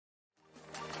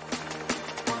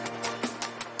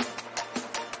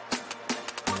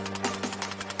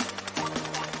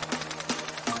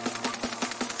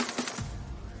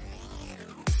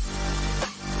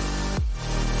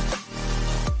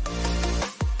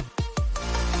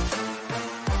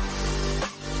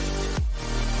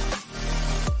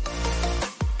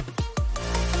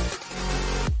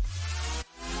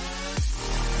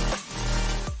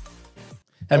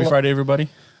Happy Friday, everybody.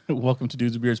 Welcome to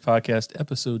Dudes and Beards Podcast,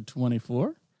 episode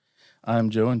 24. I'm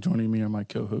Joe, and joining me are my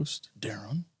co-host,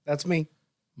 Darren. That's me.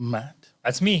 Matt.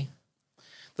 That's me.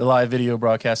 The live video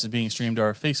broadcast is being streamed to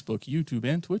our Facebook, YouTube,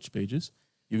 and Twitch pages.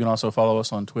 You can also follow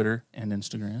us on Twitter and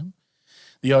Instagram.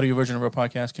 The audio version of our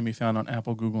podcast can be found on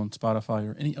Apple, Google, and Spotify,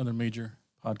 or any other major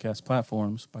podcast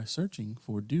platforms by searching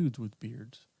for Dudes with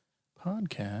Beards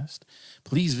Podcast.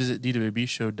 Please visit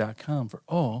dwbshow.com for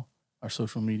all our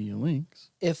social media links.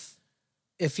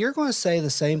 If you're going to say the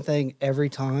same thing every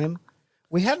time,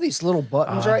 we have these little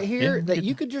buttons right here that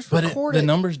you could just record the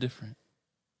number's different.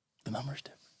 The number's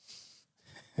different.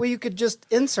 Well, you could just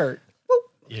insert.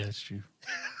 Yeah, that's true.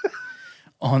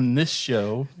 On this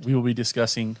show, we will be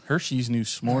discussing Hershey's new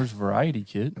s'mores variety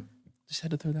kit. Just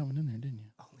had to throw that one in there, didn't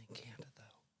you? Only Canada,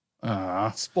 though.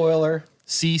 Uh, Spoiler.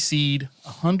 C-Seed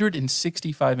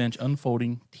 165-inch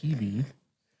unfolding TV.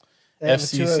 They have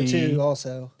FCC, a 202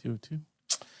 also. 202.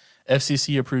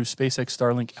 FCC approved SpaceX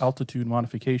Starlink altitude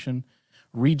modification.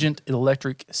 Regent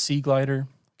electric sea glider.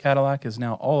 Cadillac is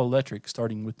now all electric,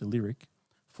 starting with the Lyriq.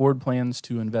 Ford plans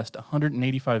to invest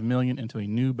 $185 million into a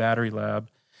new battery lab.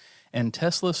 And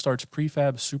Tesla starts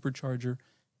prefab supercharger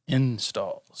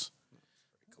installs.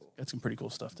 Got some pretty cool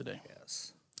stuff today.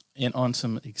 Yes. And on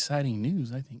some exciting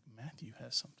news, I think Matthew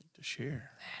has something to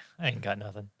share. I ain't got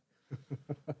nothing.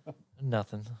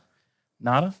 Nothing.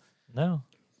 Nada? No.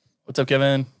 What's up,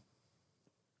 Kevin?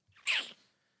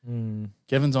 Mm.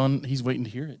 Kevin's on. He's waiting to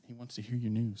hear it. He wants to hear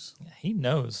your news. He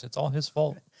knows. It's all his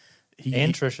fault.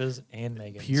 And Trisha's and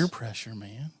Megan's. Peer pressure,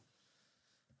 man.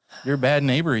 You're a bad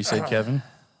neighbor, he said, Kevin.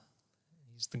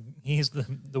 He's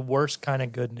the worst kind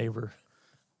of good neighbor.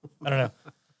 I don't know.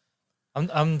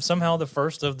 I'm somehow the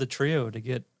first of the trio to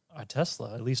get a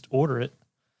Tesla, at least order it.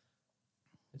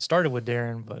 It started with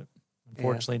Darren, but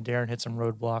unfortunately Darren hit some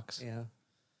roadblocks. Yeah.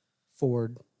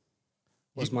 Ford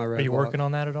was my roadblock. Are you working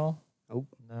on that at all? Nope.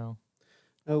 No.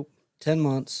 Nope. 10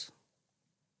 months.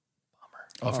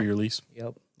 Off of your lease.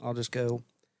 Yep. I'll just go.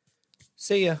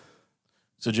 See ya.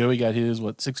 So Joey got his,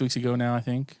 6 weeks ago now, I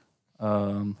think.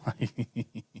 And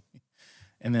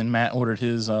then Matt ordered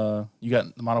his, you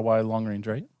got the Model Y long range,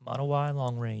 right? Model Y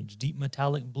long range, deep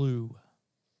metallic blue.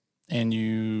 And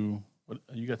you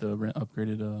got the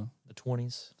upgraded The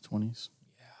 20s. 20s.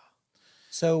 Yeah.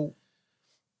 So,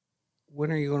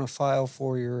 when are you going to file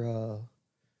for your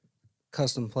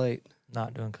custom plate?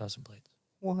 Not doing custom plates.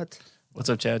 What? What's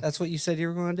up, Chad? That's what you said you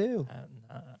were going to do.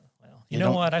 Well, you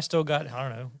know what? I still got, I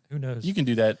don't know. Who knows? You can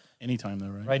do that anytime, though,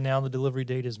 right? Right now, the delivery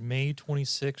date is May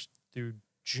 26th through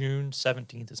June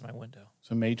 17th is my window.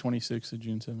 So May 26th to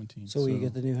June 17th. So will you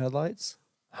get the new headlights?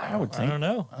 I would think. I don't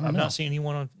know. I don't I've know. not seen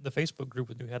anyone on the Facebook group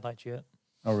with new headlights yet.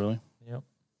 Oh, really? Yep.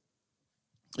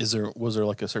 Was there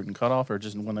like a certain cutoff, or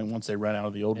just once they ran out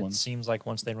of the old It ones? seems like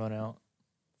once they run out,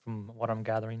 from what I'm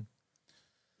gathering.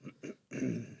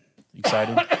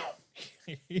 Excited?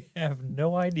 You have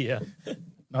no idea.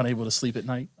 Not able to sleep at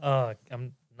night?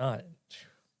 I'm not.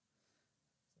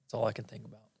 That's all I can think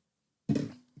about.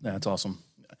 That's awesome.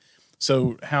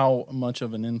 So how much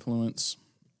of an influence,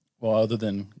 well, other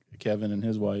than Kevin and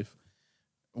his wife,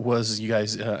 was you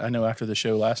guys, I know after the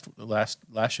show last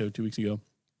show 2 weeks ago,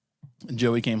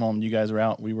 Joey came home, you guys were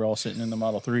out, we were all sitting in the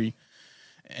Model 3,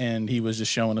 and he was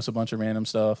just showing us a bunch of random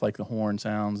stuff like the horn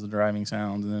sounds, the driving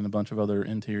sounds, and then a bunch of other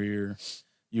interior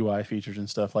UI features and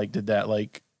stuff. Like, did that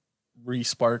like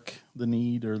re-spark the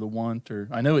need or the want? Or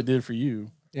I know it did for you.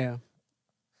 Yeah.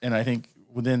 And I think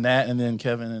within that, and then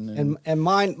Kevin and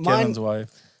mine, Kevin's wife,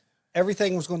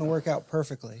 everything was going to work out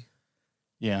perfectly.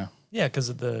 yeah, Yeah, because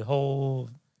of the whole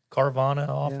Carvana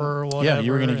offer or whatever. yeah,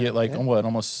 you were gonna get like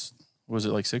almost was it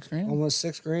like $6,000? Almost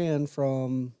 $6,000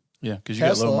 from Yeah, because you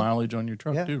got low Tesla. mileage on your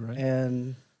truck too, right?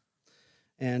 And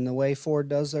the way Ford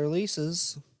does their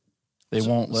leases, They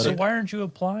won't let So it. why aren't you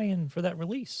applying for that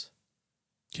release?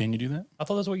 Can you do that? I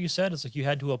thought that's what you said. It's like you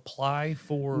had to apply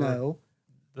for no,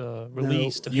 the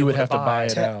release to be You would able have to buy it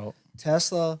Te- out.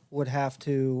 Tesla would have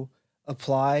to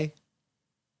apply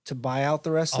to buy out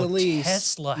the rest of the lease.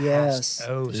 Tesla yes. has.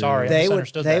 Oh, sorry. I They would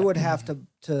misunderstood that. would have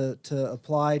to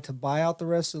apply to buy out the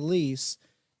rest of the lease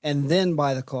and then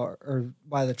buy the car or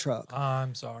buy the truck.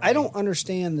 I'm sorry. I don't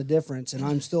understand the difference, and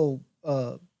I'm still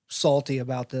salty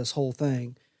about this whole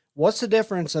thing. What's the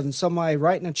difference of somebody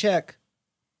writing a check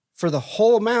for the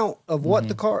whole amount of what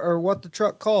the car or what the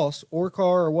truck costs or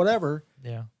car or whatever?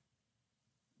 Yeah.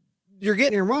 You're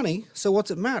getting your money, so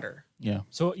what's it matter? Yeah.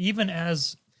 So even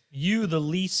as you, the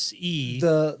leasee,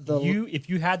 The if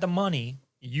you had the money,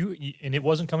 you and it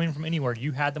wasn't coming from anywhere,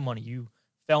 you had the money, you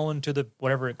fell into the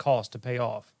whatever it cost to pay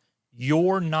off.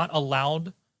 You're not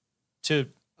allowed to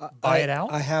buy it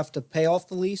out. I have to pay off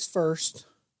the lease first,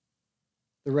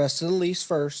 the rest of the lease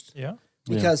first Yeah.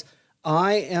 because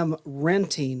I am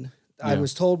renting. I Yeah.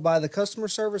 was told by the customer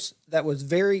service that was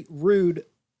very rude.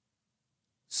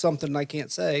 Something I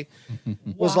can't say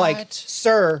was like, What?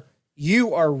 "Sir,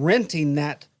 you are renting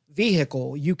that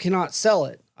vehicle. You cannot sell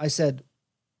it." I said,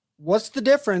 "What's the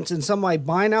difference in somebody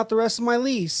buying out the rest of my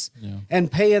lease Yeah. and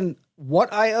paying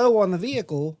what I owe on the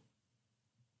vehicle?"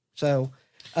 So,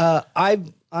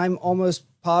 I'm almost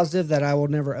positive that I will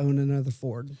never own another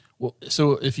Ford. Well,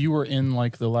 so if you were in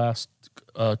like the last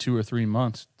 2 or 3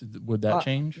 months, would that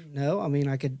change? No, I mean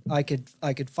I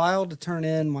could file to turn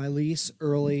in my lease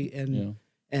early and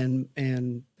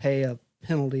and pay a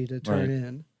penalty to turn Right.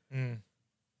 in. Mm.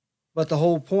 But the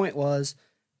whole point was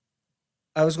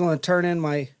I was going to turn in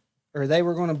or they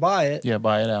were going to buy it. Yeah,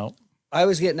 buy it out I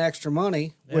was getting extra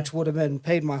money, Yeah. which would have been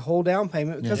paid my whole down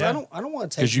payment because Yeah. I don't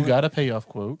want to take because you my- got a payoff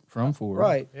quote from Ford,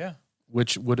 right. Yeah.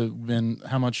 which would have been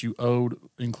how much you owed,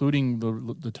 including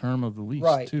the term of the lease,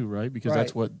 Right. too, right? Because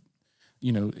that's Right. what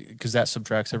because that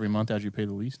subtracts every month as you pay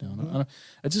the lease down. I don't,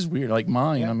 it's just weird. Like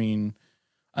mine, Yeah. I mean,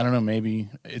 I don't know. Maybe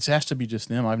it has to be just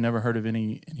them. I've never heard of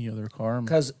any other car.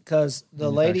 Because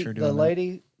the Manufacturer doing that.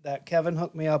 lady that Kevin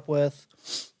hooked me up with,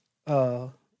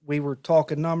 we were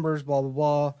talking numbers, blah blah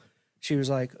blah. She was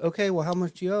like, "Okay, well, how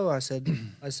much do you owe?" I said,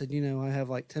 I have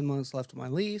like 10 months left of my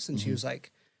lease," and she was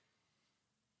like,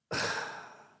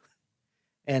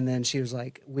 and then she was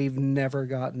like, "We've never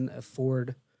gotten a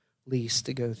Ford lease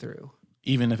to go through,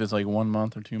 Even if it's like 1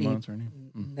 month or 2 months or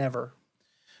anything. never."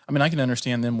 I mean, I can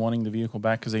understand them wanting the vehicle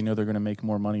back because they know they're going to make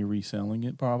more money reselling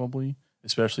it, probably,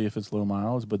 especially if it's low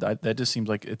miles. But that just seems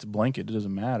like it's blanket. It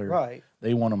doesn't matter. Right?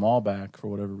 They want them all back for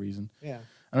whatever reason. Yeah.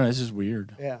 I don't know. It's just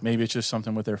weird. Yeah. Maybe it's just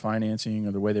something with their financing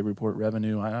or the way they report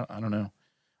revenue. I don't know.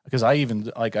 Because I even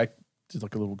I did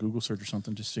like a little Google search or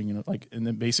something, just seeing and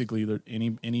then basically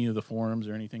any of the forums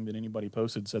or anything that anybody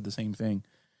posted said the same thing.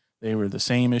 They were the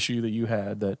same issue that you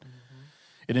had that.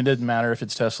 And it doesn't matter if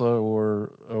it's Tesla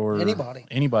or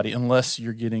anybody, unless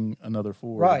you're getting another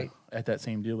Ford Right. at that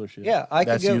same dealership. Yeah, I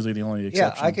could that's go- usually the only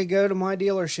exception. Yeah, I could go to my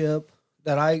dealership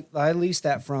that I leased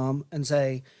that from and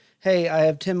say, "Hey, I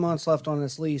have 10 months left on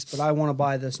this lease, but I want to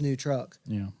buy this new truck."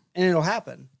 Yeah, And it'll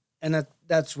happen. And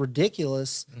that's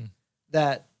ridiculous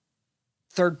that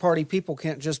third-party people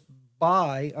can't just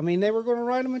buy. I mean, they were going to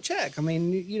write them a check. I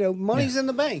mean, money's in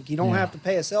the bank. You don't have to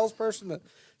pay a salesperson to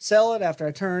sell it after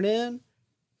I turn in.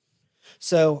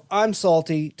 So I'm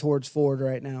salty towards Ford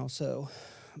right now. So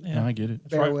yeah, I get it.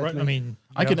 That's Bear right, with right. me. I mean,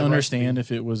 I could understand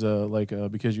if it was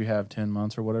because you have 10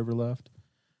 months or whatever left,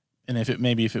 and if it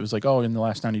was like, oh, in the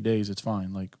last 90 days, it's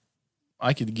fine. Like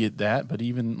I could get that, but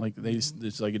even like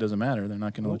it's like it doesn't matter. They're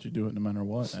not going to let you do it no matter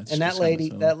what. That's and that just how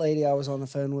it's lady I was on the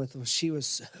phone with, she was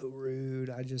so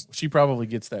rude. she probably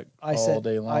gets that I all said,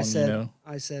 day long.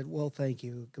 I said, "Well, thank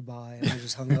you, goodbye," and I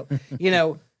just hung up.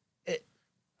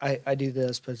 I do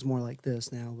this, but it's more like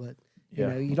this now. But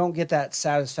Yeah. you don't get that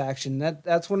satisfaction.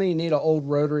 That's when you need an old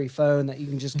rotary phone that you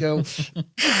can just go.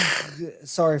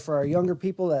 Sorry for our younger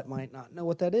people that might not know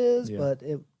what that is, Yeah. but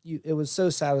it was so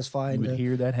you satisfying would to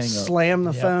hear that hang up. slam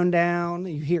the Yep. phone down.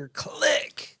 You hear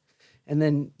click, and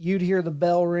then you'd hear the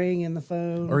bell ring in the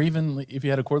phone. Or even if you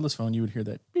had a cordless phone, you would hear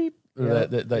that beep, or Yeah,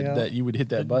 that yeah. you would hit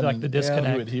that Like button. the disconnect.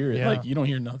 You would hear it. Yeah. Like you don't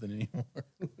hear nothing anymore.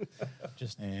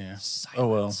 just Yeah. silence. Oh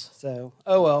well. So,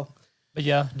 oh well. But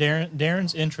yeah,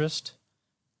 Darren's interest,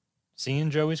 seeing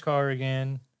Joey's car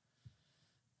again,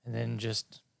 and then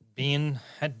just being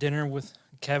at dinner with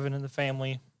Kevin and the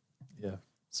family. Yeah.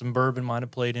 Some bourbon might have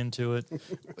played into it.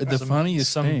 The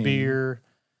funniest some thing, beer,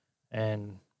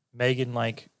 and Megan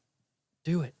like,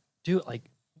 do it. Like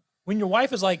when your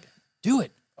wife is like, do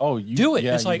it. Oh, you Do it.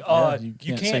 Yeah, It's like, you you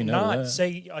can't, can't say no to not that.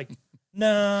 say like,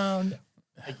 no.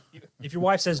 Like, if your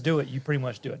wife says do it, you pretty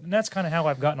much do it. And that's kind of how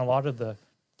I've gotten a lot of the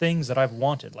things that I've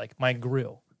wanted, like my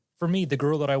grill. For me, the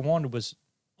grill that I wanted was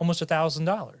almost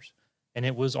 $1,000, and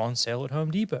it was on sale at Home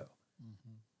Depot.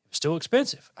 Mm-hmm. It was still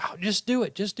expensive. Oh, just do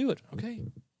it. Just do it. Okay.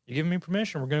 You're giving me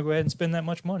permission. We're going to go ahead and spend that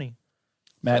much money.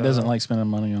 Matt doesn't like spending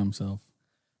money on himself.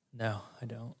 No, I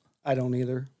don't. I don't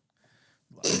either.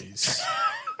 Lies.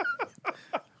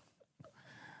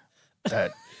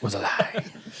 That was a lie.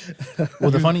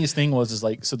 Well, the funniest thing was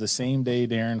like, so the same day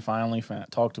Darren finally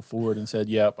talked to Ford and said,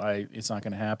 "Yep, it's not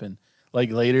going to happen."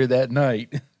 Like later that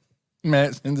night,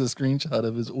 Matt sends a screenshot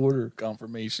of his order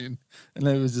confirmation, and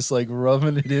I was just like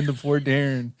rubbing it into poor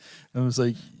Darren. I was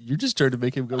like, "You're just trying to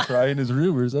make him go cry in his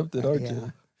room or something, aren't Yeah.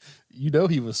 you?" You know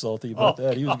he was salty about Oh,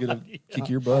 that. He was going God, to yeah. kick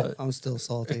your butt. I'm still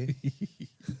salty.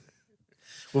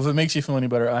 Well, if it makes you feel any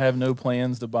better, I have no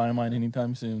plans to buy mine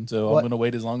anytime soon, so I'm What- going to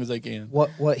wait as long as I can.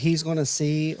 What he's going to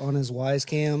see on his Wise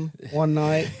Cam one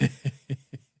night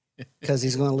because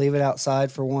he's going to leave it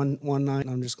outside for one night. And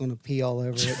I'm just going to pee all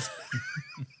over it.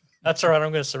 That's all right.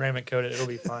 I'm going to ceramic coat it. It'll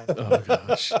be fine. Oh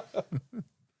gosh,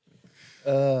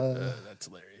 that's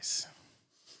hilarious.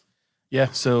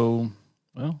 Yeah. So,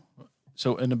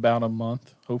 so in about a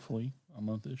month, hopefully a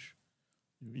month-ish,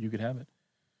 you could have it.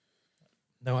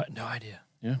 No idea.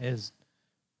 Yeah.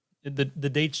 The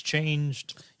dates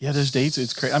changed. Yeah, there's dates.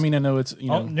 It's crazy. I mean, I know it's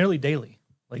nearly daily.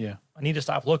 Like, yeah. I need to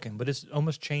stop looking, but it's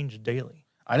almost changed daily.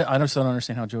 I just don't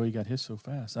understand how Joey got his so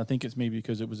fast. I think it's maybe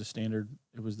because it was the standard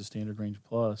range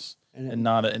plus, and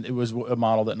it was a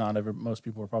model that most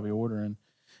people were probably ordering,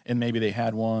 and maybe they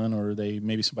had one or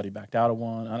maybe somebody backed out of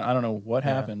one. I don't know what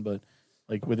happened, but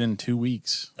like within 2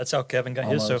 weeks. That's how Kevin got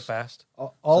his so Almost. fast.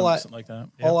 Something like that.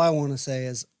 All I want to say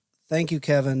is thank you,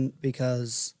 Kevin,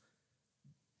 because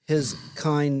his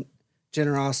kind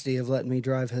generosity of letting me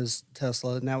drive his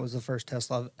Tesla, and that was the first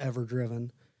Tesla I've ever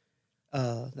driven.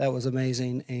 That was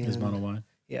amazing. And His Model Y.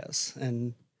 Yes,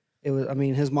 and it was. I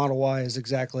mean, his Model Y is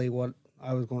exactly what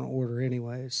I was going to order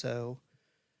anyway. So,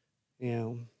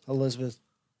 Elizabeth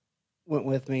went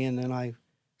with me, and then I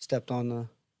stepped on the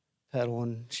pedal,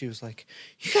 and she was like,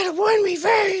 "You gotta warn me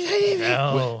first."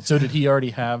 No. So did he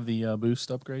already have the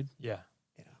boost upgrade? Yeah.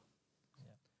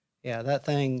 Yeah, that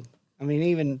thing. I mean,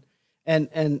 even and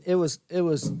it was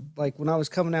like when I was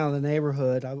coming out of the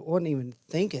neighborhood, I wasn't even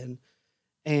thinking,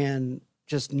 and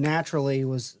just naturally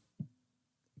was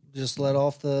just let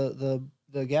off the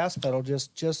gas pedal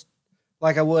just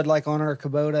like I would like on our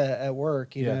Kubota at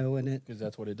work, you know, and it Because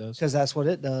that's what it does. because that's what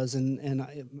it does, and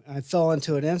I fell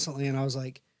into it instantly, and I was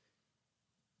like,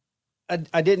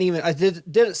 I did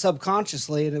it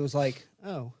subconsciously, and it was like,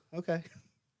 oh, okay.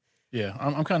 Yeah,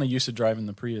 I'm kind of used to driving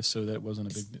the Prius, so that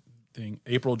wasn't a big thing.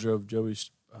 April drove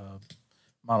Joey's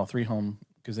Model 3 home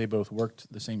because they both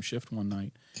worked the same shift one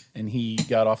night, and he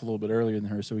got off a little bit earlier than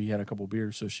her, so he had a couple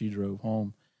beers, so she drove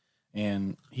home,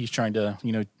 and he's trying to, I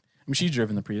mean, she's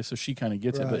driven the Prius, so she kind of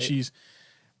gets it, but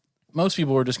most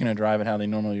people are just going to drive it how they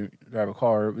normally drive a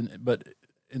car, but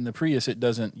in the Prius,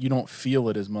 you don't feel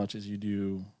it as much as you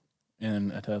do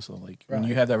in a Tesla. Like when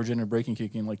you have that regenerative braking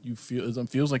kick in, like it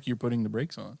feels like you're putting the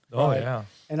brakes on. Oh yeah.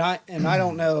 And I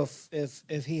don't know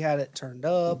if he had it turned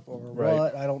up or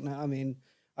what. I don't know. I mean,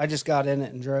 I just got in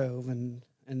it and drove, and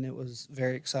it was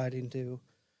very exciting to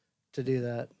do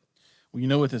that. Well, you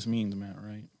know what this means, Matt,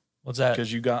 right? What's that?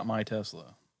 Because you got my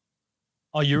Tesla.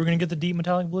 Oh, you were gonna get the deep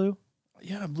metallic blue?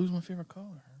 Yeah, blue's my favorite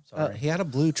color. Sorry. He had a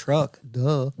blue truck.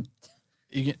 Duh.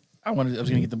 I was going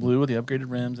to get the blue with the upgraded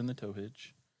rims and the tow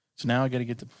hitch. So now I got to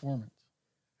get the performance.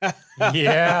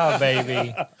 Yeah,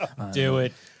 baby. Do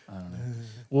it. I don't know.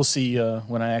 We'll see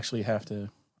when I actually have to.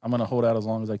 I'm going to hold out as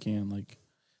long as I can. Like,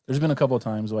 there's been a couple of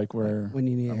times like where When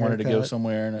you need a I wanted to go haircut.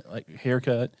 somewhere and like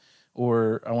haircut,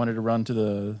 or I wanted to run to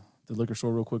the liquor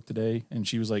store real quick today, and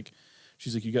she's like,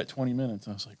 you got 20 minutes.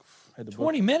 I was like, I had to book.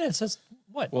 20 minutes? That's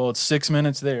what? Well, it's 6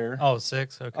 minutes there. Oh,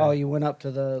 6? Okay. Oh, you went up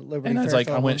to the Liberty And I was Fair like,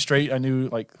 I Club went one? straight. I knew,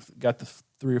 like, got the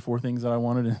 3 or 4 things that I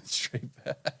wanted and straight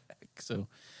back. So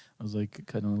I was like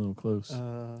cutting a little close.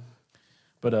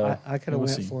 But I could have we'll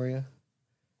went see. for you.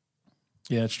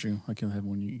 Yeah, it's true. I can have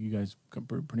one. You guys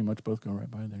pretty much both go right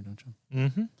by there, don't you?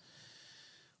 Mm-hmm.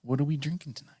 What are we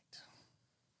drinking tonight?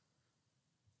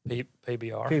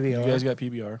 PBR. PBR. You guys got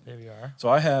PBR. PBR. So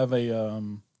I have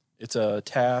it's a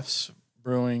Taft's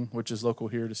Brewing, which is local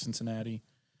here to Cincinnati.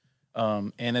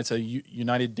 And it's a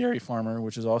United Dairy Farmer,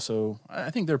 which is also,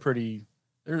 I think they've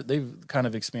kind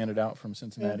of expanded out from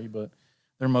Cincinnati, but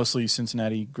they're mostly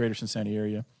greater Cincinnati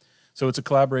area. So it's a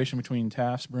collaboration between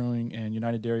Taft's Brewing and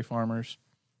United Dairy Farmers.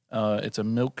 It's a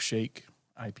milkshake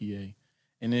IPA,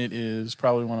 and it is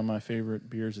probably one of my favorite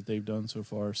beers that they've done so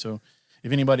far. So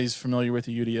if anybody's familiar with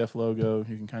the UDF logo,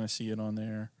 you can kind of see it on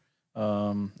there.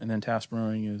 And then Taft's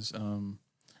Brewing is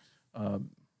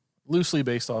loosely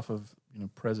based off of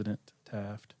President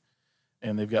Taft,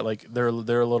 and they've got like their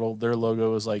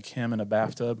logo is like him in a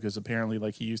bathtub because apparently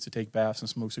like he used to take baths and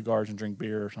smoke cigars and drink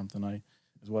beer or something.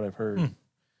 Is what I've heard.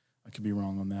 I could be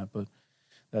wrong on that, but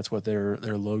that's what their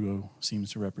logo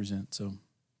seems to represent. So,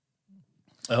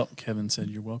 Kevin said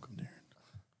you're welcome,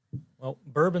 Darren. Well,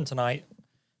 bourbon tonight.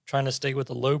 Trying to stay with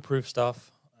the low proof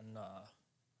stuff, and I'm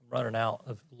running out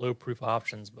of low proof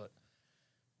options, but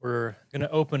we're going to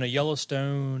open a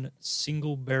Yellowstone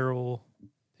single barrel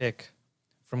pick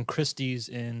from Christie's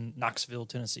in Knoxville,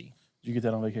 Tennessee. Did you get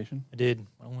that on vacation? I did.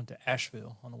 I went to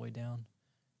Asheville on the way down.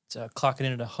 It's clocking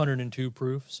in at 102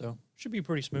 proof, so should be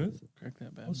pretty smooth. Correct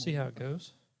that bad. We'll see how it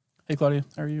goes. Hey, Claudia,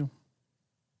 how are you?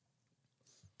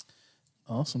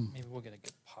 Awesome. Maybe we'll get a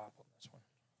good pop on this one.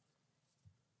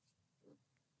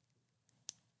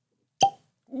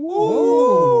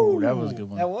 Ooh, that was a good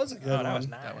one. That was a good that one. was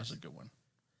nice. That was a good one.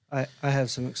 I have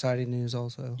some exciting news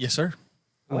also. Yes, sir.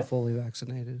 I'm What? fully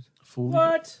vaccinated. Fully.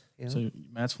 What? Yeah. So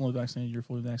Matt's fully vaccinated. You're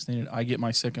fully vaccinated. I get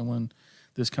my second one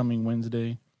this coming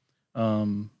Wednesday.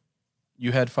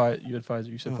 You had Pfizer.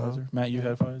 You said Pfizer. Matt, you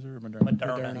had Pfizer or Moderna?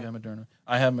 Moderna. You had Moderna.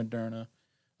 I have Moderna.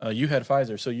 You had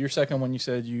Pfizer. So your second one, you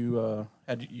said you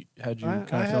had you I kind of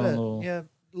had feeling a a little. a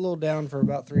little down for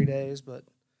about 3 days, but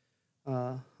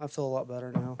I feel a lot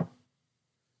better now.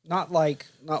 Not like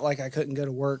I couldn't go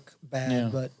to work bad, Yeah.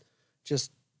 but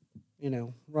just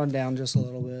run down just a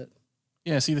little bit.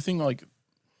 Yeah. See the thing, like,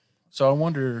 so I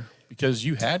wonder because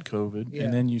you had COVID Yeah.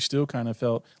 and then you still kind of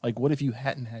felt like, what if you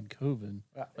hadn't had COVID?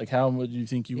 Like, how would you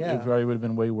think it Yeah. probably would have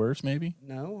been way worse? Maybe.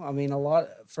 No, I mean a lot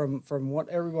from what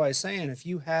everybody's saying. If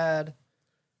you had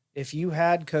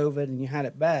COVID and you had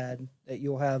it bad, that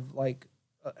you'll have like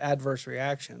adverse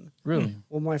reaction. Really?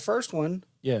 Well, my first one,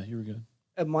 Yeah, you were good.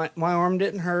 my arm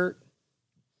didn't hurt,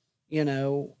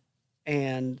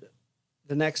 and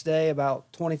the next day,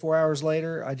 about 24 hours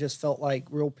later, I just felt like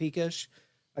real peakish.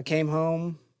 I came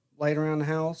home, laid around the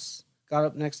house, got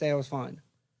up the next day, I was fine.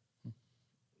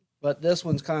 But this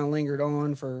one's kind of lingered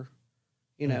on for,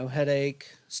 headache,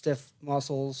 stiff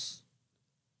muscles,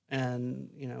 and,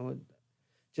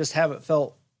 just haven't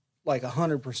felt like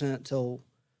 100% till,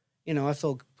 I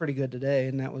feel pretty good today,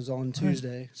 and that was on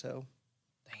Tuesday. So,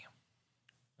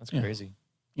 That's Yeah. crazy.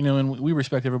 And we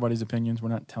respect everybody's opinions. We're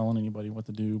not telling anybody what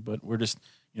to do, but we're just,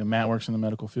 Matt works in the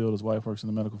medical field. His wife works in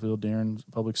the medical field. Darren's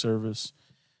public service.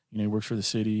 He works for the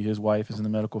city. His wife is in the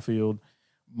medical field.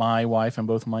 My wife and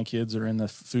both of my kids are in the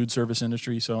food service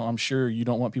industry. So I'm sure you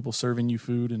don't want people serving you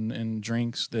food and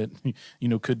drinks that,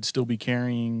 could still be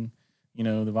carrying,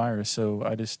 the virus. So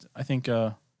I think,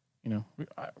 we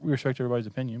respect everybody's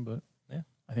opinion, but Yeah.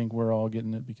 I think we're all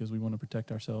getting it because we want to protect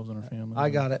ourselves and our family. I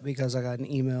got it because I got an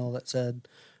email that said,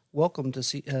 "Welcome to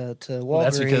Walgreens." Well,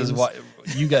 that's because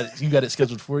you got it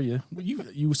scheduled for you.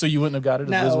 So you wouldn't have got it if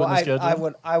Liz No, wouldn't have scheduled. I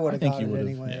would I have think got you it would've,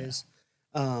 anyways.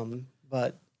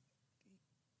 But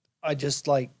I just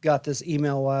got this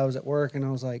email while I was at work, and I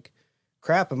was like,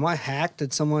 "Crap, am I hacked?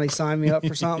 Did somebody sign me up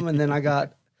for something?" And then I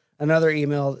got another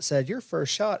email that said, "Your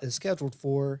first shot is scheduled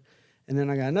for," and then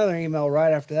I got another email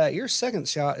right after that, "Your second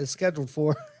shot is scheduled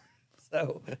for."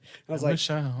 So I was like,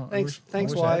 "Thanks, I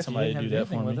thanks, had wife." somebody You to didn't do have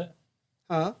that to do for anything me. with it.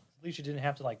 Huh? At least you didn't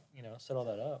have to set all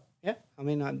that up. Yeah, I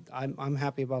mean, I'm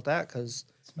happy about that because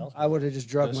It smells I would have just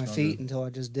drugged Does my smell feet good. until I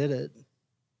just did it.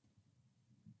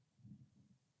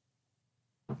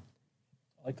 I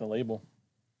like the label.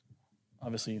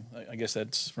 Obviously, I guess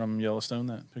that's from Yellowstone,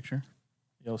 that picture.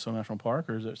 Yellowstone National Park,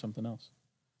 or is it something else?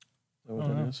 Is that what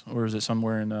that is? Or is it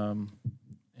somewhere in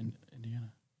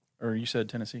Indiana? Or you said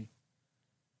Tennessee?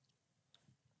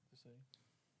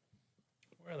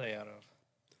 Where are they out of?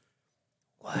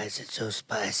 Why is it so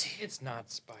spicy? It's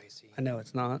not spicy. I know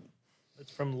it's not.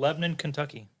 It's from Lebanon,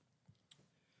 Kentucky.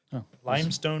 Oh,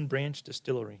 Limestone Branch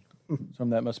Distillery.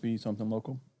 that must be something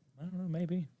local. I don't know,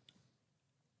 maybe.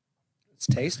 It's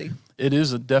tasty. It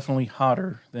is definitely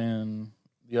hotter than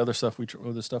the other stuff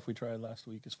the stuff we tried last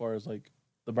week, as far as like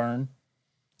the burn,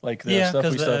 like the Yeah,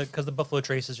 stuff we stuff. because the Buffalo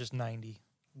Trace is just 90.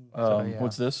 yeah.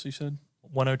 What's this? You said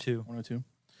 102. 102.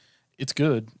 It's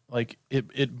good. Like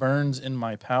it burns in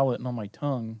my palate and on my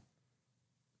tongue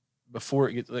before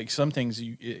it gets, like, some things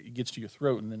it gets to your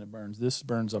throat and then it burns. This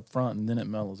burns up front and then it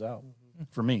mellows out.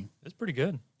 For me, It's pretty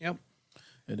good. Yep.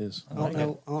 it is. I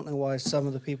don't know why some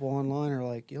of the people online are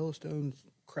like Yellowstone's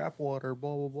crap water,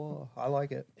 blah blah blah. I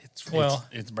like it. It's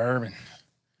bourbon.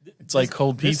 It's like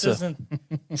cold This pizza. isn't,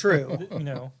 True.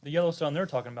 the Yellowstone they're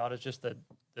talking about is just the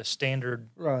standard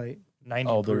Right.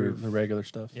 90 Oh, proof. the regular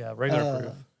stuff. Yeah, regular Uh,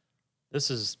 proof. This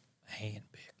is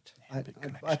hand-picked.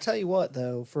 I tell you what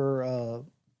though, for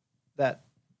that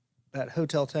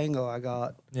Hotel Tango I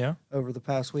got Yeah. over the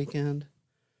past weekend.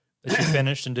 That you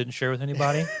finished and didn't share with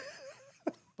anybody?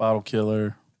 Bottle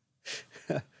killer.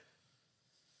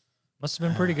 Must have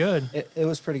been pretty good. It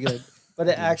was pretty good, but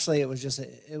it was just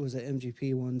it was an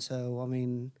MGP one. So I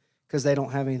mean, because they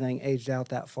don't have anything aged out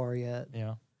that far yet,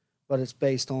 Yeah. but it's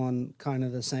based on kind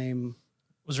of the same.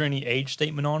 Was there any age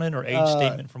statement on it or age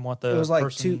statement from what the It was like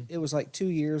person... It was like 2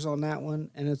 years on that one,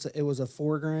 and it was a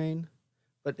 4 grain,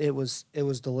 but it was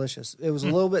delicious. It was a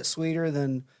little bit sweeter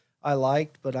than I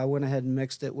liked, but I went ahead and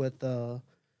mixed it with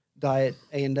Diet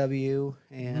A&W,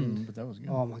 and But that was good.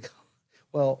 oh my god!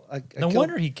 Well, No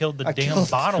wonder he killed the damn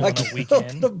bottle I on the killed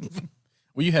weekend.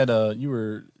 Well, you had you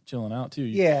were chilling out too.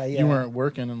 Yeah, yeah. You weren't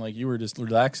working and like you were just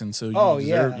relaxing. So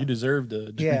you deserved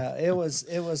to. Yeah, it was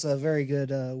a very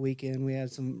good weekend. We had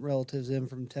some relatives in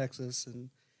from Texas, and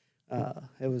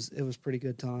it was pretty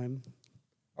good time.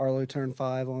 Arlo turned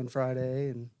 5 on Friday,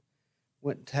 and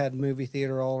had movie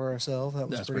theater all ourselves. That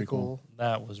was That's pretty pretty cool. cool.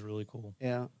 That was really cool.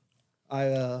 Yeah,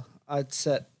 I'd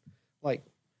set like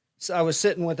so I was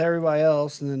sitting with everybody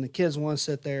else, and then the kids want to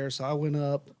sit there, so I went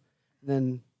up. And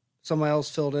then somebody else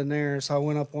filled in there, so I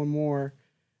went up one more,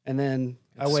 and then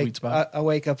That's a sweet spot. I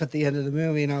wake up at the end of the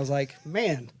movie, and I was like,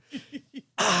 man.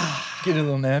 Get a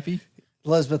little nappy.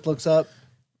 Elizabeth looks up.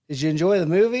 Did you enjoy the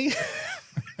movie?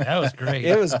 That was great.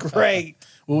 It was great.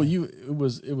 Well, it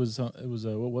was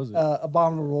what was it?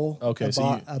 Abominable. Okay,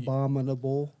 so you-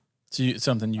 abominable. So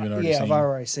something you had already Yeah, seen. I've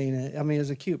already seen it. I mean, it was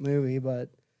a cute movie, but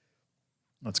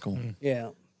That's cool.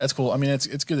 yeah. That's cool. I mean,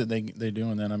 it's good that they're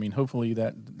doing that. I mean, hopefully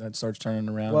that starts turning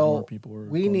around. As Well, more people are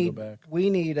we going need to go back. we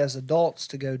need as adults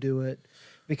to go do it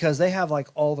because they have like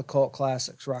all the cult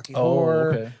classics, Rocky Oh,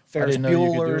 Horror, okay. I Ferris didn't know you could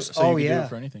do it- Bueller's. so you Oh could do it yeah,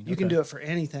 for anything. You can Okay. do it for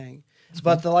anything.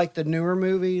 But the newer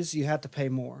movies, you have to pay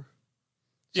more.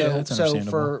 Yeah, that's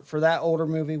understandable. for that older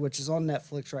movie, which is on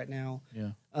Netflix right now,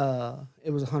 Yeah,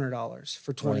 it was $100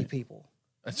 for 20 Right. people.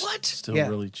 that's What? still Yeah.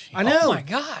 really cheap. I know. Oh my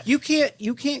God. You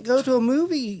can't go to a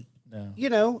movie,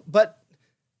 No. but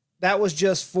that was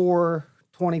just for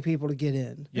 20 people to get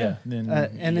in. Yeah, then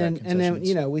And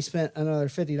then we spent another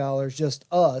 $50 just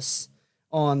us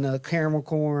on the caramel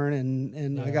corn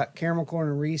and I got caramel corn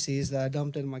and Reese's that I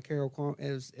dumped into my caramel corn.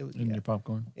 It was in yeah. your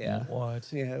popcorn. Yeah. What?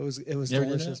 Yeah, it was You ever did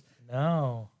delicious.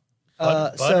 No.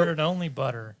 So- Butter and only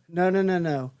butter.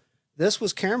 No. This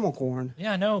was caramel corn.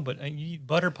 Yeah, I know, but you eat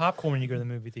butter popcorn when you go to the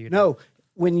movie theater. No,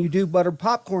 when you do buttered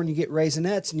popcorn, you get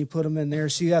raisinettes and you put them in there,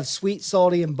 so you have sweet,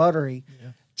 salty, and buttery.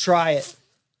 Yeah. Try it.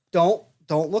 Don't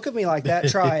look at me like that.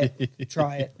 Try it.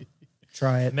 Try it.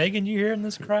 Try it. Megan, you hearing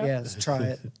this crap? Yes, try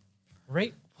it.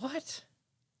 Right? What?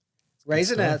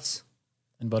 Raisinettes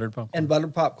And buttered popcorn. and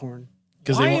buttered popcorn.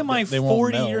 Why won't- am I they won't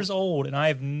 40 melt. years old and I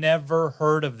have never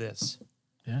heard of this?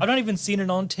 Yeah. I've not even seen it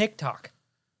on TikTok.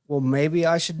 Well, maybe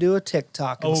I should do a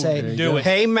TikTok and Oh, say, there you do go. it.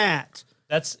 "Hey, Matt,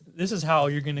 This is how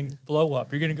you're gonna blow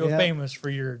up. You're gonna go Yeah. famous for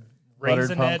your Buttered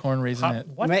raisinette popcorn, raisinette.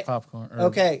 what? Ma- popcorn. Or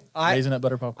okay, raisinette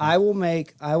butter popcorn. I will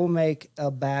make a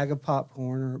bag of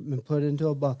popcorn and put it into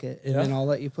a bucket, and Yeah. then I'll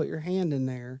let you put your hand in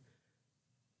there."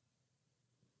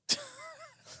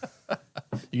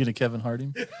 You gonna Kevin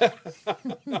Harding?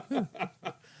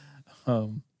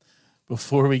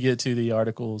 Before we get to the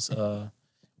articles,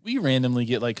 we randomly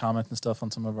get like comments and stuff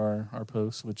on some of our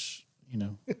posts, which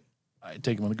I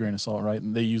take them with a grain of salt, right?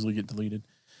 And they usually get deleted.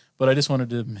 But I just wanted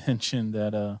to mention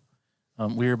that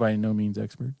we are by no means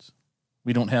experts.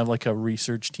 We don't have like a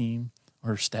research team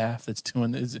or staff that's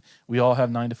doing this. We all have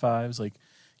 9-to-5s. Like,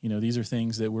 these are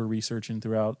things that we're researching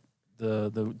throughout the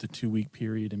 2-week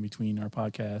period in between our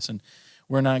podcasts, and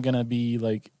we're not going to be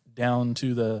like down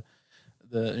to the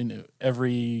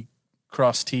every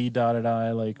cross T dotted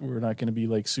I. Like, we're not going to be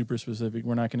like super specific.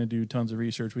 We're not going to do tons of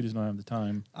research. We just don't have the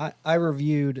time. I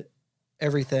reviewed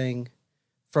everything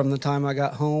from the time I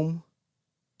got home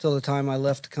till the time I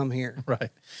left to come here. Right.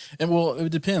 And well, it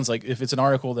depends. Like if it's an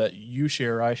article that you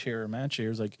share, I share, or Matt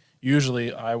shares, like usually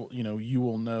you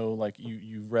will know, like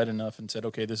you've read enough and said,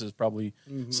 okay, this is probably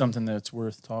something that's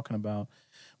worth talking about.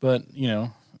 But,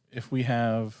 if we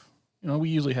have, we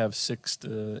usually have 6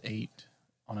 to 8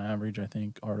 on average, I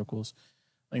think, articles.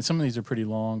 Like some of these are pretty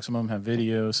long. Some of them have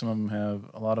videos. Some of them have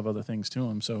a lot of other things to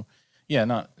them. So yeah,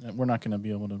 we're not going to be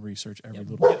able to research every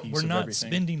little piece We're of not everything.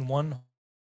 spending one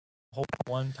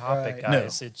topic, Right. No.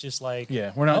 guys. It's just like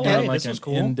Yeah, we're not Oh, doing hey, like this an was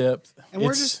cool. in-depth. And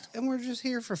we're just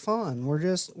here for fun. We're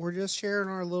just sharing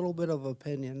our little bit of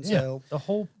opinion. Yeah, So the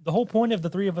whole point of the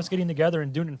three of us getting together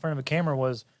and doing it in front of a camera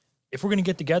was, if we're going to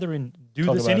get together and do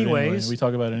talk this about it anyway. anyways, We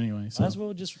talk about it anyway. So. might as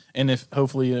well just And if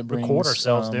hopefully it brings record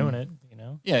ourselves doing it.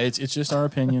 Yeah, it's just our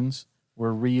opinions.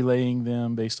 We're relaying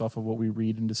them based off of what we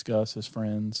read and discuss as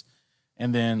friends.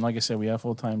 And then, like I said, we have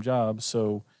full-time jobs.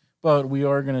 So, but we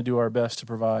are going to do our best to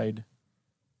provide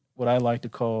what I like to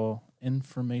call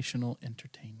informational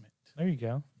entertainment. There you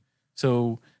go.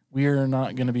 So we are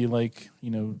not going to be like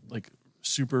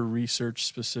super research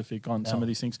specific on some No. of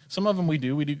these things. Some of them we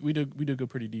do go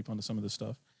pretty deep onto some of this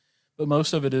stuff, but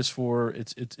most of it is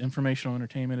it's informational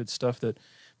entertainment. It's stuff that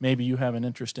maybe you have an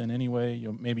interest in anyway.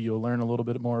 Maybe you'll learn a little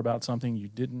bit more about something you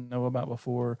didn't know about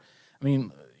before. I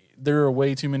mean, there are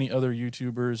way too many other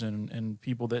YouTubers and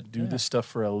people that do this stuff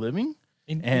for a living,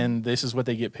 and this is what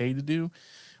they get paid to do.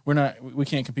 We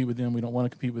can't compete with them. We don't want to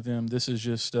compete with them. This is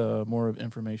just more of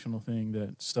informational thing,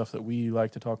 that stuff that we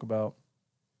like to talk about.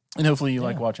 And hopefully you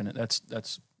like watching it. That's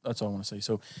all I want to say.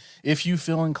 So if you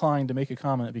feel inclined to make a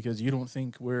comment because you don't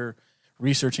think we're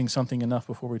researching something enough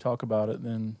before we talk about it,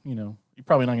 then, you're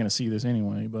probably not going to see this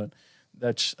anyway. But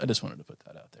I just wanted to put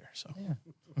that out there. So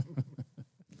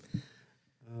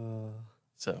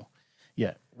So,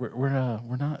 yeah, we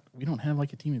don't have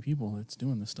like a team of people that's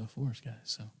doing this stuff for us, guys.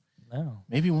 So No.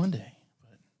 maybe one day,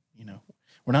 but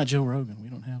we're not Joe Rogan. We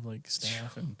don't have like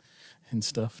staff and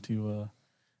stuff to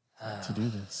do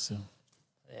this. So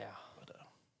Yeah. but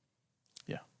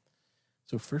yeah.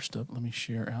 So first up, let me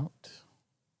share out.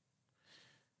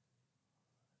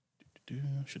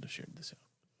 Should have shared this out.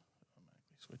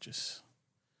 Automatically switches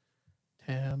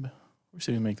tab. We're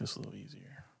going to make this a little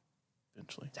easier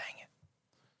eventually. Dang it.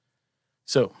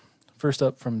 So, first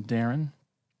up from Darren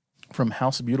from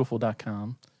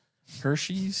housebeautiful.com.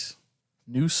 Hershey's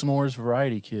new s'mores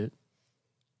variety kit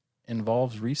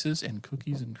involves Reese's and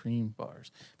cookies and cream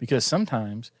bars because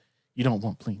sometimes you don't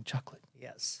want plain chocolate.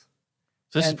 Yes.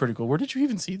 So this is And- pretty cool. Where did you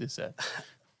even see this at?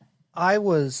 I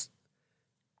was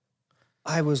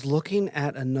looking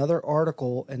at another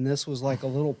article, and this was like a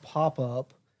little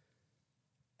pop-up,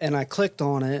 and I clicked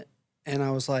on it, and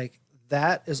I was like,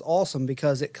 that is awesome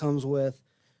because it comes with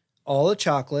all the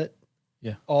chocolate,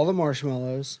 Yeah. all the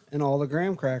marshmallows, and all the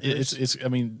graham crackers. It's. I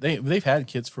mean, they've had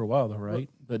kits for a while though, right?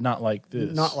 But not like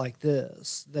this. Not like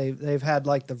this. They've had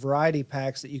like the variety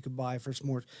packs that you could buy for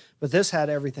s'mores, but this had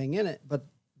everything in it. But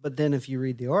then if you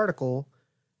read the article,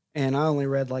 and I only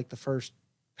read like the first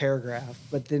paragraph,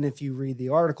 but then if you read the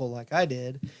article like I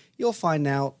did, you'll find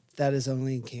out that is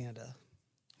only in Canada.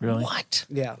 Really. What?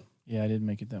 Yeah, Yeah, I didn't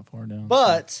make it that far down.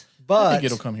 but I think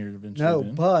it'll come here eventually. no,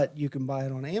 then. but you can buy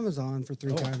it on Amazon for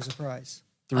 3 times the price.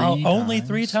 Only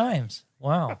 3 times.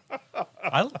 Wow.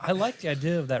 I like the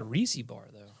idea of that Reese bar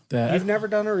though. That You've never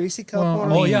done a Reese cup Well,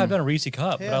 one? Oh yeah, I've done a Reese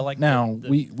cup, but Yeah. I like now the-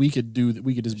 we could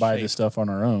just buy shape. this stuff on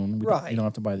our own. We Right. you don't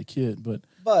have to buy the kit, but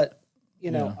But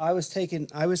Yeah. I was taking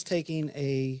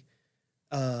a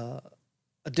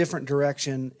different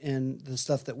direction in the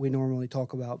stuff that we normally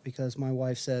talk about because my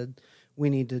wife said we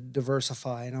need to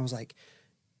diversify, and I was like,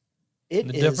 the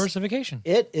diversification.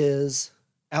 it is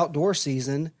outdoor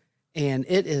season, and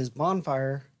it is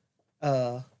bonfire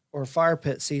or fire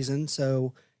pit season.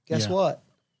 So guess Yeah. what?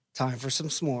 Time for some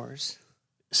s'mores.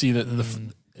 see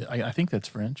I think that's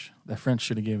French. That French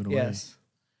should have gave it away. Yes.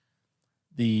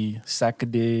 The sac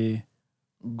de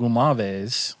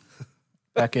gomaves,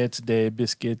 paquets de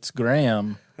biscuits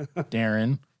Graham,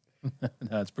 Darren.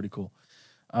 That's pretty cool.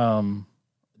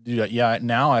 Dude, yeah.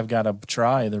 Now I've got to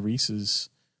try the Reese's.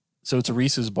 So it's a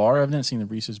Reese's bar. I've never seen the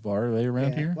Reese's bar. Are they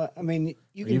around Yeah. here? Well, I mean,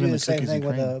 you Or can even do the the same cookies thing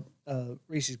and with a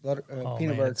Reese's butter Oh,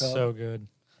 peanut man, butter it's cup. so good.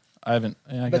 I haven't.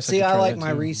 Yeah, I But guess see, could I try like that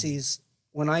my too. Reese's.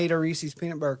 When I eat a Reese's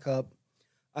peanut butter cup,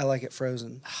 I like it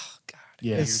frozen. Oh God.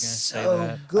 Yeah. you're It's gonna say so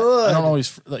that. good. I don't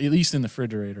always, at least in the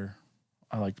refrigerator,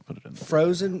 I like to put it in the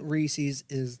Frozen Reese's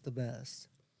is the best.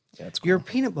 Yeah, it's cool. Your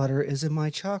peanut butter is in my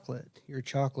chocolate. Your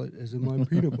chocolate is in my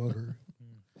peanut butter.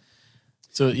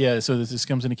 So yeah, so this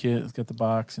comes in a kit. It's got the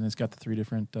box and it's got the 3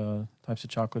 different types of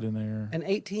chocolate in there. And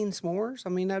 18 s'mores? I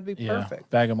mean, that'd be Yeah, perfect.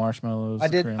 bag of marshmallows. I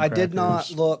the did graham I did not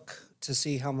crackers. look to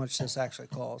see how much this actually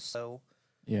costs. So,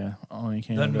 Yeah, only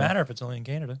Canada. Doesn't matter if it's only in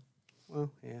Canada.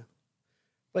 well, yeah.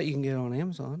 But you can get it on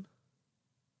Amazon.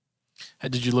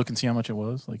 Did you look and see how much it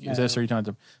was? Like, is No. that 3 times?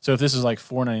 So if this is like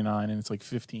 $4.99 and it's like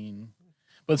 15,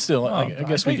 but still, I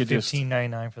guess we could just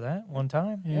 $15.99 for that one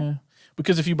time. yeah.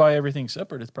 Because if you buy everything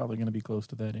separate, it's probably going to be close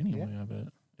to that anyway. I bet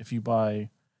if you buy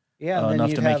Yeah, then enough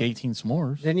you'd to have, make 18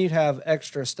 s'mores. Then you'd have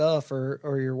extra stuff, or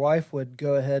your wife would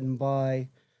go ahead and buy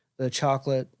the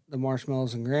chocolate, the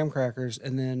marshmallows, and graham crackers,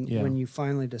 and then Yeah. when you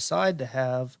finally decide to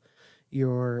have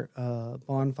your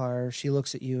bonfire, she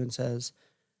looks at you and says,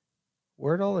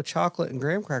 "Where'd all the chocolate and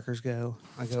graham crackers go?"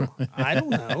 I go, "I don't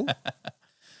know."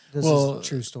 This Well, is a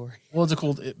true story, Well, it's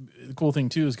the cool thing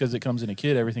too is because it comes in a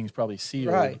kit, everything's probably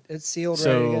sealed. right? It's sealed,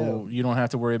 ready to So go. you don't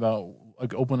have to worry about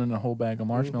like opening a whole bag of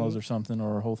marshmallows Mhm. or something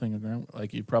or a whole thing of graham.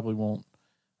 Like you probably won't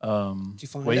Did you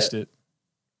find waste it? it.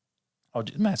 Oh,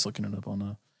 Matt's looking it up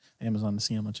on Amazon to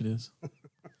see how much it is.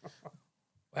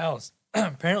 Wow.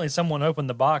 Apparently, someone opened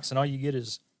the box and all you get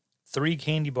is 3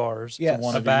 candy bars, Yes.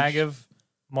 one a of bag each. of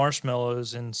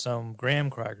marshmallows, and some graham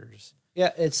crackers.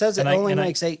 Yeah, it says it And I- only and I-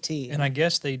 makes 18. And I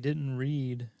guess they didn't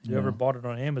read, whoever Yeah. bought it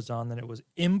on Amazon, that it was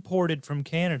imported from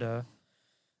Canada.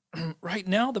 Right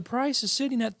now, the price is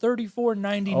sitting at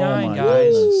 $34.99, Oh my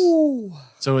guys. goodness. Ooh.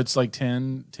 So it's like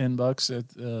 $10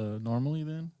 at normally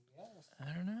then.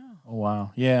 I don't know. Oh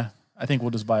wow, yeah. I think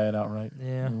we'll just buy it outright.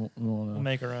 Yeah. we won't, We'll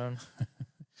make our own.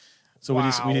 So we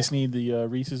Wow. just need the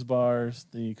Reese's bars,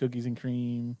 the cookies and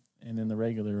cream, and then the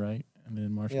regular, right? And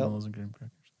then marshmallows and graham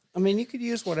crackers. I mean, you could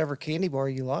use whatever candy bar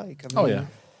you like. I mean, Oh, yeah.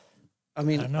 I I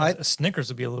mean, don't know. A Snickers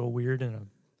would be a little weird. In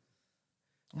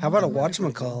a, how about a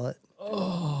whatchamacallit?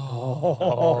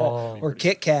 oh. Or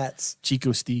Kit Kats.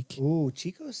 Chico Steak. Ooh,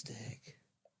 Chico stick.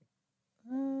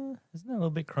 Isn't that a little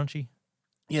bit crunchy?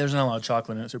 Yeah, there's not a lot of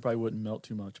chocolate in it, so it probably wouldn't melt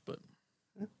too much, but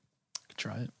could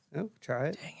try it. Oh, try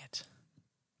it. Dang it!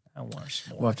 I want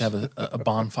s'mores. We'll have to have a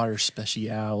bonfire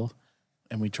special,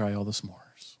 and we try all the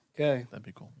s'mores. Okay. That'd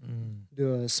be cool.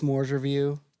 Do a s'mores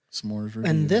review. S'mores review.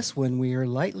 And this one we are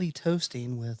lightly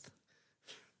toasting with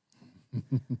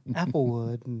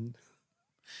applewood and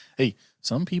Hey,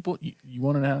 some people, you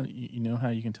want to know, you know how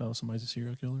you can tell if somebody's a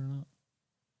serial killer or not?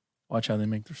 Watch how they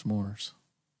make their s'mores.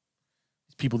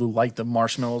 People who light the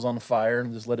marshmallows on the fire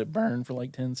and just let it burn for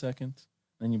like 10 seconds.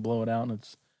 Then you blow it out and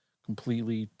it's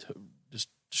completely just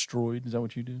destroyed. Is that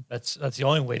what you do? That's the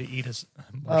only way to eat a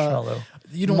marshmallow.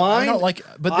 You don't, I don't Mine- like,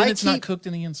 but then I it's not keep- cooked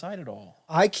in the inside at all.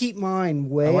 I keep mine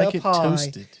way I like up it high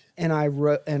toasted. and I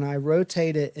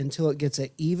rotate it until it gets an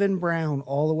even brown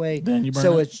all the way. Then you burn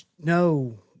so it? it's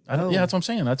no. Yeah, that's what I'm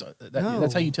saying. That's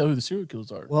how you No. tell who the serial killers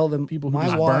are. Well, the People who my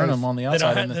just wife, burn them on the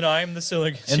outside, Then I'm the serial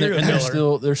and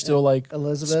killer. they're still like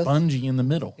Elizabeth. spongy in the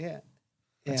middle. Yeah.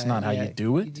 That's not how you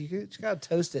do it. You just gotta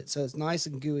toast it so it's nice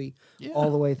and gooey Yeah.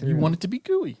 all the way through. You want it to be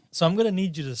gooey. So I'm gonna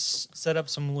need you to set up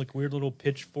some like weird little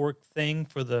pitchfork thing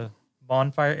for the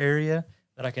bonfire area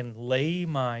that I can lay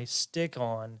my stick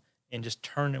on and just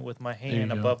turn it with my you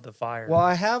hand go. above the fire. Well,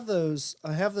 I have those.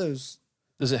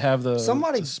 Does it have the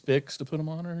Somebody- the spicks to put them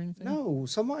on or anything? No,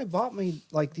 somebody bought me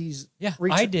like these. yeah,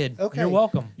 reach- I did. Okay. You're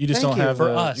welcome. You just Thank don't you. have For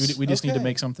the- us. We just need to Okay.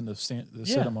 make something to sit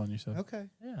Yeah. them on. You said. Okay,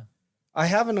 Yeah. I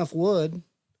have enough wood.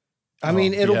 I Oh,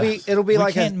 mean, it'll yeah. be We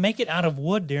like can't a. make it out of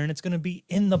wood, Darren. It's gonna be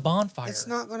in the bonfire. It's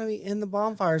not going to be in the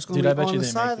bonfire. It's going Dude, to I be bet on you the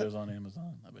they side. make Of the, those on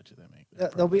Amazon. I bet you they make.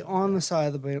 Those they'll be probably on the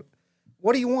side of the.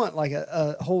 What do you want? Like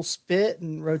a whole spit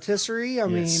and rotisserie? I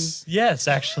Yes. Yes,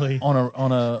 actually. on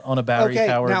a battery Okay,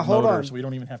 powered now hold motor, on. so we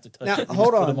don't even have to touch Now, it. We hold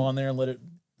just put on. them on there and let it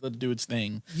do its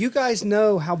thing. mean, you guys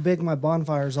know how big my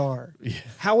bonfires are. Yeah.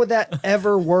 How would that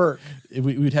ever work?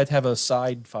 We'd have to have a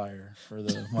side fire for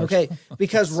the. Okay,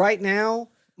 because right now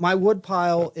my wood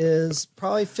pile is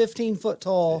probably 15 foot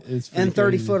tall It's pretty and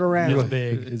 30 crazy. foot around.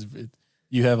 It's big.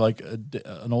 You have like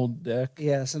an old deck,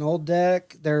 Yes, an old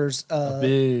deck. There's a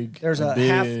big. there's a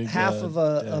big, half of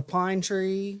a deck. pine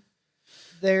tree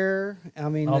there. I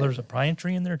mean, Oh, there's a pine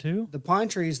tree in there too. the pine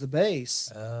tree is the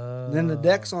base. And then the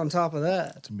deck's on top of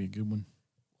that. That's gonna be a good one.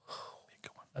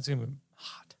 That's gonna be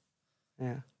hot.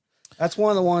 Yeah, that's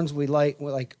one of the ones we like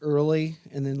early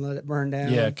and then let it burn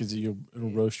down. Yeah, because it'll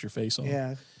roast your face off.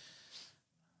 yeah.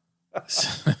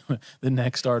 The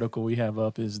next article we have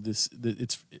up is this.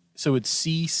 It's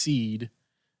Sea Seed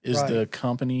is Right. the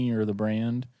company or the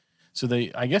brand. So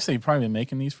I guess they've probably been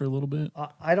making these for a little bit.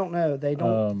 I don't know. They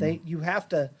don't. Um, you have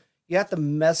to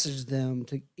message them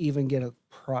to even get a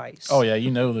price. Oh yeah,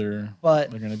 you know they're But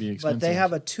going to be expensive. but they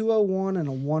have a 201 and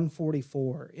a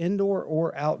 144 indoor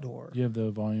or outdoor. Do you have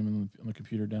the volume on the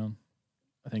computer down?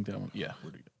 I think that one. Yeah,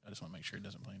 I just want to make sure it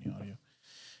doesn't play any audio.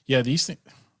 Yeah, these things,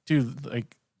 dude.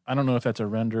 Like, I don't know if that's a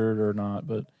rendered or not,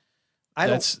 but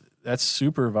that's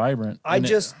super vibrant. I And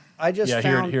just Yeah,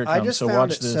 found here it I comes. just So found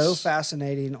watch it so this.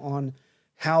 fascinating on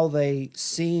how they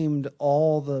seamed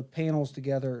all the panels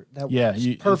together. That yeah, was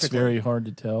it's perfectly. very hard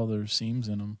to tell. There's seams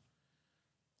in them.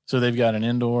 So they've got an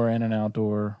indoor and an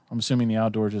outdoor. I'm assuming the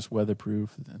outdoor is just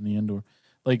weatherproof, and the indoor,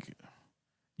 like,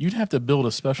 you'd have to build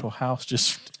a special house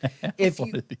just to have If one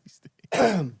you- of these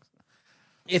things.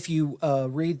 If you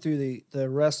read through the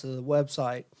rest of the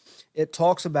website, it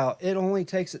talks about it only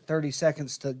takes it 30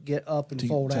 seconds to get up and to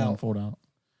fold out. Fold out.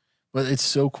 But it's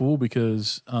so cool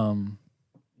because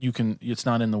you can. It's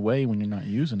not in the way when you're not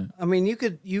using it. I mean, you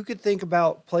could think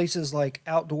about places like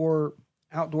outdoor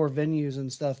venues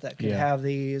and stuff that could Yeah. have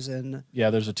these, and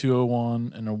Yeah, there's a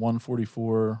 201 and a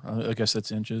 144. I guess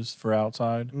that's inches for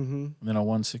outside, mhm. and then a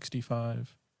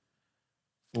 165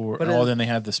 for. But Then they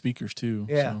have the speakers too.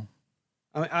 Yeah. so,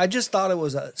 I mean, I just thought it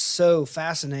was so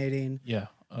fascinating. yeah.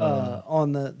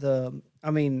 On the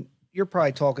I mean, you're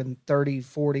probably talking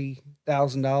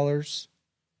 $30,000-$40,000.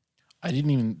 I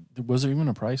didn't even. Was there even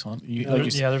a price on? You, like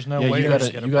you, There's no yeah, way you to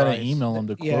gotta get a you gotta price. email them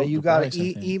to quote. Yeah, you the got price, I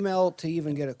to think. email to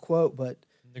even get a quote, but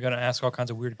They're gonna ask all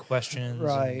kinds of weird questions. and-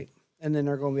 right, and then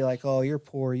they're going to be like, "Oh, you're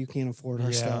poor, you can't afford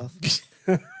our Yeah. stuff."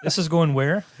 This is going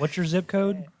where? What's your zip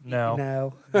code? No.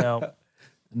 No, No.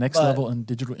 Next But- level in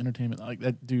digital entertainment, like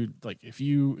that, dude. Like if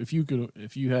you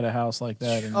had a house like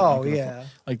that, and oh you could yeah,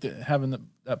 like having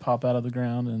that pop out of the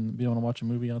ground and be able to watch a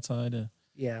movie outside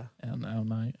yeah, at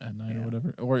night Yeah. or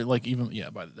whatever, or like even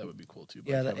that would be cool too.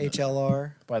 yeah. Like The having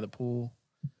HLR. by the pool,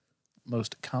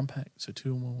 most compact, so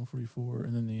 201, 144,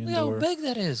 and then the Look how indoor. big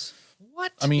that is.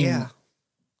 What? I mean, Yeah,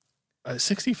 a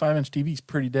 65-inch TV is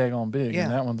pretty daggone big, Yeah.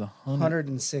 and that one's 100.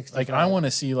 160. Like I want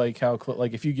to see like how close,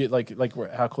 like if you get like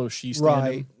how close she's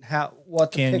standing. right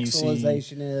what the Can you see-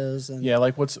 pixelization is, and Yeah,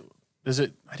 like is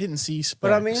it? I didn't see specs.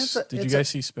 But, I mean, did you it's guys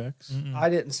see specs? Mm-mm. I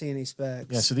didn't see any specs.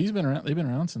 Yeah, so they've been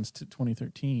around since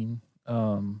 2013.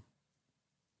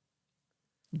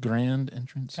 Grand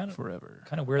entrance forever.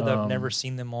 Kind of weird that I've never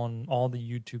seen them on all the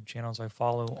YouTube channels I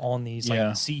follow on these like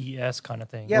Yeah. CES kind of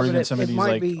things. Yeah, or but even it- some it of these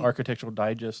might like be- Architectural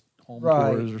Digest home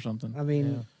Right. tours or something. I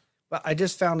mean, Yeah. but I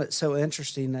just found it so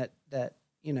interesting that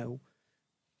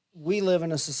we live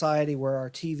in a society where our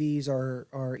TVs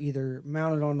are either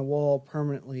mounted on the wall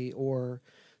permanently, or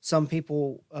some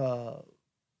people.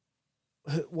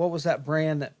 What was that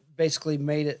brand that basically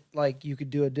made it like you could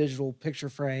do a digital picture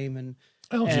frame and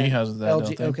LG and has that.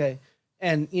 don't they? okay,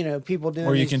 and people doing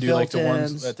Or you these can do like the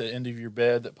ones built-ins, at the end of your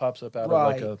bed that pops up out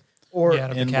Right. of like a or Yeah, out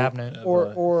of the in- cabinet. of or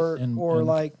a or in- or in-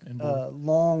 like inboard.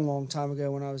 long time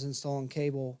ago when I was installing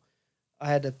cable, I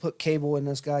had to put cable in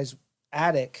this guy's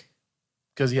attic,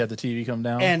 because he had the TV come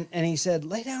down. and he said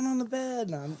lay down on the bed,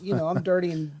 and I'm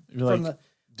dirty and You're from like,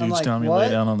 the I'm dude's like, telling me to lay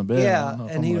 "What?" down on the bed. I yeah, don't know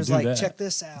if and I'm he gonna was do like that. check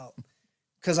this out,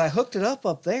 because I hooked it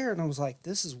up there and I was like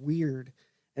this is weird,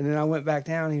 and then I went back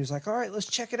down and he was like all right let's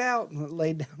check it out, and I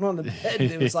laid down on the bed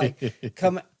and it was like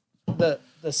the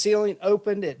ceiling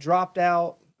opened, it dropped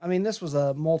out. I mean, this was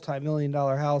a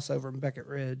multi-million-dollar house over in Beckett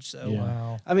Ridge. So, Yeah.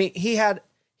 Wow. I mean, he had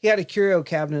a curio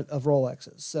cabinet of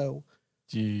Rolexes, so,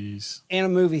 Jeez, and a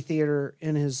movie theater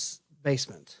in his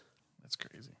basement. that's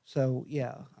crazy. So,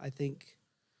 yeah, I think,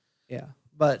 yeah.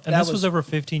 But And that this was over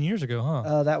 15 years ago,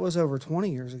 huh? that was over 20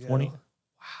 years ago. 20? Wow.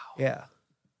 Yeah,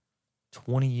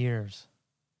 20 years.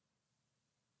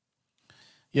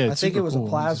 Yeah, I it's think it super was cool. a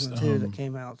plasma Just, too that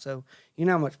came out. So you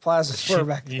know how much plasmas were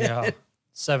back then. Yeah.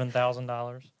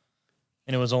 $7,000.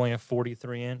 And it was only a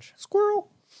 43-inch.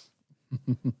 Squirrel.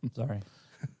 Sorry.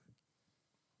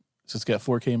 So it's got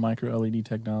 4K micro LED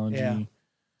technology. Yeah.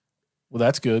 Well,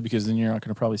 that's good because then you're not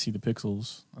going to probably see the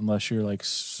pixels unless you're like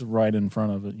right in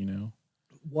front of it.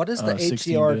 What is the 16-bit.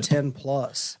 HDR 10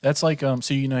 Plus? That's like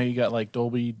so you got like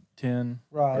Dolby 10,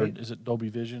 Right. Or is it Dolby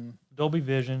Vision? Dolby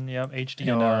Vision, yep,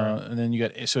 HDR. And then you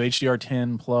got HDR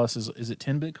 10 plus. Is it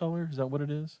 10-bit color? Is that what it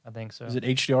is? I think so. Is it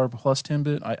HDR plus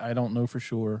 10-bit? I don't know for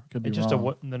sure. Could be It's just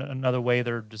wrong. another way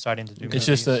they're deciding to do It's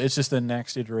just movies. the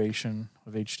next iteration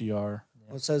of HDR.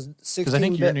 Well, it says Because I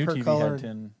think your 16-bit new per TV color.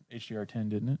 had HDR 10,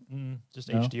 didn't it? Just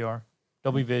No? HDR.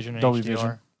 Dolby Vision and Dolby HDR.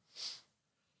 Vision.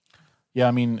 Yeah,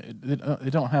 I mean, they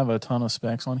don't have a ton of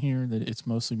specs on here. That it's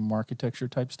mostly architecture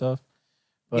type stuff.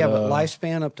 But, Yeah, but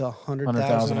lifespan up to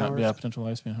 100,000 hours. Yeah, potential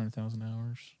lifespan 100,000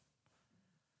 hours.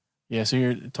 Yeah, so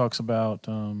here it talks about.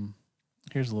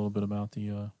 Here's a little bit about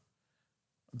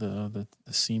the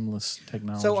seamless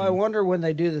technology. So I wonder when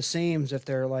they do the seams if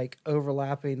they're like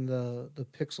overlapping the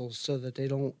pixels so that you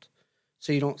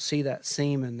don't see that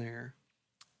seam in there.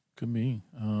 Could be.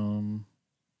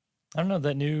 I don't know,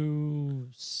 that new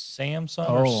Samsung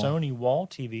or Oh. Sony wall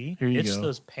TV. Here you it's go.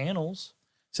 those panels.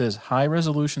 It says high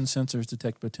resolution sensors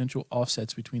detect potential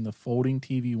offsets between the folding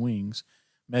TV wings,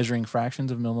 measuring fractions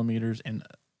of millimeters and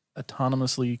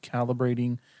autonomously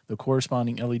calibrating the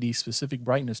corresponding LED specific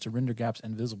brightness to render gaps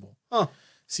invisible. Huh.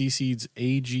 CSeed's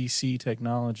AGC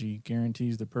technology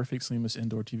guarantees the perfect seamless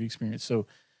indoor TV experience. So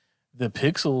the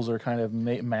pixels are kind of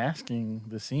masking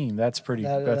the seam. That's pretty.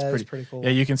 That That's is pretty. pretty cool. Yeah,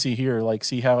 you can see here, like,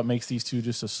 see how it makes these two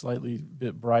just a slightly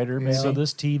bit brighter. Maybe. So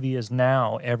this TV is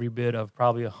now every bit of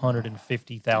probably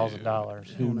 $150,000.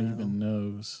 Who Oh, no. even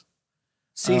knows?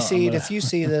 CC, I'm if you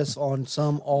see this on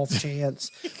some off chance,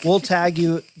 we'll tag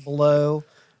you below.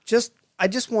 I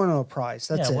just want to know a price.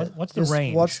 That's Yeah, it. what's the Just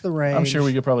range? What's the range? I'm sure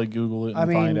we could probably Google it and I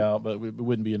mean- find out, but it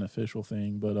wouldn't be an official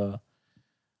thing. But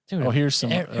Dude, oh, here's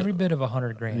some. every bit of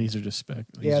 $100,000. These are just spec.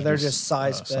 these Yeah, are they're just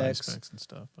size specs. and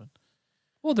stuff. But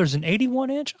Well, there's an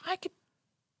 81-inch.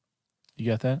 you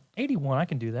got that? 81. I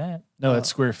can do that. No, that's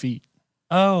square feet.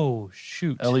 Oh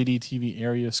shoot! LED TV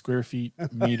area square feet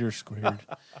meter squared.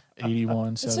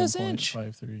 81 says inch.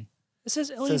 7.53. It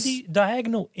says LED says-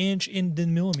 diagonal inch in the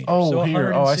millimeters. Oh, so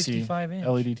here. Oh, I see. 165 inch.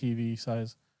 LED TV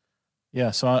size.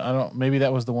 Yeah, so I don't. Maybe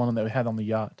that was the one that we had on the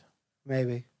yacht.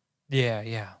 Maybe. Yeah.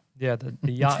 The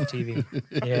yacht TV.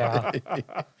 Yeah.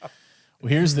 Well,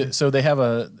 here's the. So they have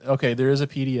there is a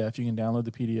PDF. You can download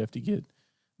the PDF to get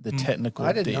the technical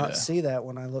I did data. not see that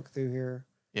when I looked through here.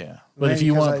 Yeah, but if Maybe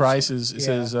you because want I- prices, it yeah,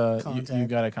 says you contact.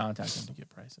 got to contact them to get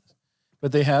prices.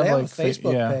 But they have They have a like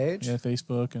Facebook page. yeah,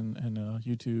 Facebook and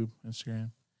YouTube,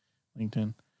 Instagram,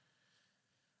 LinkedIn.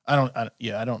 I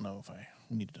don't know if I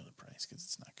need to know the price because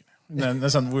it's not gonna.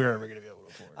 That's something we're ever gonna be able to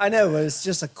afford. I know, but it's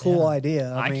just a cool Yeah.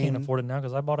 idea. I mean, can't afford it now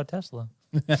because I bought a Tesla.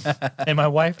 And my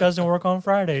wife doesn't work on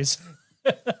Fridays.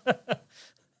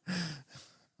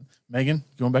 Megan,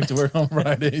 going back to work on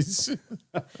Fridays.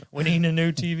 We need a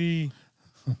new TV.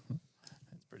 That's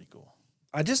pretty cool.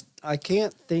 I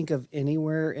can't think of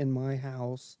anywhere in my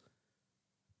house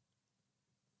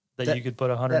That you could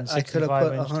put a that I could have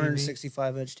put 165 inch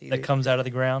 165 inch TV. that comes out of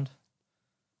the ground.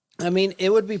 I mean, it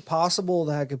would be possible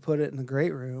that I could put it in the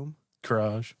great room.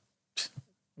 Garage.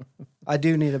 I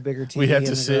do need a bigger TV. We had in to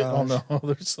the sit garage. on the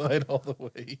other side all the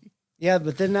way. Yeah,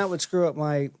 but then that would screw up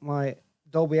my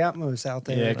Dolby Atmos out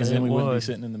there. Yeah, because then It we wouldn't be would.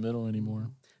 sitting in the middle anymore.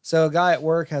 So a guy at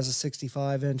work has a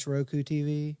 65 inch Roku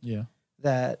TV Yeah,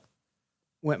 that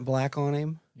went black on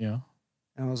him, yeah.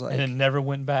 and I was like, And it never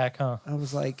went back, huh? I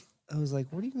was like,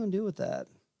 what are you gonna do with that?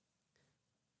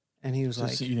 And he was So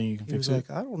like, you think you can he fix was it? like,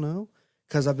 I don't know,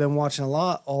 because I've been watching a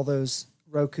lot. All those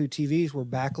Roku TVs were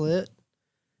backlit,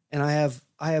 and I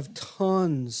have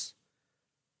tons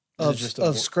Is it of just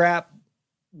a scrap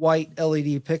white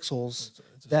LED pixels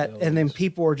It's that, and then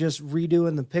people are just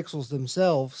redoing the pixels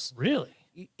themselves, Really?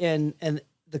 and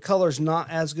the color's not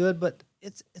as good, but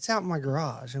it's out in my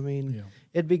garage. I mean, Yeah.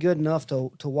 it'd be good enough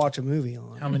to watch a movie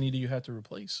on. How many do you have to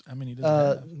replace? How many does it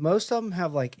have? Most of them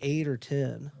have like 8 or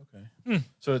 10. Okay.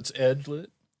 So it's edge lit,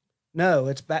 No,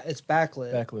 it's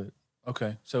backlit. backlit.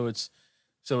 Okay.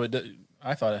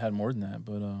 I thought it had more than that,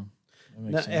 but that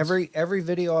makes No, sense. every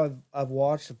video I've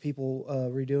watched of people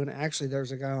redoing it. Actually,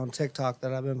 there's a guy on TikTok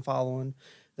that I've been following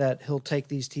that he'll take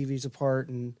these TVs apart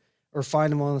or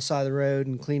find them on the side of the road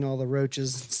and clean all the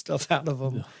roaches and stuff out of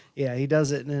them. Yeah, he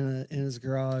does it in his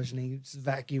garage and he's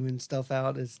vacuuming stuff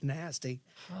out. It's nasty,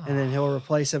 and then he'll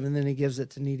replace them and then he gives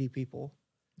it to needy people.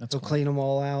 That's He'll cool. clean them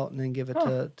all out and then give it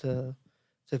to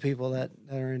people that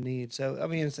are in need. So I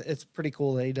mean, it's pretty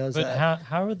cool that he does But that.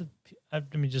 how are I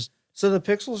mean, just So the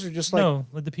pixels are just like no,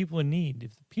 like the people in need.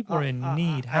 If the people are in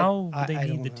need, how do they I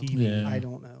need the don't know. TV? Yeah. I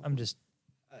don't know. I'm just.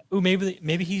 Oh,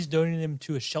 maybe he's donating them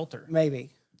to a shelter. Maybe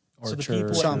Or So the church people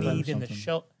or in something. need in the something.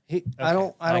 shelter. I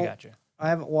don't got you. I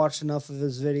haven't watched enough of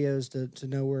his videos to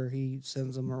know where he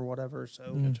sends them or whatever.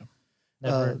 So Gotcha.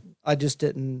 Never. I just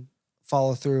didn't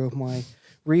follow through with my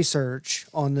research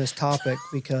on this topic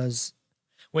because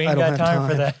We I ain't don't got have time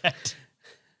for time. that.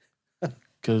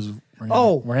 Because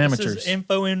Oh, we're This amateurs. is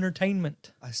info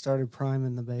entertainment. I started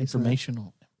priming the basement.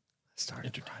 Informational. I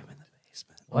started priming the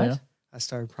basement. Oh, yeah? I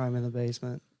started priming the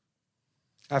basement.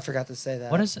 I forgot to say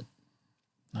that. What is it?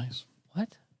 Nice.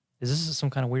 What is this? Some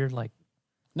kind of weird like?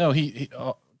 No, you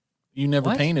never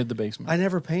What? painted the basement. I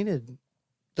never painted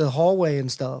the hallway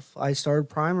and stuff. I started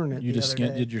priming it. You the just other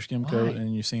day. did your skim coat Why?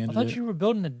 and you I sanded thought it. you were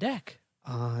building a deck.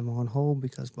 I'm on hold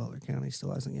because Butler County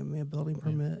still hasn't given me a building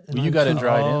permit. and Well, you I'm got it too-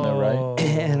 dried in though, right?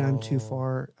 and I'm too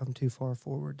Oh. far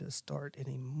forward to start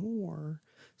anymore.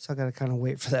 So I got to kind of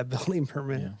wait for that building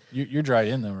permit. Yeah. You're dried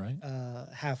in though, right?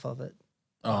 Half of it,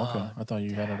 Oh, okay. I thought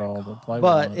you had it all the plywood.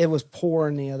 but on it was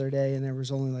pouring the other day, and there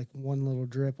was only like one little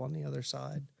drip on the other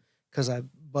side because I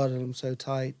butted them so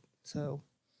tight. So,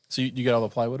 So you got all the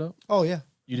plywood up? oh yeah,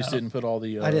 You just didn't put all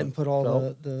the. I didn't put all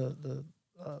felt? the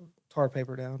tar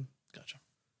paper down. Gotcha.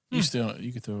 You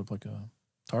could throw up like a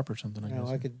tarp or something. I You know,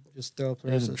 guess. I could just throw up the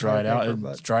It rest is of the dried tar out. paper, It's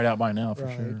but dried out by now for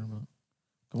Right. sure.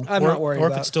 But I'm not worried Or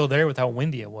about if it's still there with how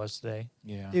windy it was today.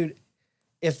 yeah. dude.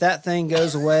 If that thing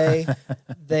goes away,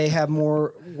 they have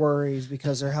more worries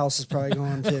because their house is probably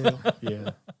gone too.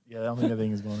 Yeah. Yeah. I don't think that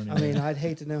thing is going anywhere. I mean, I'd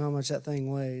hate to know how much that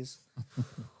thing weighs.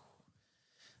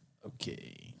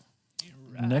 okay.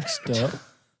 Next up,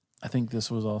 I think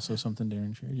this was also something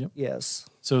Darren shared. Yep. Yes.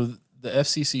 So the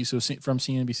FCC, from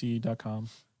CNBC.com.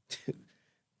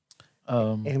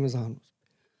 Amazon.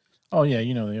 Oh yeah,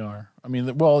 they are. I mean,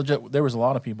 there was a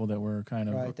lot of people that were kind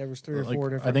of Right. There was 3 or like, 4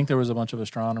 different. I think there was a bunch of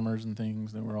astronomers and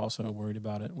things that were also worried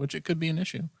about it, which it could be an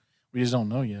issue. We just don't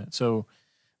know yet. So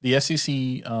the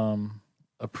FCC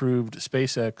approved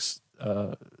SpaceX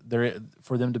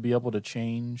for them to be able to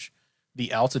change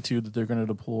the altitude that they're going to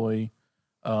deploy.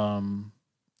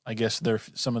 I guess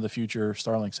some of the future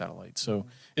Starlink satellites. So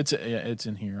it's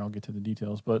in here. I'll get to the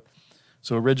details, but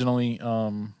so originally.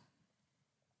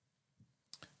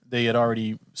 They had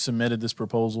already submitted this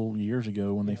proposal years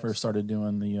ago when they first started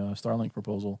doing the Starlink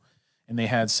proposal, and they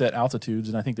had set altitudes,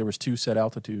 and I think there was 2 set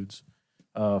altitudes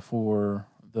for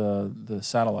the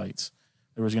satellites.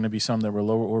 There was going to be some that were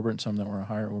lower orbit and some that were a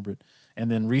higher orbit. And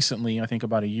then recently, I think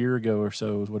about a year ago or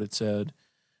so is what it said,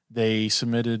 they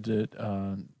submitted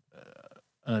an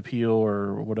appeal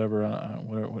or whatever, I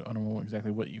don't know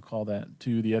exactly what you call that,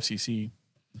 to the FCC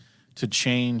to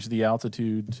change the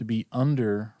altitude to be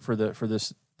under for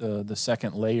the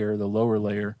second layer, the lower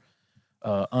layer,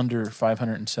 under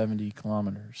 570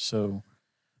 kilometers. So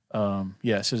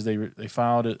Yeah, it says they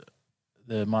filed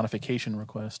the modification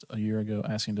request a year ago,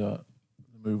 asking to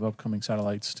move upcoming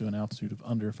satellites to an altitude of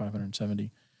under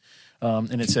 570.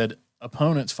 And it said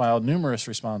opponents filed numerous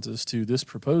responses to this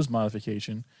proposed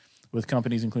modification, with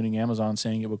companies including Amazon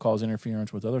saying it would cause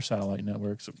interference with other satellite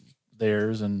networks,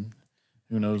 theirs and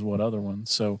who knows what other ones.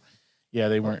 So, yeah,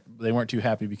 they weren't too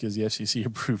happy because the FCC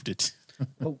approved it.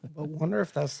 but wonder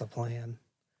if that's the plan.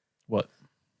 What?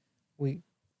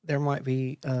 There might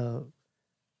be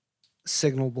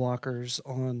signal blockers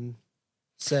on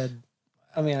said.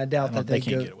 I mean, I doubt that they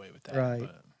can't get away with that. Right.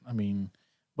 But, I mean,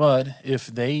 but if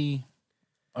they,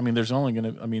 I mean, there's only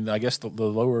going to. I mean, I guess the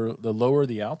lower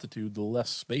the altitude, the less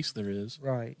space there is.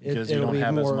 Right. Because you don't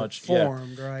have as much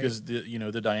formed, right? Because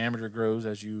the diameter grows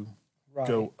as you Right.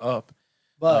 go up.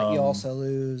 But you also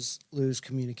lose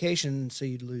communication, so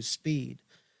you'd lose speed.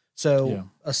 So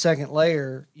a second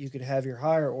layer, you could have your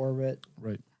higher orbit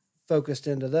Right. focused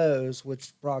into those,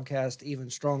 which broadcast even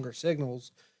stronger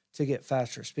signals to get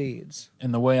faster speeds.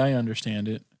 And the way I understand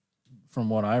it, from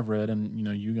what I've read, and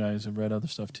you guys have read other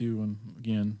stuff too, and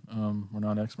again, we're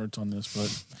not experts on this,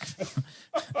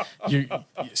 but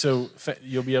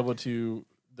you'll be able to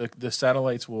the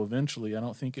satellites will eventually. I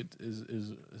don't think it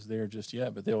is there just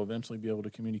yet, but they'll eventually be able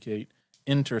to communicate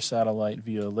inter-satellite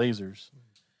via lasers.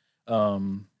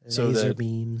 Laser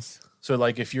beams. So,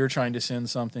 like, if you're trying to send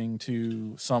something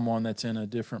to someone that's in a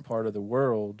different part of the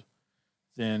world,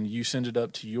 then you send it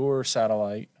up to your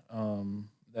satellite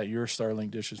that your Starlink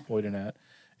dish is pointed at.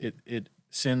 It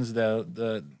sends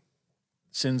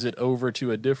sends it over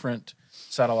to a different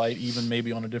satellite, even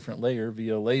maybe on a different layer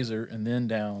via laser, and then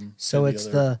down. So it's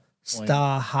the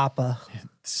Starhopper.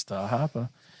 Starhopper.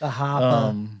 The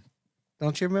Hopper.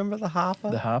 Don't you remember the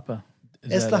Hopper? The Hopper.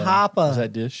 It's the Hopper. Is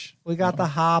that dish? We got the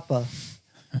Hopper.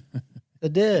 The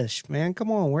dish, man.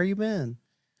 Come on, where you been?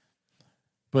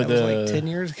 But that was like 10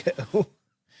 years ago.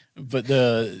 But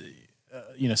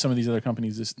some of these other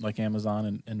companies, just like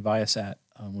Amazon and Viasat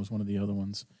was one of the other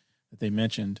ones that they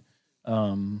mentioned.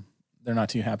 They're not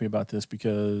too happy about this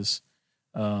because,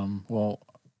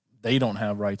 they don't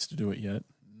have rights to do it yet.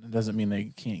 It doesn't mean they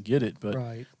can't get it, but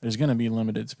there's going to be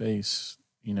limited space,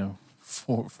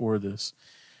 for this.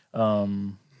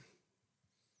 And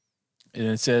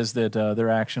it says that their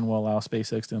action will allow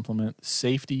SpaceX to implement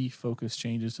safety-focused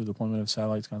changes to the deployment of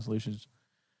satellites constellations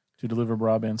to deliver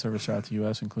broadband service throughout the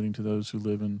U.S., including to those who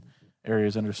live in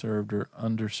areas underserved or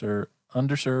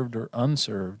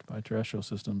unserved by terrestrial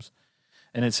systems.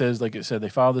 And it says, like it said, they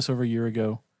filed this over a year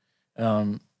ago.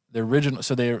 The original,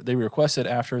 so they requested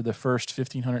after the first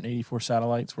 1,584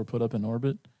 satellites were put up in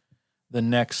orbit, the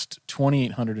next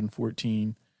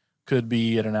 2,814 could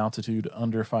be at an altitude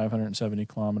under 570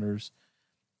 kilometers.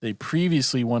 They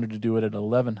previously wanted to do it at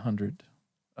 1,100,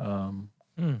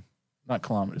 not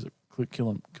kilometers,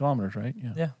 kilometers, right?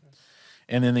 Yeah.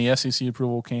 And then the FCC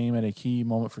approval came at a key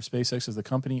moment for SpaceX, as the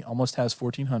company almost has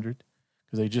 1,400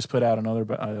 because they just put out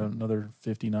another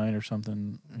 59 or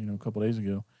something, a couple days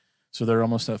ago. So they're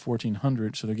almost at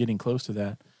 1,400. So they're getting close to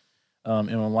that,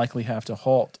 and will likely have to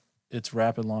halt its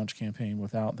rapid launch campaign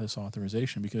without this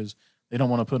authorization because they don't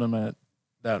want to put them at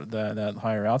that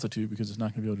higher altitude because it's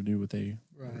not going to be able to do what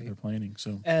they're planning.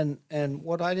 So and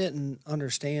what I didn't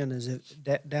understand is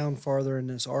down farther in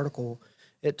this article,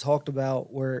 it talked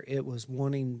about where it was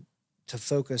wanting to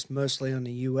focus mostly on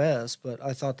the U.S., but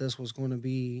I thought this was going to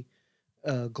be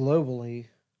globally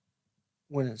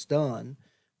when it's done.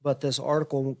 But this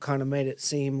article kind of made it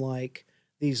seem like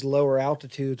these lower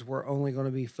altitudes were only going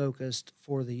to be focused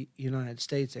for the United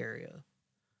States area.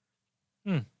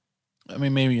 I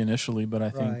mean, maybe initially, but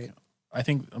I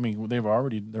think they've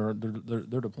already they're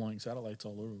deploying satellites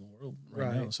all over the world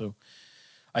right now. So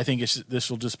I think this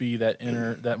will just be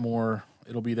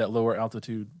it'll be that lower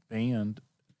altitude band,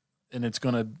 and it's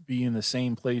going to be in the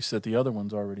same place that the other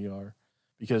ones already are,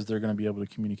 because they're going to be able to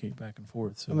communicate back and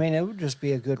forth. So I mean, it would just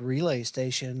be a good relay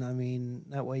station. I mean,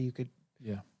 that way you could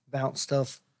bounce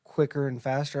stuff quicker and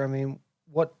faster. I mean,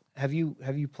 what have you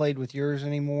played with yours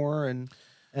anymore and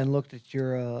looked at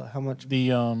your how much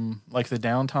the like the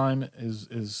downtime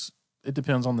is it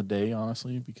depends on the day,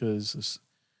 honestly, because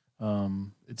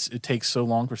it takes so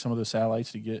long for some of the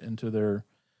satellites to get into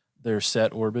their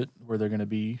set orbit where they're going to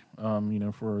be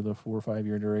for the 4 or 5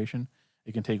 year duration.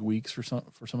 It can take weeks for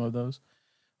some of those.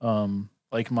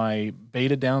 Like my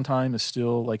beta downtime is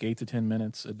still like 8 to 10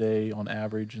 minutes a day on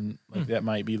average, and like that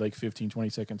might be like 15, 20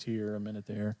 seconds here, a minute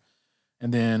there.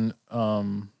 And then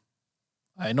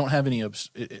I don't have any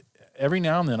every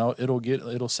now and then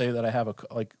it'll say that I have a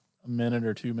minute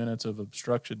or 2 minutes of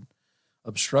obstruction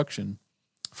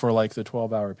for like the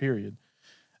 12-hour period.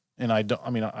 And I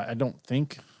don't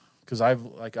think because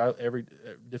every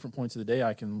different points of the day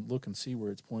I can look and see where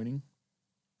it's pointing,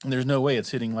 and there's no way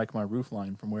it's hitting like my roof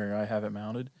line from where I have it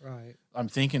mounted. Right. I'm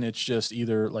thinking it's just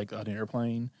either like an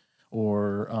airplane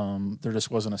or there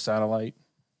just wasn't a satellite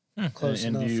Close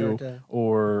in enough for view, it to,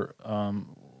 or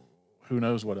who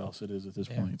knows what else it is at this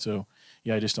Yeah. point. So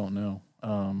yeah, I just don't know.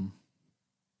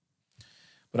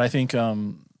 But I think,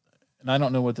 and I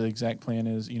don't know what the exact plan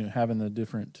is, having the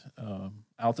different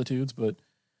altitudes, but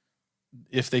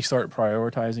if they start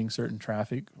prioritizing certain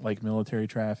traffic, like military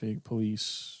traffic,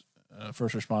 police,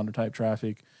 first responder type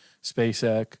traffic,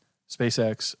 SpaceX,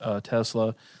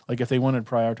 Tesla, like if they wanted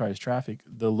to prioritize traffic,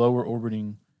 the lower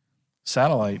orbiting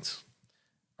satellites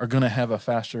are going to have a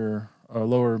faster or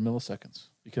lower milliseconds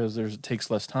because it takes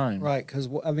less time. right. Because,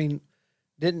 I mean,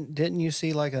 didn't you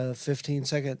see like a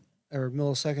 15-second or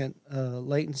millisecond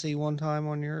latency one time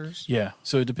on yours? Yeah.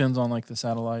 So it depends on like the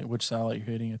satellite, which satellite you're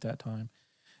hitting at that time.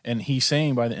 And he's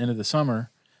saying by the end of the summer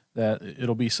that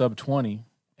it'll be sub 20,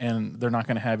 and they're not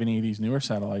going to have any of these newer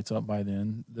satellites up by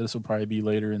then. This will probably be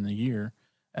later in the year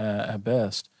at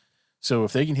best. So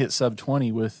if they can hit sub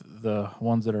 20 with the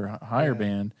ones that are higher Yeah.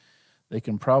 band, they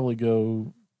can probably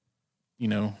go,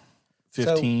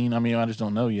 15. I mean, I just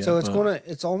don't know yet. So it's but-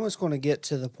 it's almost gonna get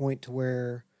to the point to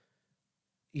where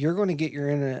you're going to get your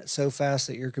internet so fast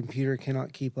that your computer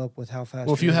cannot keep up with how fast.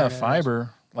 Well, if your you have internet is.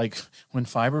 fiber, like when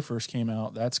fiber first came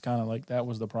out, that's kind of like that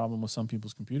was the problem with some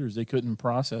people's computers. They couldn't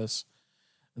process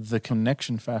the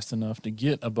connection fast enough to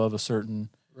get above a certain,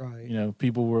 right?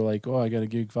 people were like, oh, I got a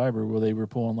gig fiber. Well, they were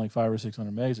pulling like 500 or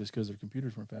 600 megs just because their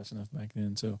computers weren't fast enough back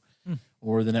then. So,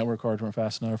 or the network cards weren't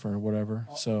fast enough or whatever.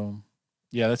 So,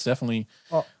 yeah, that's definitely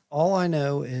All I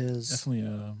know is something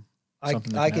that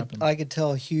I can happen. could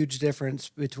tell a huge difference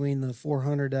between the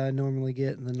 400 I normally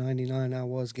get and the 99 I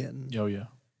was getting. Oh yeah.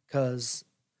 Because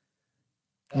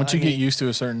Once you get used to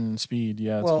a certain speed,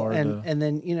 yeah, it's hard to. and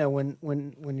then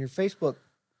when your Facebook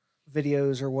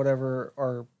videos or whatever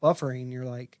are buffering, you're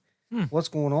like, what's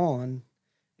going on?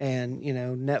 And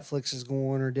Netflix is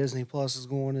going or Disney Plus is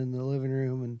going in the living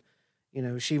room,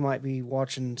 and she might be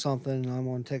watching something, and I'm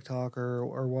on TikTok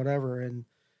or whatever,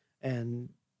 and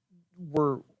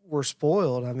we're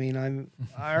spoiled. I mean,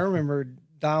 I remember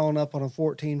dialing up on a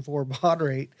 14.4 baud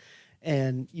rate,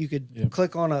 and you could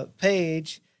click on a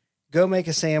page, go make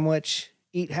a sandwich,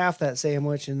 eat half that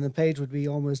sandwich, and the page would be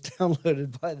almost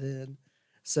downloaded by then.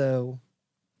 So,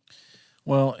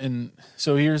 well, and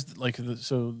so here's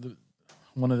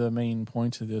one of the main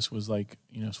points of this was like,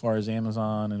 as far as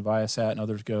Amazon and Viasat and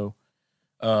others go,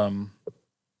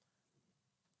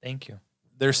 Thank you.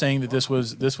 they're saying that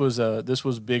this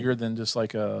was bigger than just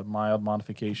like a mild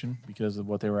modification because of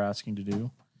what they were asking to do.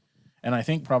 And I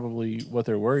think probably what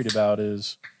they're worried about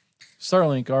is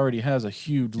Starlink already has a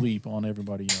huge leap on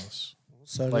everybody else.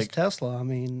 so does Like- Tesla. I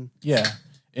mean, Yeah.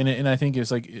 And I think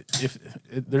it's like if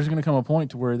there's going to come a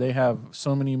point to where they have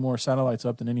so many more satellites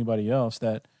up than anybody else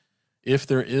that if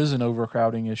there is an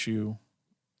overcrowding issue,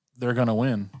 they're going to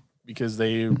win because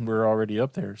they were already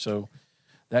up there. So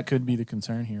that could be the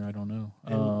concern here. I don't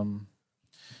know.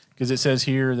 Because it says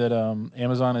here that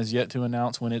Amazon is yet to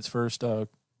announce when its first,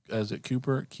 is it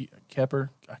Kepler?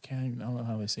 I don't know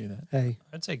how they say that. hey,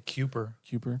 I'd say Kuiper.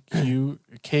 Kuiper,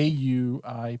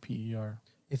 Kuiper.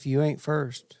 if you ain't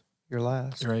first, you're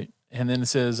last. Right. And then it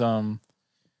says, so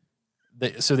the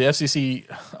FCC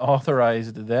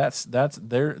authorized that's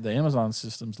the Amazon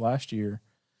systems last year,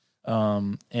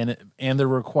 and they're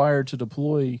required to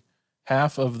deploy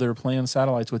half of their planned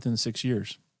satellites within 6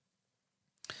 years.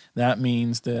 That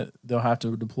means that they'll have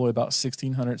to deploy about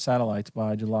 1,600 satellites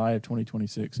by July of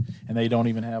 2026, and they don't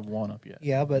even have one up yet.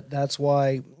 Yeah, but that's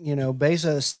why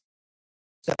Bezos,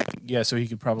 Yeah, so he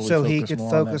could probably so focus he could more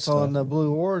focus on, on that the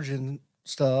Blue Origin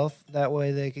stuff. That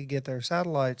way, they could get their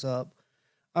satellites up.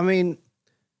 I mean,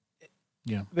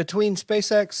 Yeah. between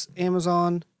SpaceX,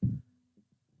 Amazon,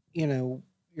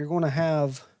 you're going to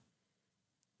have.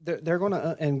 They're going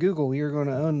to and Google. You're going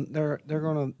to own. They're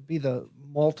going to be the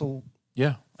multiple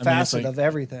yeah. I mean, it's facet like, of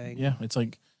everything. yeah, it's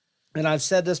like And I've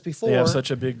said this before. they have such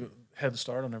a big head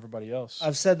start on everybody else.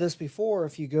 I've said this before.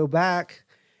 If you go back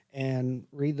and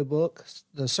read the book,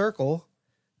 The Circle,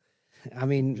 I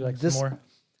mean, Would you like this some more?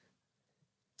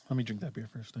 Let me drink that beer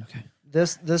first. Okay.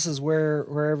 this is where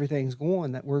everything's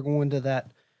going. That we're going to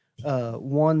that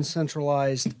one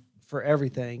centralized for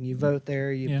everything. You vote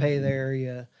there, you Yeah. pay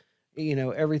there,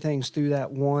 everything's through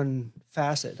that one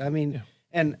facet. I mean, Yeah.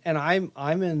 and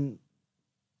I'm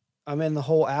in the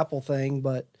whole Apple thing,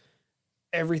 but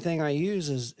everything I use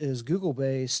is Google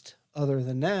based. Other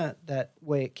than that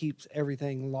way it keeps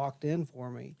everything locked in for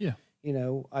me. Yeah.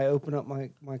 I open up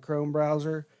my Chrome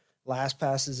browser,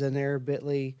 LastPass is in there,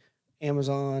 Bitly,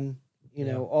 Amazon, you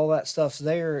Yeah. know, all that stuff's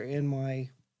there in my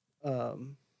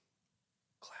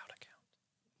Cloud account.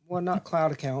 well, not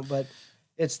cloud account, but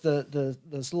it's the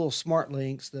those little smart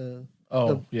links,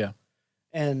 Oh, yeah.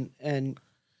 and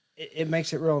it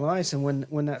makes it real nice. And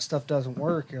when that stuff doesn't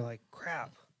work, you're like,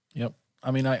 crap. Yep. I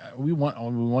mean, we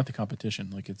want the competition.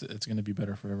 Like it's going to be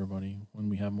better for everybody when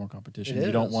we have more competition. It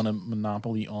You don't is. want a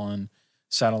monopoly on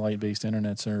satellite-based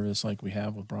internet service like we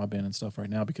have with broadband and stuff right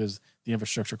now because the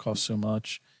infrastructure costs so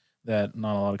much that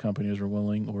not a lot of companies are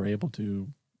willing or able to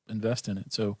invest in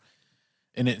it. So,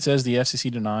 and it says the FCC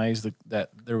denies that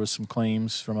there was some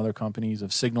claims from other companies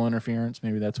of signal interference.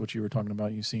 Maybe that's what you were talking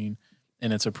about. You've seen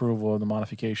in its approval of the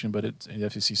modification, but it's the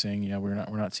FCC saying, yeah, we're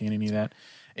not seeing any of that.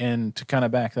 And to kind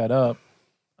of back that up,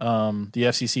 the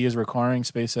FCC is requiring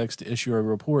SpaceX to issue a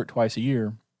report twice a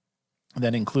year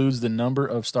that includes the number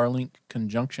of Starlink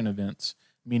conjunction events,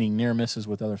 meaning near misses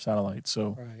with other satellites.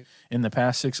 So, Right. in the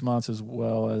past 6 months, as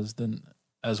well as the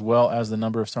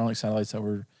number of Starlink satellites that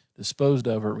were disposed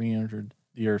of or re-entered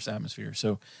the Earth's atmosphere.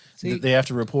 So, See- they have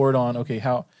to report on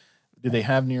how did they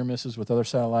have near misses with other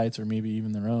satellites or maybe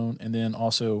even their own, and then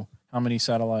also how many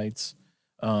satellites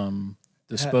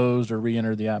disposed or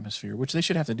re-entered the atmosphere, which they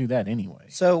should have to do that anyway.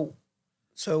 So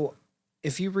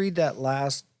if you read that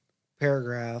last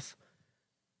paragraph,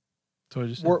 So I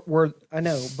just I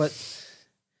know, but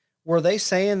were they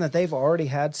saying that they've already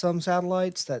had some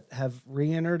satellites that have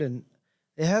re-entered and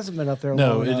it hasn't been up there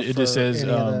No, long enough it just for says,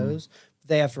 any of those?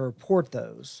 They have to report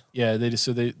those. yeah, they just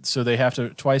so they have to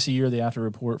twice a year they have to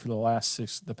report for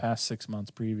the past 6 months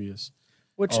previous.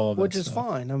 Which All of that is stuff.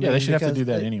 fine. I mean, Yeah, they should have to because do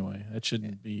that they- anyway. That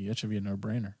should be a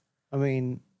no-brainer. I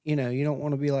mean, you know, you don't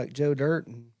want to be like Joe Dirt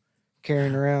and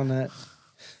carrying around that.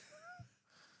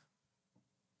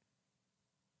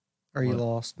 Are you What?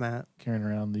 lost, Matt? Carrying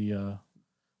around the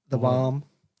The what? bomb.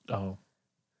 oh,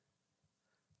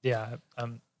 Yeah,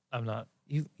 I'm not.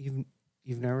 You've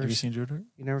never have you seen Joe Dirt?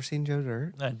 you never seen Joe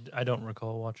Dirt? I don't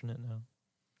recall watching it now.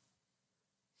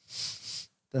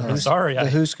 The I'm Hus- sorry, The I-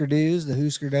 Hoosker do's, the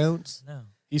Hoosker don'ts. No.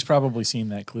 He's probably seen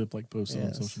that clip like posted on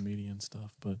Yes. social media and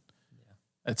stuff, but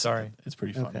Yeah. it's Sorry. it's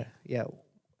pretty funny. Okay, yeah,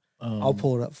 Um, I'll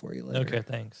pull it up for you later. Okay,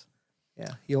 thanks.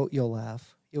 Yeah, you'll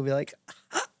laugh. You'll be like,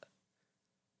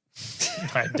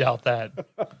 I doubt that.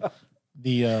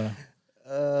 the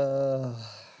uh,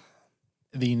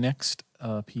 the next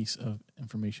piece of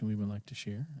information we would like to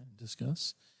share and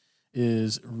discuss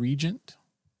is Regent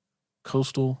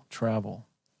Coastal Travel.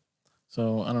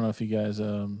 So I don't know if you guys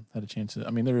had a chance to.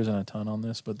 I mean, there isn't a ton on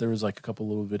this, but there was like a couple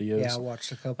little videos. yeah, I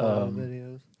watched a couple of Um,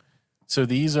 videos. So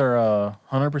these are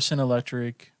 100%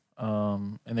 electric,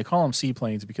 and they call them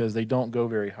seaplanes because they don't go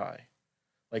very high.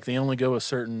 Like they only go a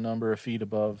certain number of feet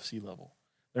above sea level.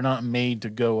 They're not made to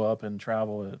go up and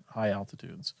travel at high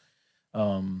altitudes.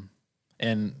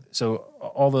 And so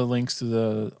all the links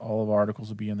to all of our articles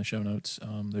will be in the show notes.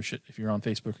 If you're on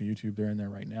Facebook or YouTube, they're in there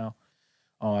right now.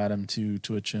 I'll add them to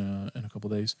Twitch in a couple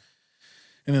days.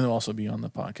 And then they'll also be on the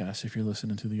podcast if you're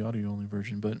listening to the audio only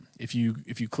version. But if you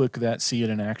click that see it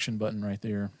in action button right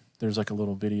there, there's like a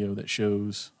little video that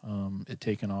shows it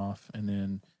taking off, and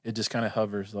then it just kind of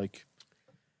hovers like,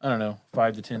 I don't know,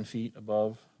 5 to 10 feet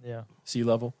above Yeah. sea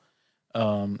level.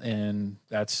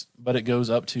 But it goes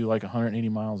up to like 180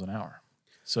 miles an hour.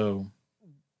 So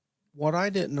What I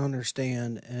didn't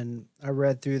understand, and I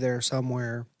read through there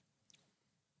somewhere,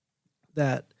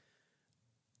 that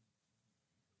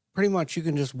pretty much you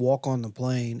can just walk on the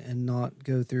plane and not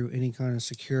go through any kind of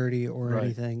security or Right.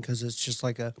 anything because it's just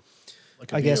like a,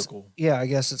 like a I guess, vehicle, yeah, I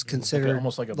guess it's Like considered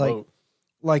almost like a like- boat.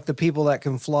 like the people that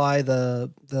can fly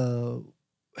the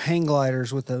hang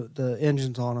gliders with the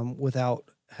engines on them without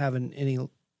having any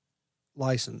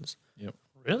license.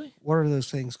 Really? What are those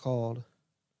things called?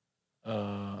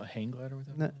 A hang glider with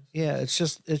that? No, noise? yeah, it's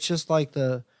just like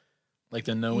the Like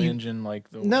the no You- engine, like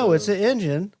the no, it's an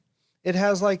engine. It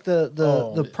has like the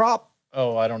Oh, prop.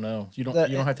 Oh, I don't know. You don't That-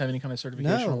 have to have any kind of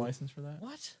certification or No. license for that?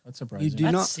 What? That's surprising. do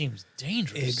that not- seems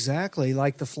dangerous. Exactly,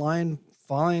 like the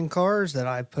flying cars that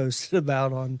I posted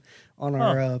about on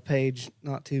our page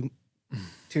not 2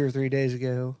 or 3 days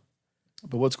ago.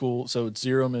 But what's cool? So it's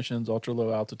zero emissions, ultra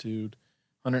low altitude,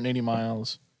 180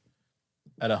 miles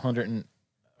at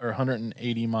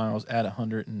 180 miles at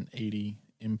 180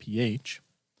 mph,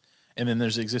 and then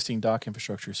there's existing dock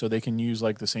infrastructure, so they can use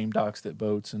like the same docks that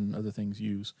boats and other things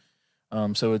use.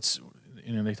 So it's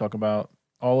they talk about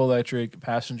all electric,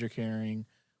 passenger carrying,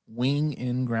 wing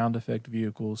and ground effect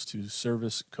vehicles to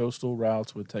service coastal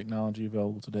routes with technology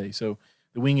available today. So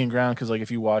the wing and ground, because like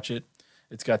if you watch it,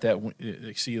 it's got that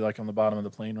you see like on the bottom of the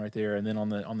plane right there, and then on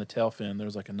the tail fin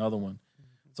there's like another one.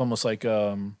 It's almost like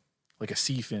like a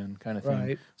sea fin kind of thing.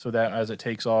 Right. So that as it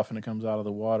takes off and it comes out of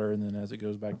the water, and then as it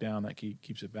goes back down, that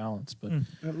keeps it balanced. But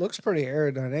It looks pretty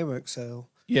aerodynamic. So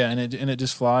yeah, and it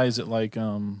just flies at like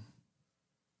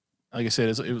I said,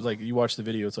 it was like you watch the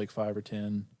video, it's like 5 or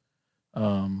 10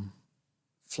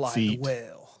 fly feet the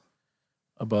whale.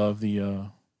 above the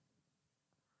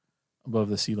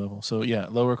sea level. So yeah,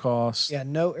 lower cost. Yeah,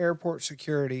 no airport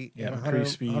security. Yeah, and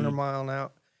cruise speed. 100 mile an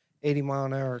hour, 80 mile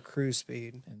an hour cruise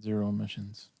speed. And 0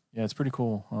 emissions. Yeah, it's pretty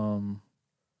cool.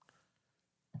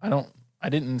 I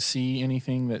didn't see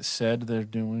anything that said they're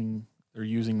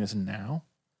using this now.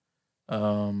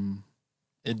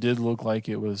 It did look like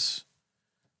it was,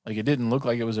 like it didn't look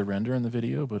like it was a render in the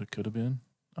video, but it could have been.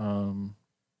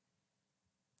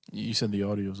 You said the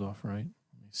audio's off, right?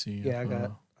 Let me see. Yeah, I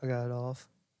got it off.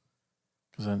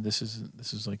 Because this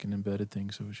is like an embedded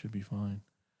thing, so it should be fine.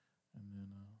 And then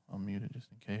I'll mute it just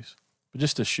in case. But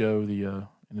just to show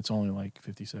and it's only like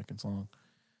 50 seconds long.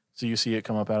 So you see it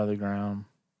come up out of the ground.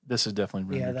 This is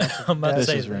definitely rendered. Yeah, I'm about to This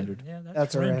say is that. rendered. Yeah,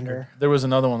 that's a rendered. render. There was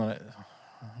another one that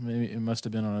maybe it must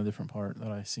have been on a different part that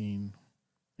I seen.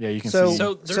 Yeah, you can So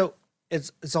see. so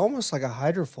it's almost like a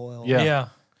hydrofoil. Yeah. Yeah.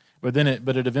 But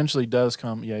it eventually does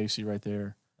come. Yeah, you see right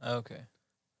there. Okay.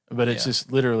 But it's Yeah.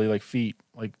 just literally like feet,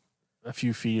 like a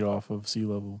few feet off of sea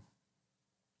level,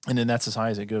 and then that's as high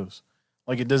as it goes.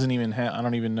 Like it doesn't even have. I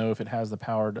don't even know if it has the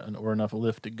power or enough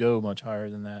lift to go much higher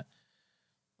than that.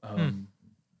 And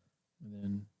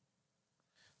then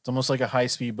it's almost like a high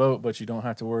speed boat, but you don't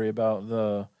have to worry about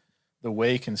the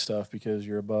wake and stuff because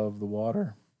you're above the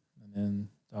water, and then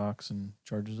docks and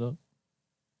charges up.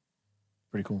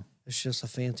 Pretty cool. It's just a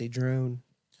fancy drone.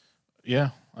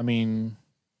 Yeah, I mean,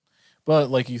 but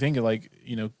like you think of like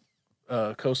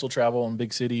coastal travel in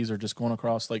big cities or just going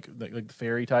across like the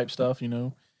ferry type stuff,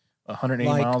 180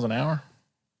 Like- miles an hour.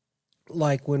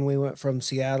 Like when we went from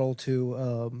Seattle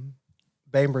to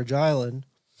Bainbridge Island,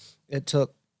 it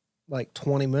took like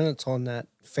 20 minutes on that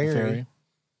ferry.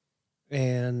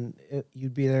 And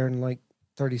you'd be there in like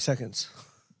 30 seconds.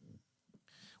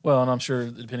 Well, and I'm sure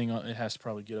depending on it has to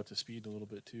probably get up to speed a little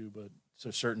bit too, but so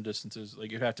certain distances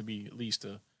like you have to be at least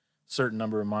a certain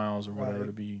number of miles or whatever Right.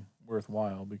 to be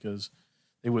worthwhile because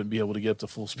they wouldn't be able to get up to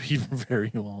full speed for very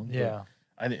long. But Yeah.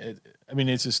 I mean,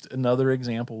 it's just another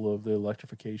example of the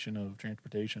electrification of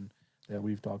transportation that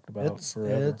we've talked about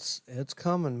forever. It's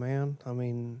coming, man. I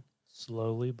mean,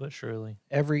 Slowly but surely.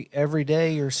 every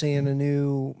day you're seeing a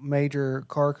new major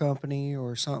car company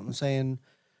or something saying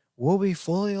we'll be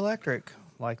fully electric,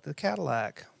 like the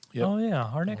Cadillac. Yep. Oh yeah,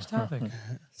 our next topic.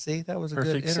 See, that was a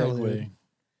Perfect good interlude.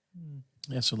 segue.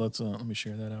 Yeah, so let me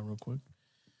share that out real quick.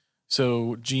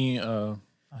 So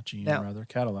not GM Now- rather,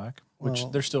 Cadillac, which Well,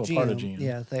 they're still a part of GM.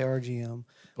 Yeah, they are GM.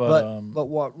 But, But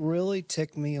what really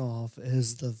ticked me off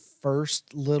is the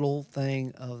first little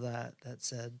thing of that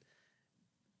said,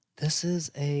 "This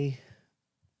is a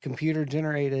computer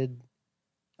generated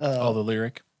the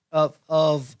lyric. of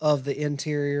the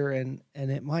interior, and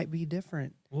it might be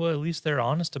different." Well, at least they're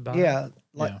honest about it. Yeah,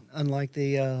 like Yeah. unlike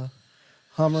the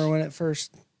Hummer when it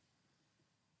first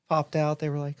popped out, they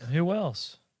were like, Who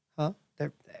else? "Huh?"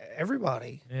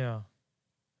 Everybody, Yeah.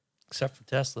 Except for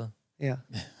Tesla. yeah.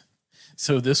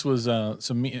 So this was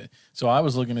so I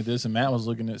was looking at this and Matt was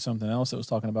looking at something else that was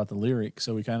talking about the lyric.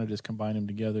 So we kind of just combined them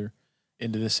together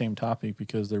into this same topic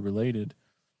because they're related.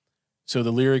 So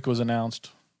the lyric was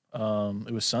announced.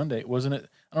 It was Sunday, wasn't it?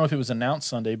 I don't know if it was announced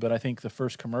Sunday, but I think the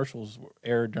first commercials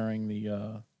aired during the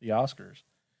Oscars.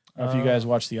 I don't know if you guys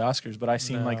watched the Oscars, but I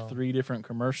seen No. like 3 different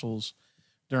commercials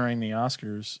during the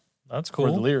Oscars That's for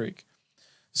the cool. lyric.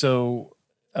 So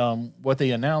what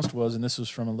they announced was, and this was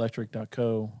from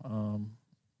electric.co,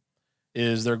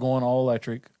 is they're going all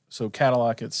electric. So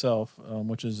Cadillac itself,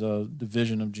 which is a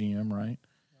division of GM, right?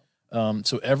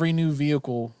 So every new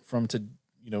vehicle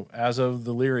as of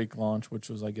the lyric launch, which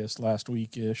was, I guess, last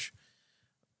week-ish,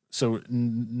 so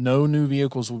no new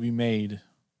vehicles will be made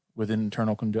with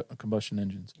internal combustion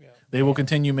engines. Yeah. They will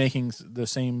continue making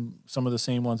some of the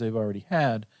same ones they've already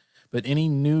had, but any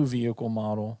new vehicle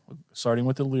model, starting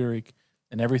with the lyric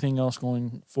and everything else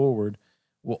going forward,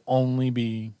 will only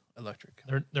be electric.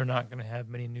 They're not going to have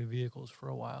many new vehicles for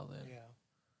a while then. Yeah.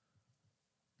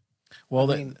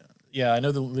 Well, I mean- I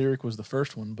know the lyric was the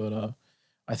first one, but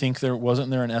I think there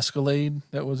an Escalade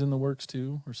that was in the works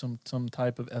too, or some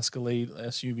type of Escalade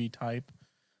SUV type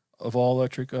of all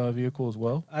electric vehicle as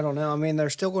well. I don't know. I mean, they're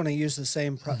still going to use the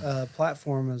same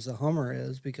platform as the Hummer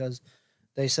is because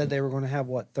they said they were going to have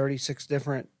 36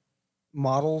 different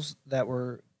models that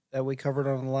we covered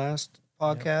on the last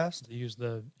podcast. They use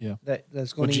the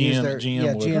That's going Well, to use GM their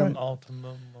GM would, GM. right?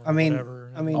 Altima. Or I mean,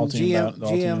 whatever. I mean Ultium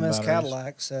GM is batteries.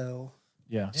 Cadillac, so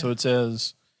Yeah. So it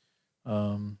says,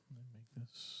 let me make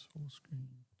this full screen.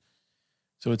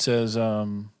 So it says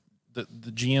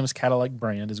the GM's Cadillac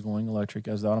brand is going electric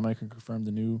as the automaker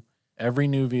confirmed every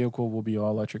new vehicle will be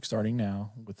all electric starting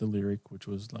now with the Lyriq, which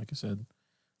was, like I said,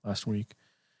 last week.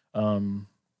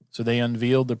 So they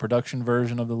unveiled the production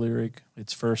version of the Lyriq,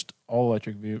 its first all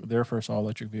electric vehicle, their first all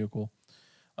electric vehicle.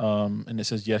 And it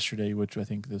says yesterday, which I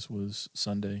think this was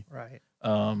Sunday. Right.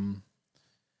 And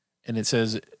it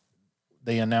says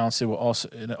they announced it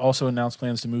also announced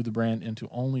plans to move the brand into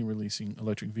only releasing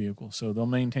electric vehicles. So they'll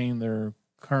maintain their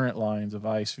current lines of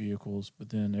ICE vehicles, but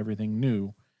then everything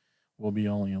new will be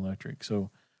only electric.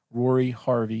 So Rory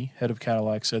Harvey, head of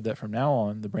Cadillac, said that from now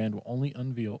on, the brand will only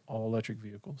unveil all electric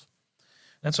vehicles.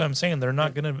 That's what I'm saying. They're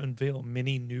not going to unveil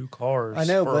many new cars I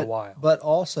know, for a while. But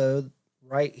also,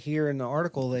 right here in the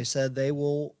article, they said they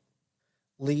will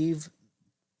leave,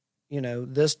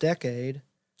 this decade.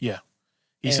 Yeah.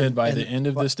 He said by the end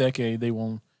of this decade, they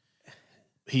will.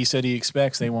 He said he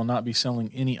expects they will not be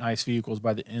selling any ICE vehicles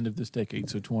by the end of this decade,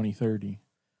 so 2030.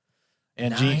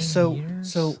 And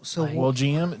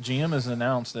GM has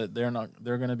announced that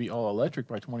they're going to be all electric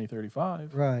by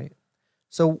 2035. Right.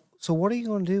 So what are you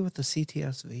going to do with the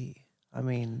CTSV? I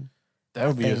mean, that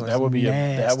would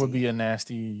be a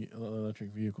nasty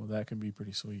electric vehicle. That could be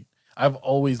pretty sweet. I've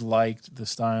always liked the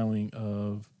styling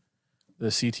of the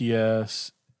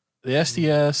CTS, the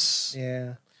STS.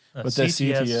 Yeah. But the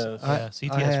CTS. Yeah,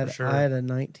 CTS for sure. I had a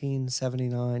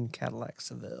 1979 Cadillac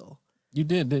Seville. You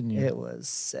did, didn't you? It was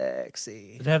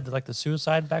sexy. Did it have the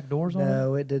suicide back doors on it?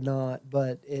 No, it did not.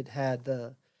 But it had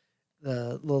the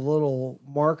little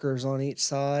markers on each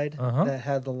side that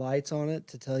had the lights on it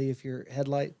to tell you if your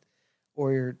headlight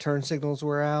or your turn signals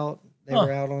were out. They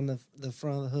were out on the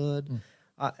front of the hood.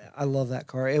 I love that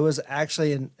car. It was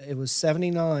actually it was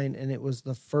 79, and it was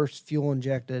the first fuel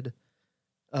injected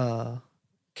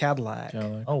Cadillac.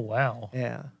 Oh wow!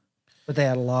 Yeah, but they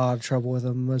had a lot of trouble with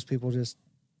them. Most people just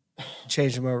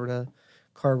changed them over to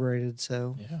carbureted.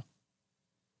 So yeah.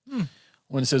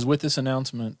 When it says with this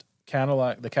announcement,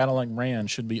 the Cadillac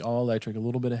brand should be all electric, a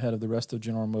little bit ahead of the rest of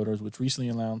General Motors, which recently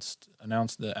announced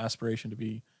the aspiration to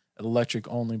be electric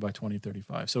only by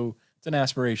 2035. So it's an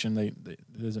aspiration. That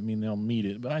doesn't mean they'll meet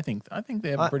it, but I think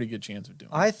they have a pretty good chance of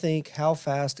doing it. I think how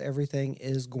fast everything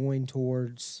is going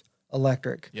towards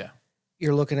electric. Yeah.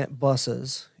 You're looking at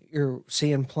buses. You're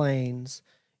seeing planes,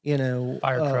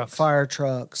 fire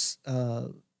trucks,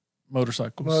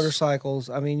 motorcycles.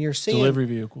 I mean, you're seeing delivery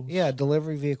vehicles. Yeah,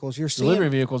 delivery vehicles. You're seeing delivery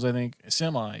vehicles. I think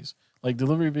semis, like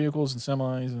delivery vehicles and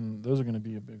semis, and those are going to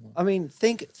be a big one. I mean,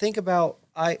 think about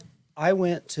I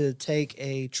went to take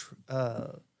a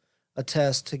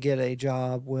test to get a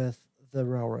job with the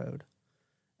railroad,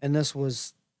 and this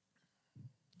was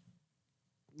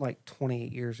like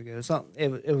 28 years ago.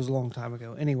 It was a long time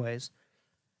ago. Anyways,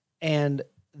 and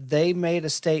they made a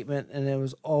statement, and it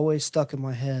was always stuck in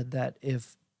my head that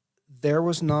if there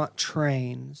was not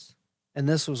trains, and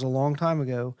this was a long time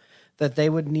ago, that they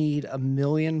would need 1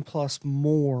 million plus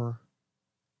more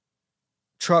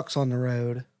trucks on the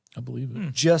road. I believe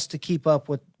it. Just to keep up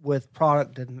with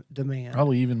product demand.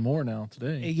 Probably even more now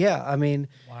today. Yeah, I mean,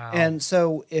 wow. And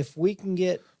so if we can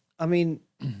get,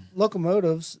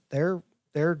 locomotives, they're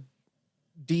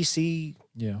DC.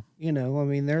 Yeah.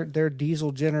 They're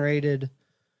diesel generated,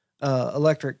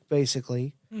 electric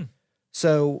basically.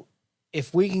 So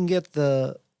if we can get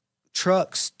the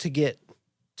trucks to get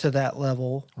to that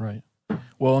level, right.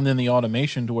 Well, and then the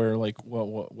automation to where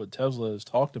what Tesla has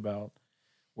talked about,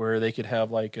 where they could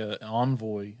have like an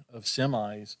envoy of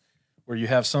semis, where you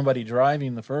have somebody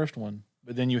driving the first one,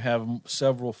 but then you have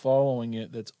several following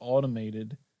it that's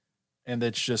automated, and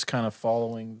that's just kind of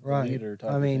following the leader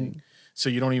type of thing. So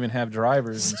you don't even have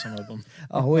drivers in some of them.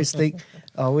 I always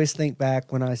think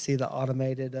back when I see the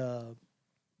automated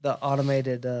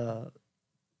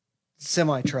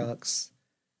semi trucks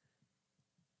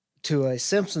to a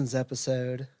Simpsons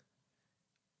episode.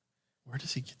 Where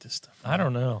does he get this stuff from? I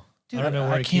don't know. Dude, I don't know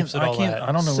where he keeps it all at.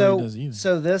 I don't know where he does either.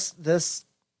 So this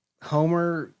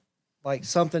Homer, like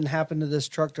something happened to this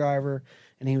truck driver,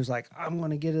 and he was like, I'm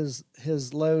going to get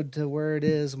his load to where it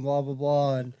is and blah, blah,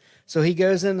 blah. And so he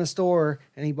goes in the store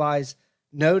and he buys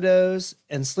No-Dos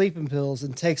and sleeping pills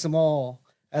and takes them all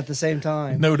at the same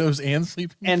time. No-Dos and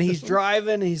sleeping pills? And he's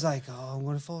driving and he's like, oh, I'm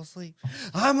going to fall asleep.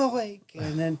 I'm awake.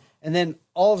 And then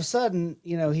all of a sudden,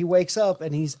 he wakes up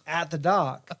and he's at the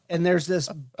dock and there's this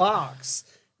box.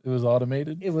 It was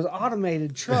automated? It was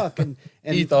automated truck. And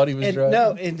he thought he was driving?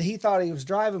 No, and he thought he was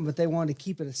driving, but they wanted to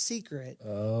keep it a secret.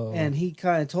 Oh. And he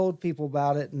kind of told people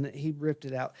about it, and he ripped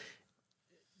it out.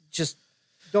 Just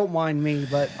Don't mind me,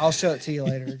 but I'll show it to you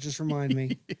later. Just remind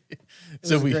me. It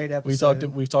was a great episode.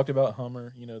 we've talked about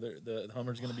Hummer. You know, the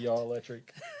Hummer's going to be all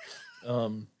electric.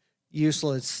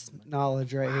 Useless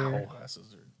knowledge right Wow, here.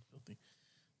 glasses are filthy.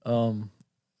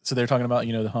 So they're talking about,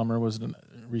 the Hummer was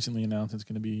recently announced it's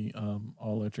going to be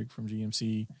all electric from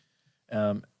GMC.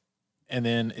 And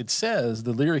then it says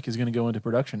the Lyriq is going to go into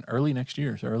production early next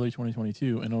year, so early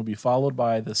 2022, and it'll be followed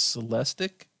by the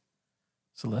Celestiq,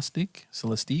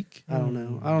 I don't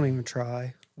know. I don't even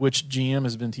try. which GM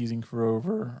has been teasing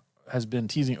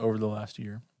over the last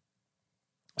year.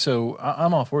 So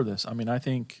I'm all for this. I mean, I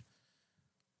think,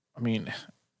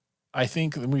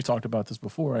 and we've talked about this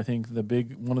before. I think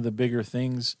one of the bigger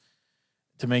things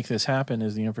to make this happen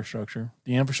is the infrastructure.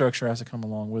 The infrastructure has to come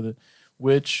along with it,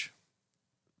 which,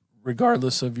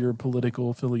 regardless of your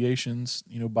political affiliations,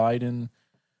 Biden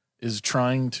is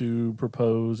trying to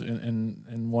propose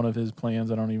in one of his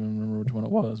plans. I don't even remember which one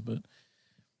it was, but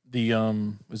the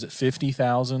was it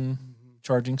 50,000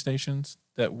 charging stations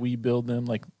that we build them,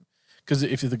 because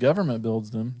if the government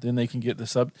builds them, then they can get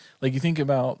this up. Like, you think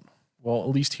about, well, at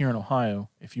least here in Ohio,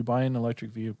 if you buy an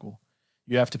electric vehicle,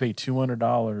 you have to pay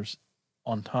 $200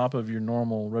 on top of your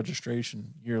normal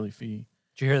registration yearly fee.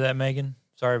 Did you hear that, Megan?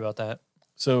 Sorry about that.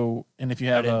 So, and if you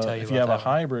have a one.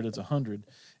 hybrid, it's $100.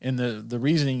 And the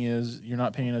reasoning is you're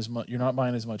not paying as much, you're not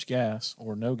buying as much gas,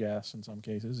 or no gas in some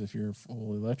cases if you're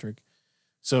full electric.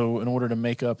 So in order to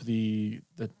make up the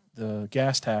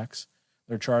gas tax,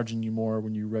 they're charging you more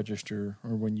when you register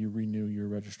or when you renew your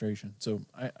registration. So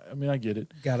I get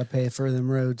it. Got to pay for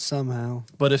them roads somehow.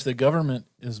 But if the government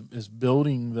is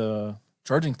building the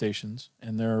charging stations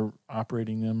and they're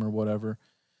operating them or whatever,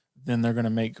 then they're going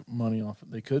to make money off it.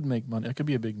 They could make money. It could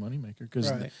be a big money maker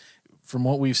because from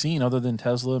what we've seen, other than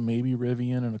Tesla, maybe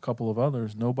Rivian and a couple of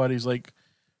others, nobody's at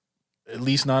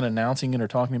least not announcing it or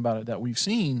talking about it that we've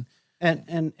seen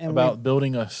and about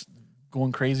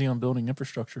going crazy on building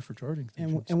infrastructure for charging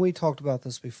stations. And we talked about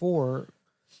this before.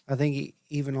 I think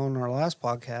even on our last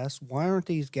podcast, why aren't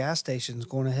these gas stations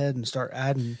going ahead and start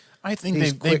adding? I think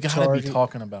they've got to be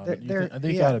talking about it.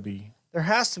 They got to be. There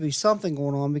has to be something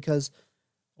going on because.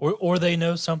 Or they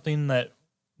know something that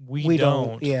we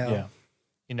don't. Yeah.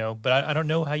 But I don't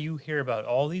know how you hear about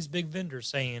all these big vendors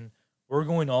saying we're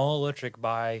going all electric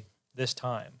by this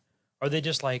time. Are they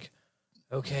just like,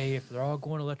 okay, if they're all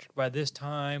going electric by this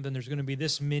time, then there's going to be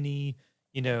this many,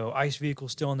 ICE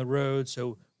vehicles still on the road.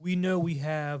 So we know we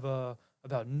have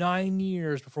about 9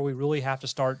 years before we really have to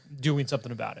start doing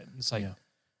something about it. It's like,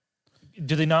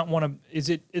 do they not want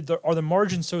to? Are the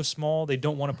margins so small they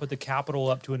don't want to put the capital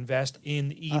up to invest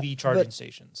in EV charging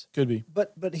stations? Could be.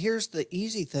 But here's the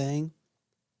easy thing: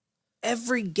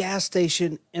 every gas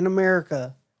station in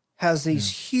America has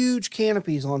these huge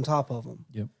canopies on top of them.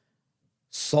 Yep.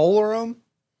 Solar them,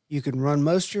 you can run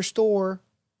most of your store.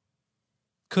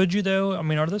 Could you though? I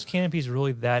mean, are those canopies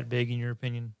really that big in your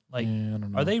opinion? Like, I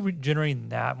don't know. are they generating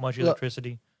that much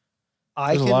electricity?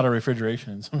 There's a lot of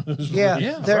refrigeration in some of those.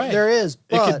 There is.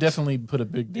 But it could definitely put a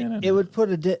big dent in it. It would put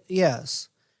yes.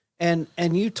 And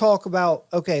you talk about,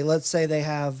 okay, let's say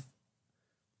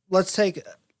let's take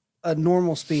a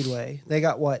normal speedway. They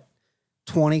got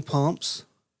 20 pumps?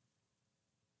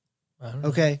 I don't know.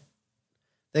 Okay.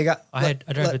 They got. I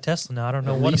drive a Tesla now. I don't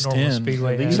know what a normal 10.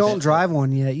 speedway is. You don't drive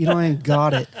one yet. You don't even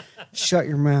got it. Shut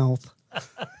your mouth.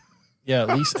 Yeah,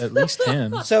 at least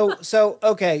 10. So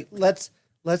okay, let's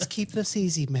keep this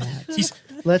easy, Matt.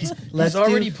 Let's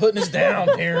already putting us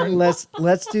down, Aaron.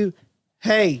 Let's do.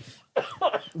 Hey,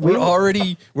 we're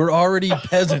already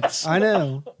peasants. I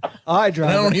know. I drive.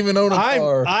 I don't even own a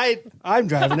car. I'm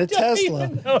driving a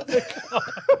Tesla.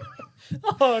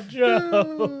 Oh,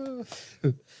 Joe.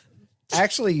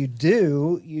 Actually, you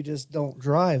do. You just don't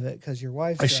drive it because your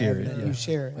wife's driving it. Yeah. You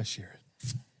share it. I share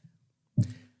it.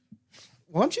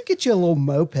 Why don't you get you a little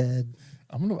moped?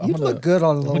 You look good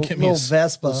on a little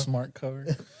Vespa. A smart car.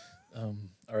 All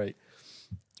right.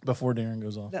 Before Darren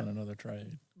goes off on another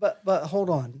trade. But hold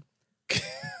on.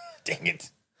 Dang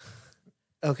it.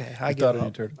 Okay, I give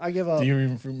up. I give up. Do you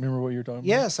even remember what you're talking about?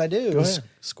 Yes, I do. Go ahead.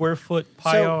 Square foot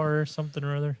PIR or something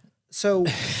or other. So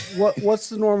what's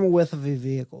the normal width of a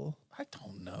vehicle? I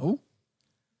don't know.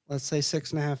 Let's say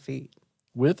 6.5 feet.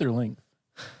 Width or length?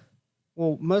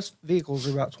 Well, most vehicles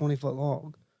are about 20 foot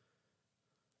long.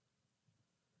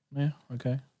 Yeah,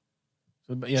 okay.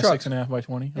 So, but yeah, Trucks. 6.5 by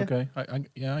 20. Yeah. Okay. I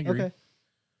agree. Okay.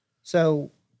 So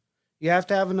you have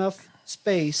to have enough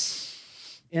space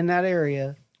in that area.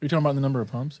 Are you talking about the number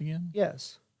of pumps again?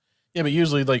 Yes. Yeah, but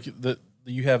usually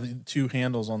you have two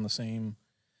handles on the same.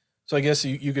 So I guess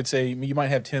you could say you might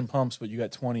have 10 pumps, but you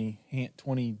got 20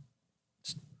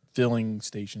 filling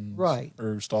stations, Right.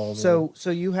 or stalls. So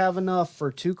you have enough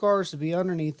for 2 cars to be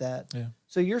underneath that. Yeah.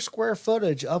 So your square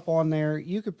footage up on there,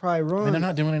 you could probably run. I mean, they're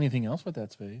not doing anything else with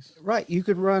that space. Right. You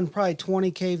could run probably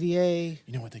 20 kVA.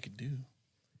 You know what they could do?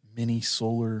 Mini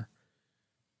solar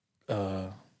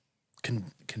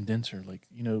condenser, like,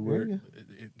 you know, where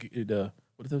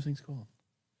what are those things called?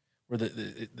 Where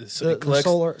it collects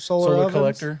solar ovens?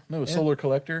 collector. No, a Yeah. solar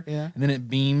collector. Yeah. And then it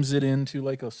beams it into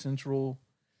like a central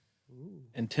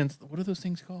intense. What are those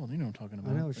things called? You know what I'm talking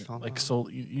about. I know what you're talking like about.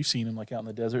 Solar, you've seen them like out in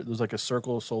the desert. There's like a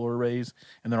circle of solar arrays,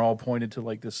 and they're all pointed to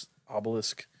like this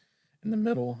obelisk in the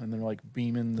middle, and they're like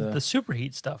beaming The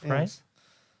superheat stuff, right? Yes.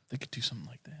 They could do something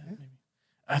like that. Maybe.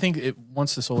 I think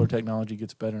once the solar technology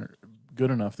gets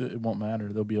good enough, that it won't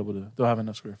matter. They'll have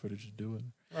enough square footage to do it.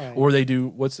 Right. Or they do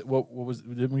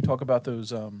didn't we talk about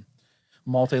those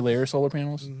multi-layer solar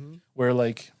panels Mm-hmm. where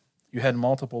like you had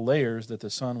multiple layers that the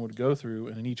sun would go through,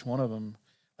 and in each one of them,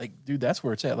 like, dude, that's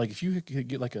where it's at. Like if you could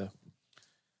get like a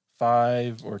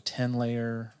 5 or 10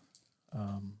 layer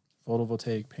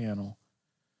photovoltaic panel,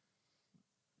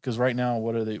 because right now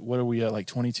what are we at, like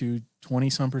 20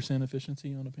 some percent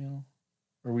efficiency on a panel?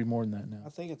 Or are we more than that I now?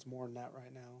 think it's more than that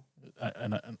right now. I'm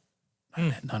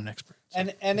not an expert. So.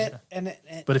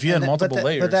 But if you had multiple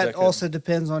layers, but that that could- also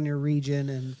depends on your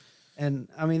region and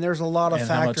I mean, there's a lot of And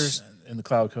how much factors in the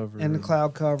cloud cover. in the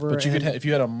cloud cover. But you could and- if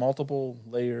you had a multiple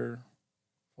layer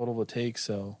photovoltaic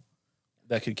cell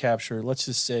that could capture, let's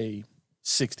just say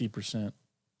 60%,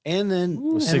 and then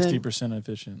was and then- 60%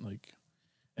 efficient, like,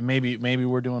 and maybe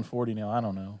we're doing 40 now. I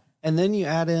don't know. And then you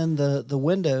add in the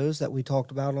windows that we talked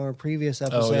about on a previous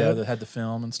episode. Oh yeah, that had the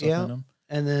film and stuff Yeah. in them.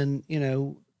 And then,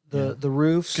 Yeah. the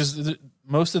roofs. Because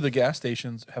most of the gas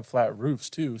stations have flat roofs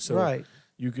too, so right.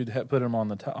 you could put them on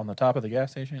the top of the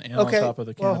gas station and Okay, on top of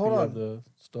the well, canopy hold of the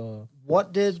stuff.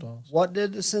 What did Stalls.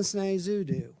 the Cincinnati Zoo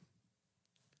do?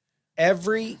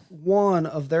 Every one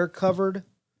of their covered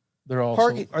They're all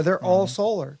parking sol- they're all Mhm.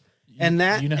 solar. You- and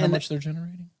that- you know how and much they're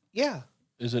generating? Yeah.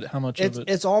 Is it how much It's of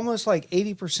it? it's almost like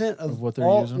 80% of what they're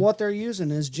all using? what they're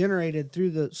using is generated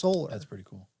through the solar. That's pretty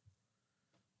cool.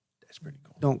 That's pretty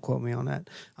cool. Don't quote me on that.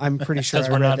 I'm pretty sure Because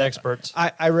I we're read not that. experts.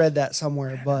 I read that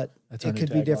somewhere, but That's our it new could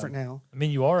be tagline. different now. I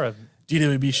mean, you are a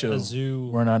DWB show. zoo.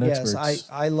 We're not Yes, experts.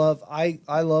 I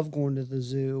love going to the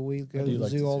zoo. We go to do the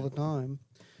like zoo the all zoo. the time.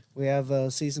 We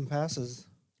have season passes.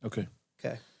 Okay.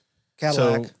 Okay.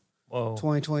 Cadillac Whoa.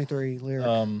 2023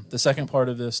 Lyric. The second part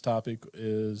of this topic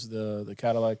is the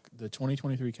Cadillac, the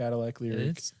 2023 Cadillac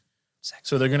Lyric. It's sexy.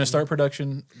 So they're going to start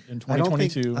production in I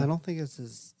 2022. don't think it's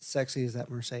as sexy as that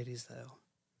Mercedes though.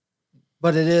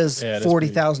 But it is Yeah, it is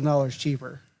 $40,000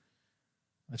 cheaper.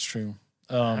 That's true.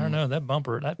 I don't know that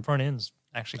bumper. That front end's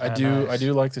actually. I kinda nice.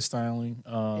 do like the styling.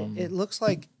 It looks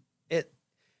like it.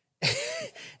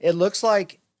 It looks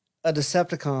like a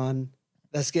Decepticon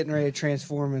that's getting ready to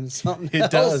transform into something. It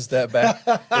else. does that badge.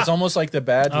 It's almost like the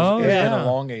badge Oh, has yeah. been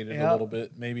elongated Yeah. a little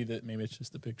bit. Maybe it's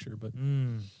just the picture, but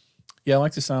Mm. yeah, I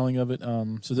like the styling of it.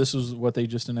 So this is what they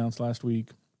just announced last week.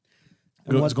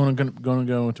 And It's going to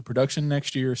go into production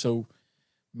next year. So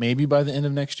maybe by the end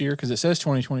of next year, because it says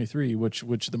 2023, which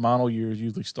the model years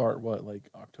usually start like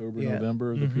October, Yeah.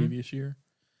 November of the Mhm. previous year.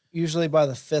 Usually by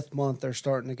the 5th month, they're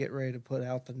starting to get ready to put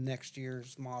out the next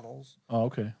year's models. Oh,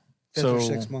 okay. 5th So or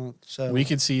 6th month. So we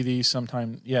could see these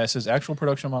sometime. Yeah, it says actual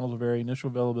production models will vary. Initial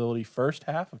availability first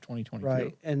half of 2022.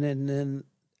 right, and then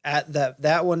at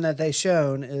that one that they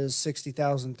shown is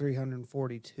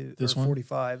 60,342. This or one?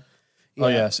 45. Oh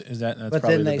yes, is that's But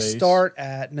probably then the they base. start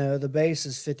at the base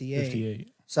is 58.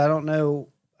 58. So I don't know.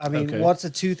 I mean, Okay. what's a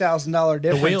 $2,000 The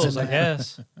difference? wheels, in I that?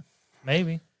 guess.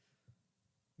 Maybe.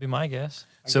 Be my guess.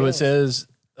 So it guess. says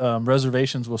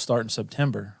reservations will start in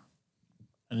September,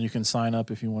 and you can sign up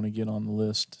if you want to get on the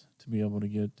list to be able to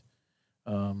get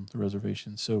the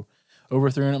reservations. So over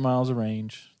 300 miles of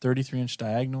range, 33-inch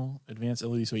diagonal, advanced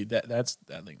LED suite. I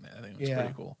think was Yeah.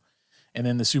 pretty cool. And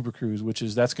then the Super Cruise,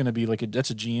 that's going to be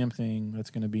that's a GM thing. That's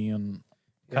going to be on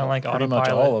Kind of like pretty much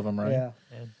autopilot. all of them, right? Yeah.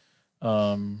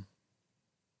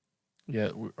 Yeah,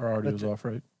 our audio's But off,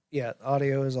 right? Yeah.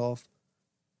 Audio is off.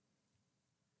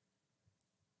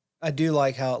 I do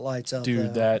like how it lights up.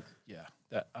 Dude, though.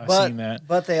 I've But- seen that.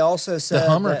 But they also said The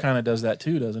Hummer that- kind of does that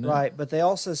too, doesn't it? right. But they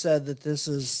also said that this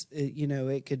is,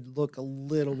 it could look a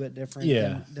little bit different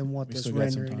Yeah. than what We this still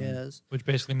got some rendering time. is. Which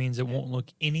basically means it won't look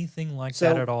anything like So-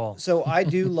 that at all. So I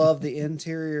do love the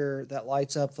interior that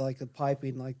lights up like the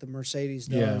piping, like the Mercedes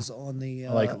Yeah. does on the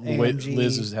I like the way AMG.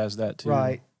 Liz has that too.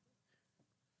 Right.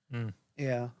 Mm.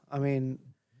 Yeah. I mean,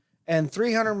 and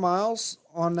 300 miles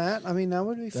on that. I mean, that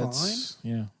would be That's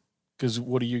yeah. Because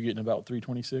what are you getting, about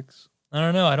 326? I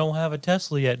don't know. I don't have a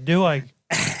Tesla yet, do I?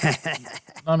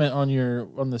 I mean, on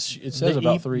the it says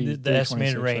about three. The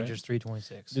estimated 326, range right? is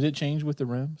 326. Did it change with the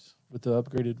rims? With the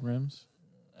upgraded rims?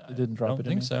 It didn't drop I don't it.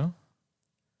 think so.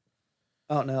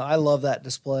 I don't know. I love that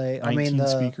display. 19 I mean,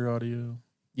 speaker audio.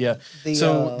 Yeah. the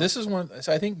So this is one.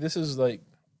 So I think this is like.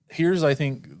 Here's I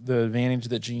think the advantage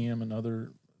that GM and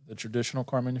the traditional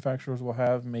car manufacturers will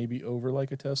have maybe over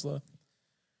like a Tesla.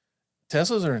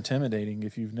 Teslas are intimidating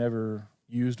if you've never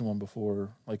used one before.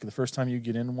 Like the first time you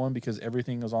get in one, because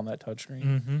everything is on that touchscreen.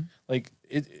 Mm-hmm. Like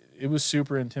it was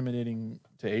super intimidating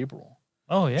to April.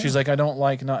 Oh yeah. She's like, I don't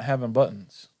like not having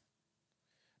buttons.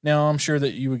 Now I'm sure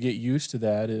that you would get used to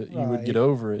that. You would get Right.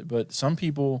 over it. But some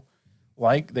people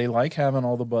like having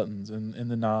all the buttons and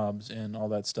the knobs and all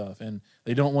that stuff, and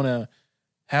they don't want to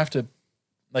have to.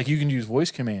 Like you can use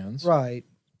voice commands, right.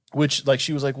 which like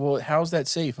she was like, well, how's that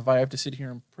safe if I have to sit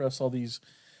here and press all these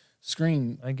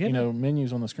I get it.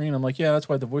 menus on the screen? I'm like, yeah, that's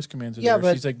why the voice commands are Yeah, there.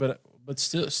 but- She's like, but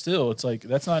still, it's like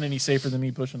that's not any safer than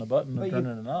me pushing a button or But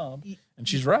turning a knob. you- And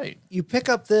she's right. You pick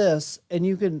up this and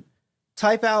you can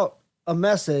type out a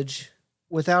message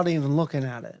without even looking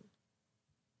at it.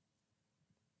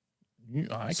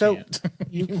 I So, can't.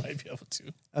 you- you might be able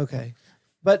to. Okay.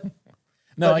 But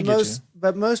No, but I get most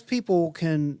but most people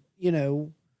can,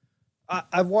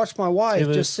 I've watched my wife Hey,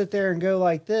 Liz. just sit there and go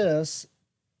like this.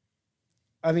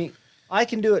 I mean, I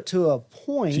can do it to a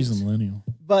point. you. She's a millennial.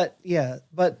 but yeah,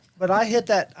 but I hit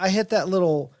that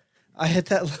little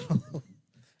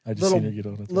I just Little- seen her get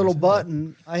on it. little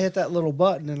button. I hit that little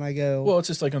button and I go, Well, it's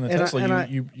just like on the And I- Tesla. and I-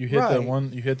 you hit the right.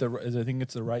 one. You hit the. I think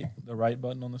it's the right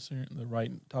button on the steering, the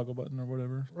right toggle button or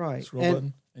whatever. Right. Scroll And-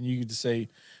 button, and you could just say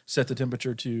set the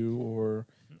temperature to or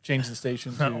change the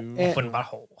station to Open my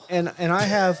hole. and I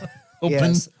have open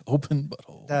yes. open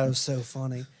butthole. That was so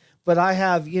funny. But I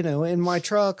have, in my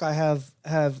truck, I have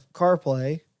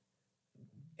CarPlay,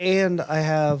 and I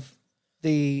have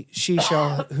the She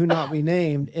Shall Who Not Be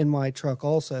Named in my truck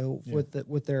also Yeah.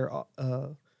 with their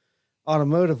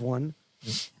automotive one,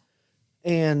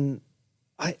 and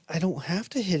I don't have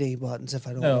to hit any buttons if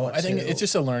I don't No, want I think to. it's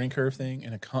just a learning curve thing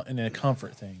and a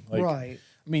comfort thing. Like, right.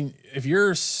 I mean, if you're,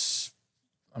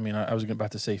 I was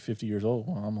about to say 50 years old.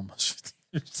 Well, I'm almost 50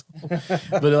 years old.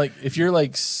 But like, if you're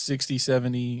like 60,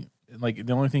 70, like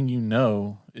the only thing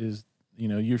is,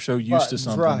 you're so used to Buttons,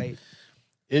 something. right?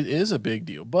 It is a big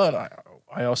deal. But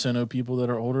I also know people that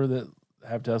are older that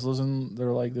have Teslas and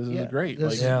they're like, this is Yeah, great.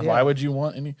 this- Like, yeah. why would you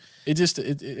want any? It just,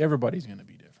 everybody's going to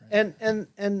be different.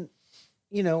 And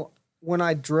when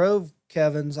I drove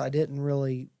Kevin's, I didn't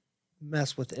really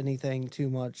mess with anything too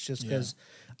much just because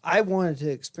I wanted to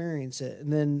experience it.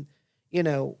 And then,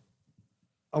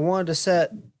 I wanted to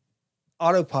set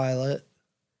autopilot,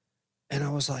 and I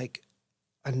was like,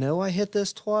 I know I hit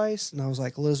this twice. And I was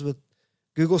like, Elizabeth,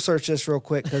 Google search this real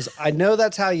quick because I know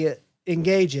that's how you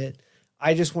engage it.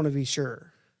 I just want to be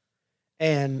sure.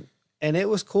 And it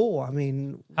was cool. I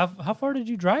mean, How far did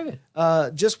you drive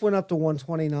it? just went up to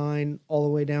 129 all the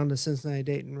way down to Cincinnati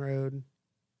Dayton Road,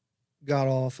 got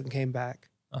off and came back.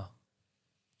 Oh.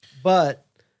 But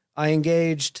I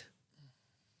engaged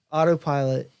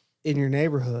autopilot in your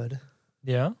neighborhood,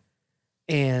 Yeah.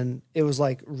 and it was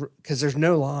like because there's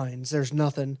no lines, there's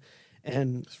nothing,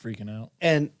 and It's freaking out.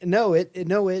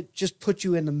 it just put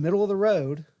you in the middle of the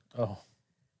road, Oh,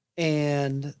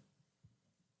 and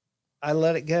I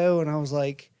let it go, and I was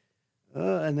like,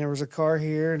 and there was a car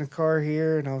here and a car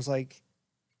here, and I was like,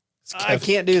 I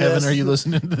can't do Kevin, this. are you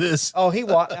listening to this? Oh, he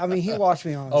watched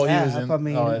me on his Oh, he app. was in- I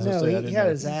mean, oh, I was gonna no, say, I didn't he had know.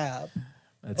 his app.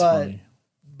 That's but- funny.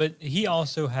 But he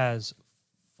also has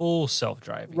full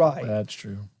self-driving. Right. That's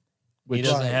true. He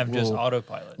doesn't Right. have just will-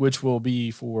 autopilot. Which will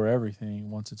be for everything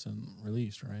once it's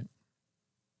released, right?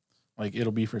 Like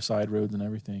it'll be for side roads and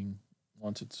everything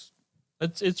once it's.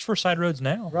 It's for side roads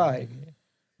now. Right.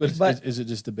 But, But- is it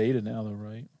just debated now though,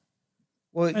 right?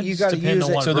 Well, It you just got to depends use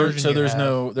on it. what So version you there's have.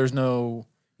 no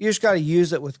You just got to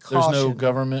use it with caution. there's no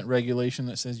government regulation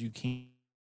that says you can't.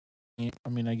 I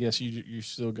mean, I guess you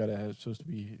still got to have supposed to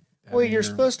be. Well, having you're your-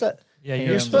 supposed to, Yeah,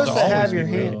 You're supposed to have your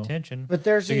paying hand- attention. but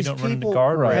there's So you these don't run into people.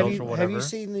 guardrails have or you, have whatever. you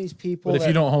seen these people? But if that-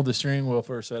 you don't hold the steering wheel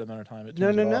for a set amount of time, it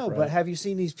turns it no, off, right? but have you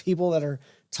seen these people that are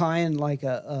tying like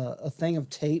a thing of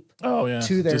tape oh yeah,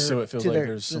 to their just so it feels to like their,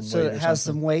 there's some so weight it or has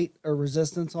something. some weight or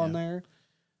resistance on Yeah. there?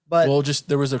 But Well, just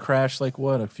there was a crash like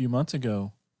a few months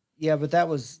ago. yeah, but that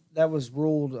was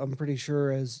ruled. I'm pretty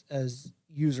sure as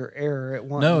user error. It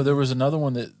wasn't. No, there was another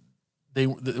one that there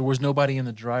was nobody in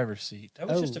the driver's seat. That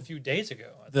was just Oh. a few days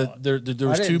ago. I There thought.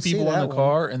 was I two didn't see people in that the one.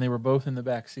 car and they were both in the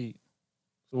back seat.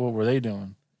 So what were they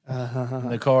doing? Uh-huh.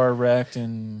 The car wrecked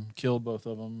and killed both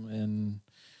of them, and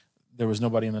there was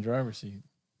nobody in the driver's seat.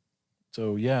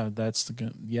 So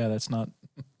that's not.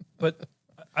 But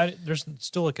there's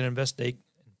still like an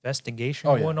investigation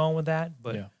Oh, yeah. going on with that,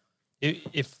 but Yeah.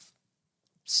 if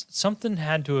something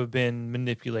had to have been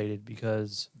manipulated,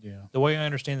 because Yeah. the way I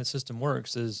understand the system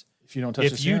works is If you don't touch the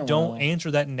if you steering don't wheel,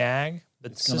 answer that nag that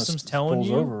the it's gonna system's telling pulls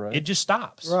you, over, right? it just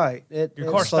stops. Right. It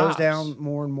Your car slows stops. down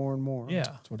more and more and more. Yeah,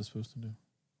 that's what it's supposed to do.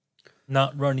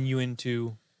 not running you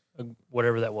into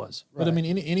whatever that was. But I Right.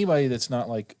 mean, anybody that's not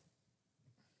like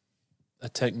a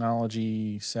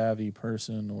technology savvy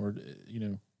person, or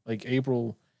like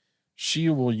April, she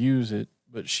will use it,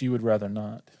 but she would rather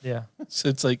not. Yeah, So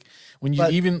it's like when you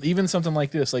But- even something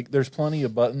like this, like there's plenty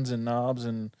of buttons and knobs,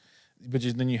 but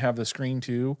then you have the screen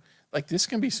too. Like this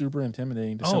can be super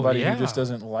intimidating to Oh, somebody yeah. who just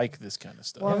doesn't like this kind of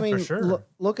stuff. Well, I Yeah, mean, for sure.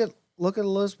 look at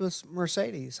Elizabeth's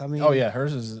Mercedes. I mean, Oh yeah,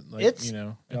 hers is like It's-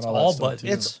 got it's all all that stuff, buttons. too.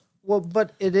 it's well,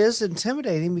 but it is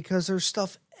intimidating because there's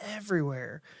stuff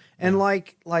everywhere, and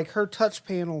like her touch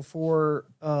panel for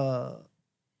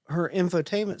her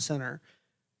infotainment center,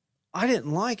 I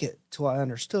didn't like it till I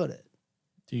understood it.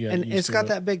 You got And used it's to got it.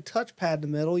 that big touchpad in the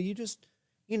middle. You just,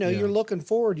 Yeah. you're looking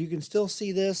forward. You can still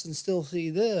see this and still see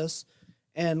this.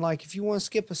 And like, if you want to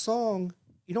skip a song,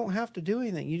 you don't have to do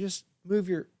anything. You just move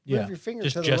your finger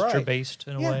just to the gesture right. based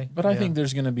in a Yeah. way. But I Yeah. think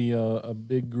there's going to be a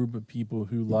big group of people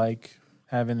who like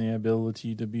having the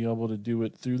ability to be able to do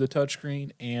it through the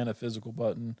touchscreen and a physical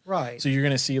button. Right. So you're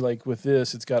going to see, like with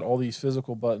this, it's got all these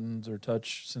physical buttons or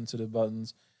touch sensitive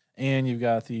buttons, and you've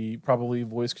got the probably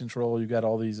voice control. You've got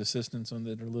all these assistants on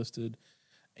that are listed,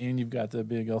 and you've got the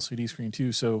big LCD screen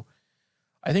too. So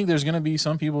I think there's going to be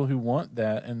some people who want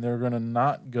that, and they're going to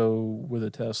not go with a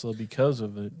Tesla because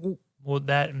of it. Well,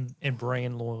 that and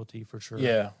brand loyalty for sure.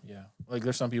 Yeah, yeah. Like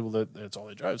there's some people that's all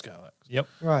they drive is Cadillacs. Yep.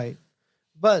 Right.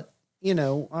 But,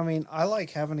 I mean, I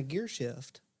like having a gear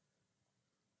shift.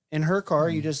 In her car,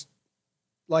 you just,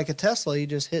 like a Tesla, you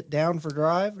just hit down for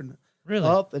drive and Really.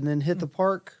 up and then hit the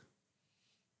park,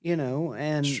 and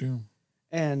It's true.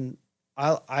 and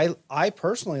I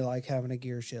personally like having a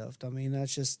gear shift. I mean,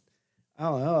 that's just, I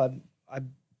don't know.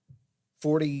 I'm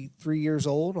 43 years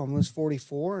old, almost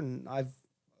 44, and I've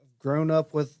grown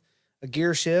up with a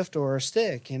gear shift or a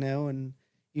stick, and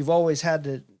you've always had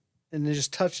to, and then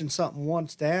just touching something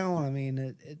once down. I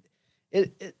mean,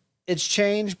 it's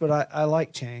changed, but I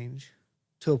like change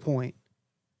to a point.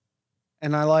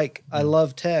 And I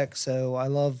love tech, so I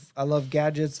love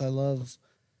gadgets. I love,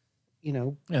 Yeah,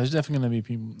 there's definitely going to be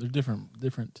people. There's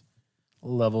different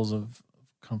levels of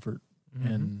comfort,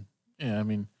 and yeah, I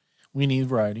mean, we need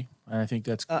variety, and I think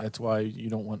that's why you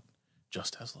don't want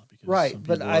just Tesla because right. some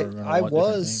But people are gonna want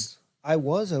different things. I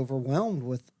was overwhelmed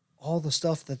with all the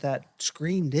stuff that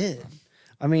screen did.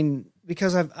 I mean,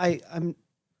 because I'm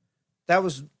that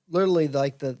was literally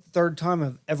like the third time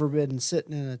I've ever been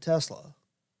sitting in a Tesla,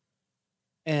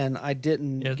 and I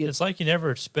didn't Yeah, get. it's like you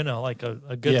never spent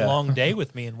a good Yeah. long day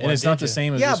with me in one. And it's not the did you?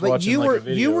 same as Yeah, just but watching you like were a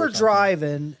video you or were something.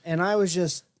 driving, and I was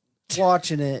just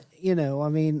watching it. I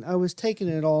mean, I was taking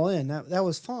it all in. That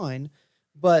was fine,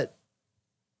 but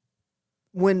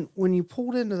when you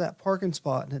pulled into that parking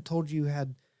spot and it told you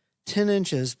had 10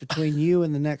 inches between you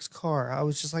and the next car, I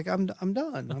was just like, I'm done.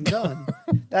 I'm done.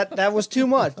 That was too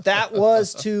much. That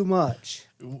was too much.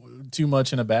 Too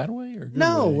much in a bad way or good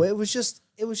No, way? it was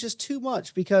just too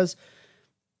much because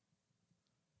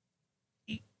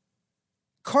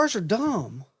cars are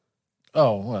dumb.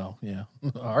 Oh well, yeah.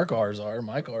 Our cars are.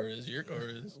 My car is. Your car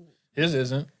is. His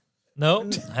isn't.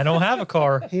 Nope, I don't have a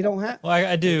car. He don't have. Well,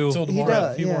 I do. Till He tomorrow.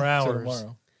 does, a few yeah. more Till hours.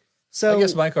 tomorrow. So I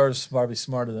guess my car is probably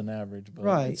smarter than average, but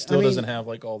Right. it still I mean- doesn't have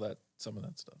like all that some of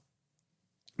that stuff.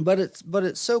 but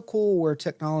it's so cool where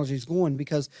technology is going,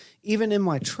 because even in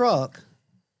my truck,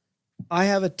 I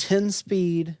have a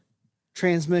 10-speed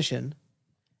transmission,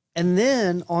 and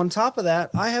then on top of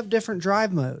that, I have different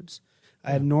drive modes.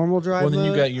 I have normal drive Well, then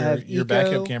you mode. got I have your eco,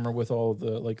 backup camera with all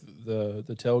the like the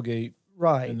tailgate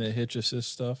right? and the hitch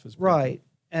assist stuff is pretty Right.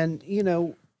 And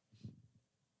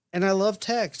and I love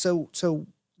tech. So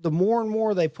the more and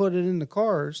more they put it in the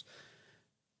cars,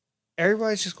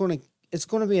 everybody's just it's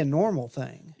going to be a normal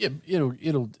thing. cool.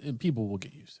 Yeah, people will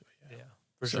get used to it. Yeah,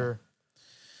 for So- sure.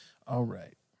 All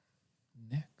right.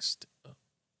 Next up,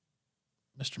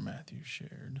 Mr. Matthews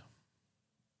shared.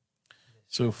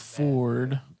 So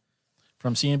Ford,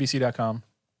 from CNBC.com,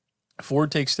 Ford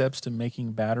takes steps to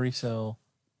making battery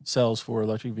cells for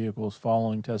electric vehicles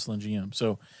following Tesla and GM.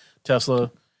 So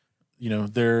Tesla,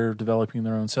 they're developing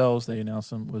their own cells. They announced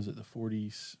them. Was it the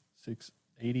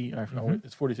 4680? I forgot. Mhm.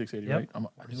 It's 4680, Yep, right? I knew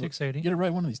it. 4680. Get it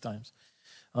right one of these times.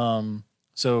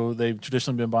 So they've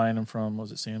traditionally been buying them from,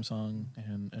 was it Samsung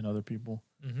and other people?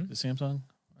 Mm-hmm. Is it Samsung?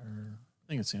 I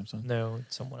think it's Samsung. No,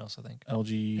 it's someone else, I think.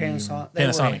 LG. Panasonic. They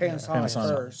were Panasonic. Panasonic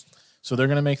Panasonic. first. So they're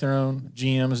going to make their own.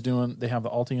 GM is doing. They have the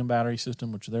Ultium battery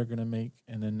system, which they're going to make,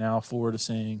 and then now Ford is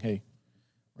saying, "Hey,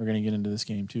 we're going to get into this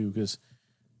game too." Because,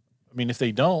 I mean, if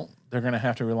they don't, they're going to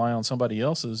have to rely on somebody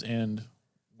else's. And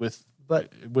with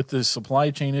the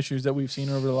supply chain issues that we've seen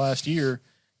over the last year,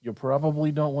 you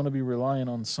probably don't want to be relying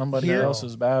on somebody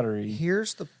else's battery.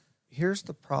 Here's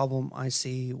the problem I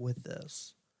see with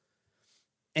this,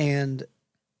 and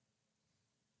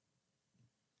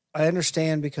I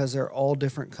understand because they're all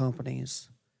different companies,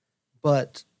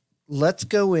 but let's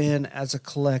go in as a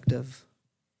collective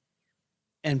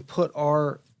and put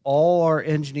all our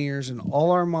engineers and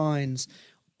all our minds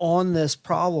on this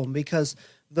problem, because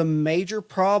the major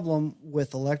problem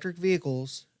with electric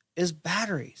vehicles is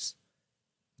batteries.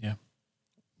 Yeah.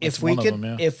 If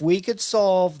we could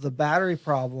solve the battery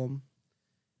problem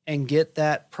and get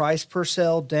that price per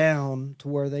cell down to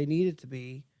where they need it to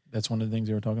be, that's one of the things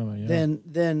they were talking about. Yeah.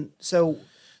 Then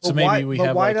maybe we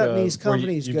have why like don't these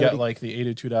companies you've got like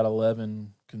the 802.11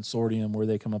 consortium where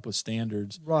they come up with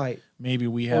standards. Right. Maybe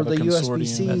we have or a the consortium.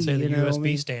 USB-C, Let's say the USB I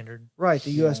mean, standard. Right,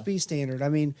 the USB standard. I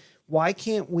mean, why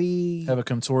can't we have a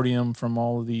consortium from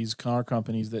all of these car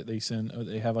companies that they send?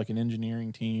 They have like an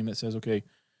engineering team that says, okay,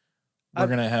 we're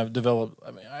going to have developed.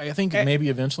 I mean, I think maybe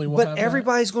eventually we'll have But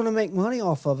everybody's going to make money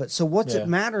off of it. So what's it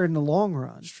matter in the long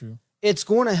run? That's true. It's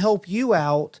going to help you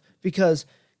out, because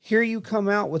here you come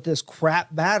out with this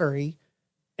crap battery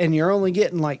and you're only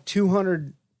getting like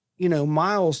 200,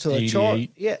 miles to a charge.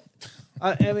 Yeah.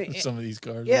 I mean, some of these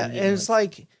cars. Yeah. And it's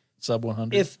like sub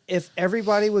 100. If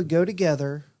everybody would go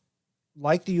together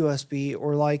like the USB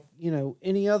or like,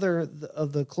 any other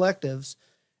of the collectives,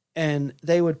 and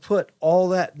they would put all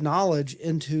that knowledge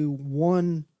into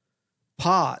one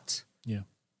pot. Yeah.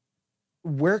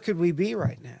 Where could we be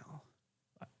right now?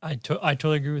 I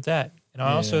totally agree with that. And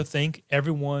I also think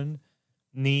everyone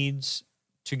needs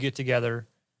to get together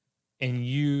and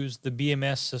use the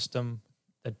BMS system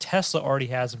that Tesla already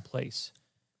has in place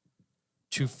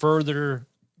to further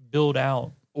build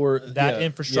out that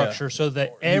infrastructure so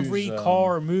that every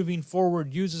car moving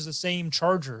forward uses the same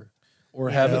charger. Or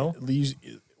have at least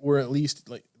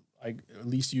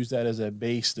use that as a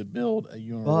base to build a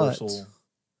universal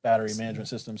battery management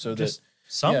system, so that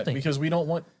something, because we don't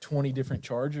want 20 different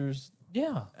chargers.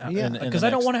 Yeah, because I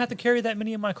don't want to have to carry that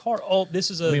many in my car. Oh,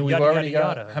 this is a we've already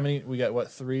got how many? We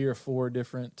got 3 or 4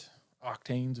 different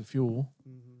octanes of fuel.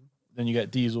 Mm-hmm. Then you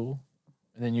got diesel,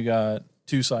 and then you got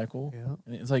 2-cycle. Yeah,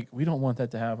 and it's like we don't want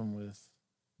that to happen with.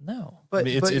 No, but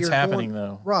it's happening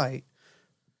though, right?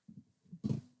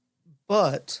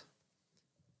 But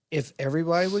if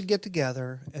everybody would get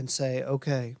together and say,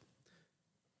 okay,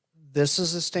 this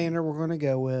is the standard we're going to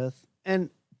go with, and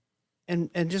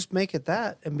just make it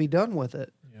that and be done with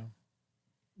it. Yeah.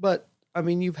 But I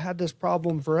mean, you've had this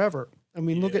problem forever. I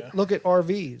mean, look at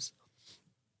RVs.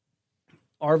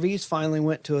 RVs finally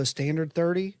went to a standard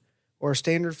 30 or a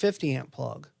standard 50 amp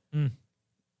plug. Mm.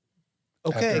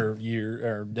 Okay. After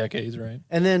year or decades, right?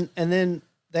 And then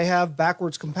they have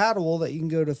backwards compatible that you can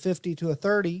go to 50 to a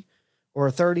 30 or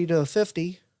a 30 to a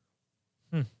 50.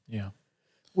 Yeah.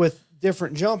 With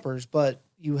different jumpers, but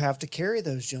you have to carry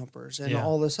those jumpers and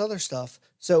all this other stuff.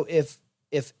 So if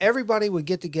everybody would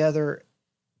get together,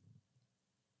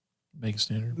 make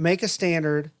a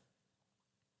standard.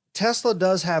 Tesla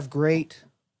does have great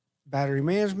battery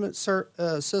management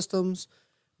systems.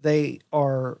 They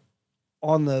are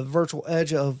on the virtual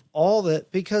edge of all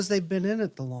that because they've been in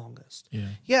it the longest.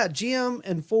 Yeah, GM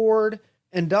and Ford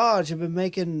and Dodge have been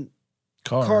making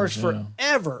cars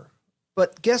forever.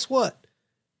 But guess what?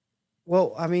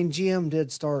 Well, I mean, GM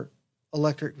did start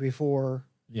electric before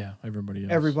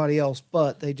everybody else,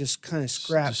 but they just kind of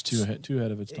scrapped. Just too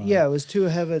ahead of its time. Yeah, it was too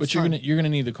ahead of its time. But you're gonna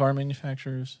need the car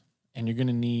manufacturers, and you're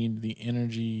gonna need the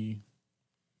energy.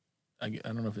 I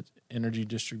don't know if it's energy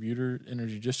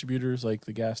distributors like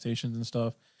the gas stations and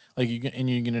stuff. Like you're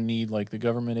gonna need like the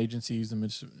government agencies, the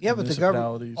municipalities. But the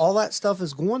government, all that stuff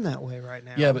is going that way right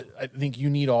now. Yeah, but I think you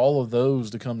need all of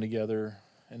those to come together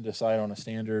and decide on a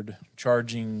standard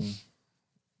charging,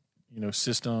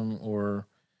 system, or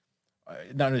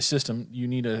not a system. You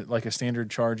need a standard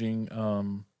charging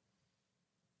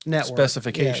network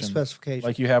specification. Yeah, specification.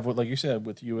 Like you have like you said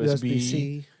with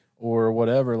USB-C or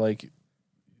whatever. Like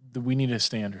we need a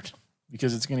standard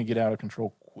because it's going to get out of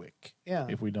control quick. Yeah,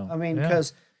 if we don't. I mean,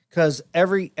 because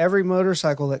every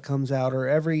motorcycle that comes out or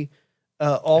every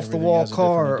off the wall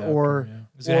car or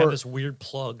have this weird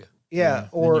plug. Yeah,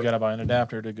 or you got to buy an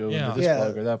adapter to go into this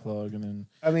plug or that plug, and then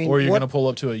or you're going to pull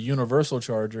up to a universal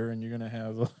charger, and you're going to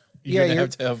have have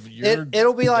to have your.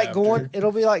 It'll be like going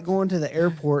to the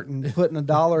airport and putting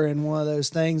 $1 in one of those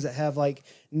things that have like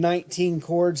 19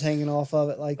 cords hanging off of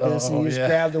it like this, and you just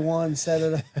grab the one, set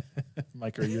it up.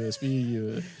 Micro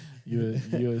USB,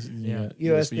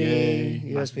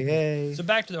 USB-A. So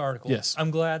back to the article. Yes.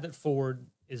 I'm glad that Ford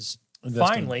is Investing.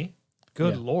 finally,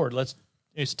 good Yeah. Lord,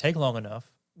 it's take long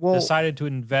enough, Well, decided to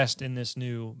invest in this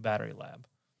new battery lab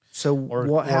so or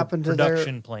what happened to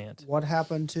production plant. What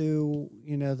happened to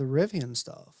the Rivian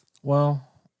stuff? Well,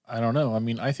 I don't know. I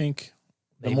mean, I think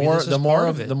Maybe this is part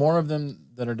of it. the more of them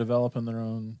that are developing their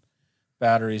own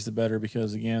batteries, the better,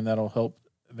 because again, that'll help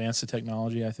advance the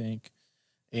technology, I think,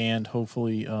 and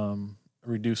hopefully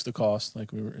reduce the cost,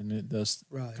 like we were, and it does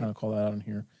Right. kind of call that out in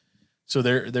here. So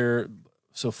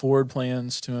so Ford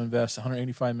plans to invest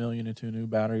 185 million into a new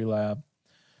battery lab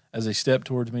as a step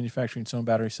towards manufacturing its own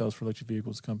battery cells for electric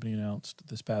vehicles. The company announced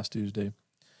this past Tuesday.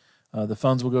 The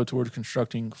funds will go towards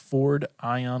constructing Ford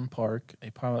Ion Park, a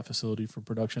pilot facility for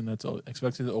production that's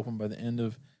expected to open by the end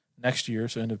of next year,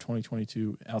 so end of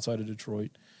 2022, outside of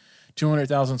Detroit.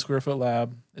 200,000 square foot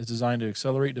lab is designed to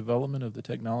accelerate development of the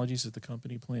technologies that the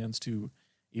company plans to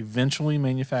eventually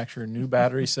manufacture new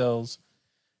battery cells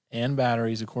and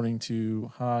batteries, according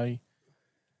to Hai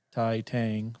Tai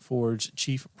Tang, Ford's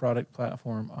Chief Product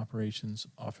Platform Operations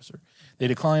Officer. They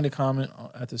declined to comment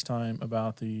at this time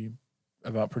about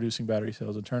producing battery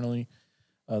cells internally.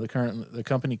 The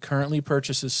company currently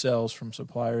purchases cells from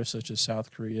suppliers such as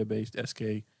South Korea-based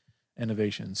SK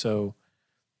Innovation. So,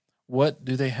 what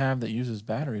do they have that uses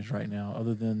batteries right now,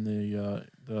 other than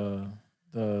the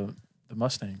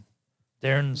Mustang?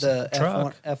 Darren's The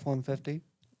truck. F-150.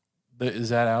 Is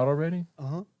that out already?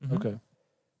 Uh-huh. Mhm. Okay,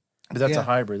 but that's Yeah. a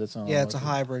hybrid. That's not. Yeah, it's a electric.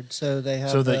 hybrid. So they have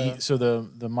So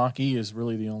the Mach-E is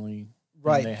really the only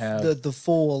right they have. the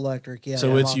full electric. Yeah.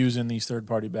 so the it's Mach- using these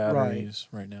third-party batteries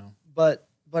right now. But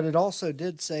it also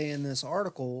did say in this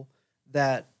article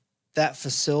that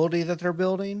facility that they're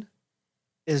building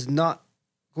is not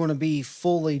going to be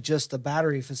fully just a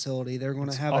battery facility. They're going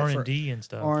to have it for R&D and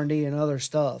stuff. R&D and other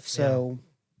stuff. So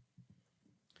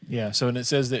Yeah. So and it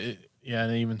says that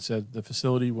and it even said the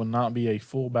facility will not be a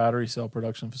full battery cell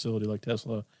production facility like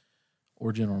Tesla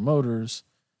or General Motors,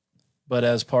 but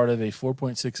as part of a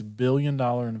 $4.6 billion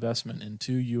investment in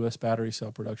 2 U.S. battery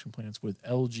cell production plants with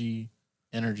LG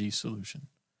Energy Solution.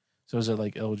 So is it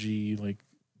like LG, like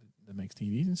that makes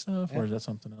TVs and stuff, or is that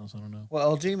something else? I don't know.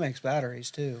 well, LG makes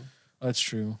batteries too. That's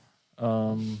true.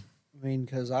 I mean,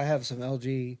 because I have some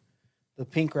LG, the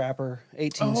pink wrapper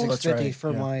 18650 that's right,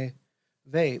 for yeah. my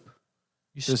vape.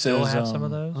 You This still is, have some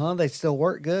of those? They still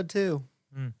work good too.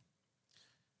 It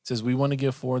says we want to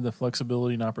give Ford the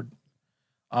flexibility and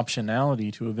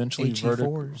optionality to eventually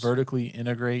HE4s. vertically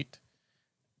integrate,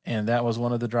 and that was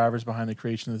one of the drivers behind the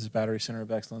creation of this battery center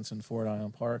of excellence in Ford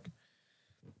Ion Park.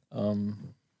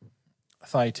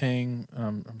 Thai Tang,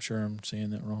 I'm sure I'm saying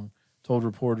that wrong, told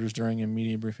reporters during a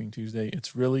media briefing Tuesday,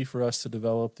 "It's really for us to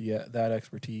develop that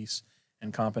expertise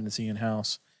and competency in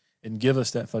house and give us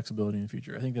that flexibility in the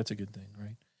future." I think that's a good thing,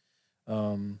 right?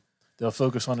 They'll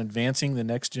focus on advancing the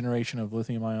next generation of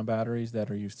lithium-ion batteries that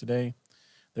are used today.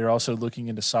 They're also looking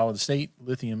into solid-state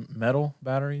lithium metal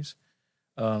batteries,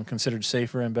 considered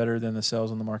safer and better than the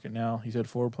cells on the market now. He said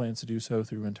Ford plans to do so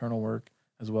through internal work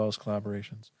as well as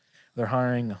collaborations. They're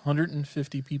hiring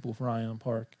 150 people for Ion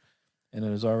Park, and it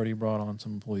has already brought on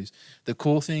some employees. The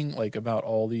cool thing, like about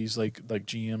all these, like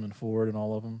GM and Ford and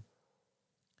all of them,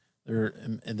 they're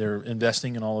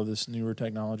investing in all of this newer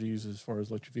technologies as far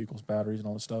as electric vehicles, batteries, and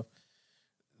all this stuff.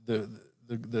 The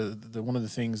one of the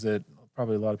things that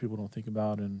probably a lot of people don't think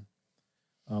about, and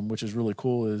which is really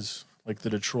cool, is like the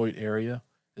Detroit area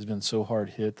has been so hard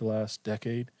hit the last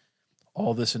decade.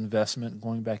 All this investment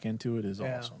going back into it is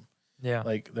awesome. Yeah.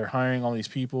 Like they're hiring all these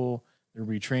people, they're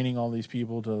retraining all these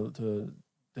people to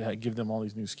give them all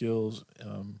these new skills.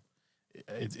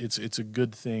 It's a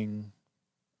good thing.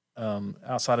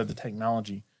 Outside of the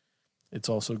technology, it's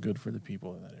also good for the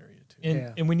people in that area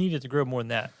too. And we need it to grow more than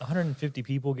that. 150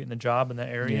 people getting a job in that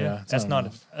area. Yeah, it's that's not not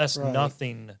enough. that's Right.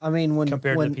 nothing I mean,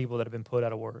 compared to the people that have been put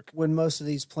out of work. when most of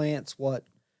these plants, 400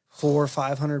 or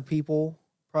 500 people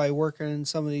probably working in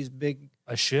some of these big,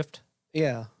 A shift.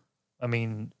 yeah. I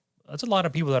mean, that's a lot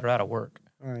of people that are out of work.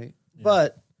 All right. Yeah.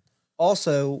 But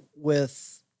also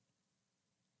with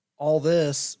all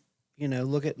this,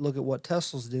 look at what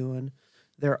Tesla's doing.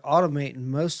 They're automating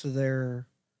most of their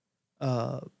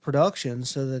production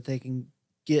so that they can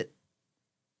get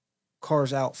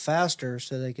cars out faster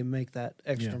so they can make that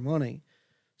extra Yeah. money.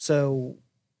 So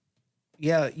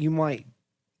yeah, you might,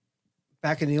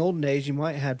 back in the olden days, you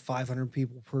might have had 500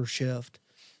 people per shift,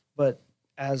 but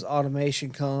as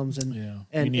automation comes and Yeah, you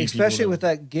and need especially people with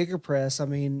that gigapress, I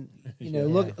mean, Yeah.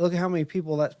 look at how many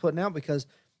people that's putting out, because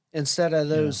instead of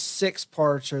those Yeah. 6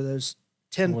 parts or those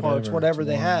 10 parts, Whatever, whatever it's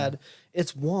they one. had,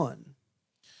 it's one.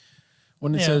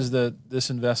 When it Yeah. says that this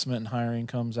investment in hiring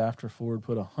comes after Ford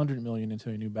put $100 million into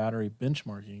a new battery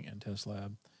benchmarking and test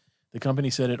lab, the company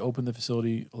said it opened the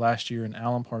facility last year in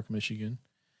Allen Park, Michigan,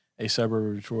 a suburb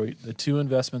of Detroit. The two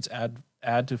investments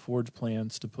add to Ford's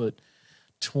plans to put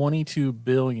 $22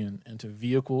 billion into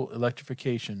vehicle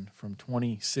electrification from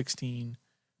 2016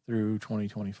 through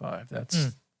 2025.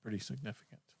 That's pretty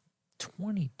significant.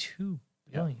 22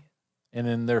 billion. And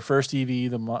then their first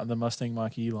EV, the Mustang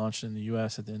Mach-E, launched in the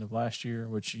U.S. at the end of last year,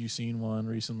 which you've seen one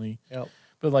recently. Yep.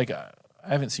 But like I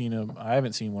haven't seen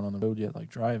one on the road yet, like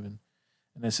driving.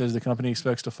 And it says the company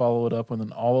expects to follow it up with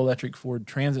an all-electric Ford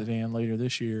Transit van later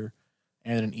this year,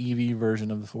 and an EV version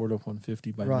of the Ford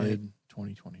F-150 by Right. mid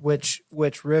 2020. Which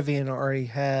Rivian already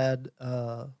had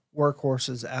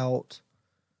workhorses out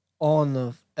on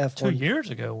the F1. 2 years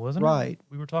ago, wasn't it? Right.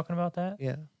 We were talking about that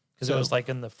Yeah. because So- it was like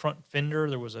in the front fender.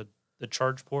 There was the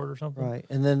charge port or something. Right.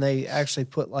 And then they actually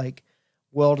put like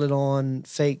welded on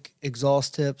fake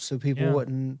exhaust tips so people Yeah.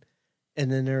 wouldn't.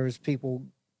 And then there was people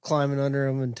climbing under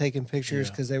them and taking pictures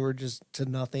Yeah. because they were just to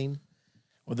nothing.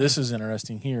 Well, this is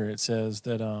interesting here. It says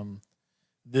that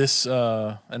this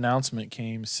announcement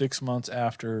came 6 months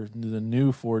after the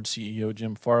new Ford CEO,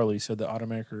 Jim Farley, said the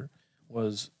automaker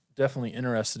was definitely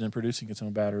interested in producing its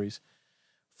own batteries.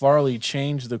 Farley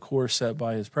changed the course set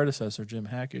by his predecessor, Jim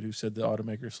Hackett, who said the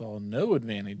automaker saw no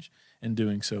advantage in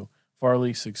doing so.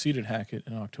 Farley succeeded Hackett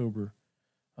in October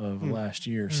of last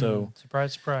year. So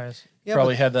Surprise, surprise. Yeah,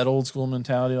 probably had that old school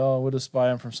mentality, oh, we'll just buy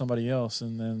them from somebody else.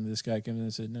 And then this guy came in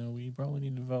and said, no, we probably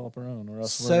need to develop our own, or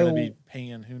else we're going to So- be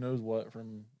paying who knows what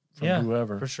from Yeah,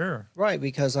 whoever. for sure. Right.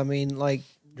 Because, I mean, like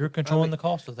You're controlling the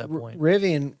cost at that R- point.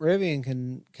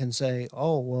 Rivian can say,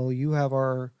 oh, well, you have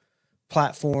our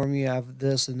platform, you have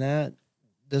this and that.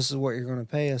 This is what you're going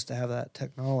to pay us to have that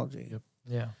technology. Yep.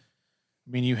 Yeah. I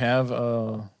mean, you have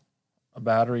a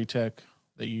battery tech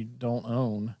that you don't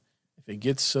own. If it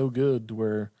gets so good to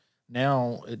where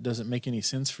now it doesn't make any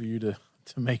sense for you to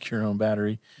make your own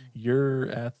battery,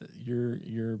 you're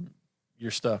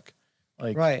stuck.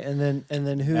 Like Right. And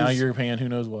then who's now you're paying who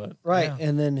knows what. right. Yeah.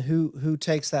 And then who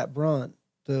takes that brunt?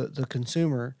 The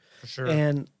consumer. For sure.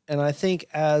 And I think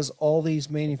as all these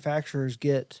manufacturers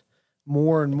get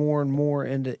more and more and more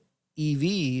into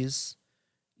EVs,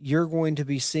 you're going to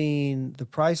be seeing the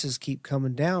prices keep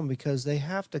coming down because they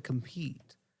have to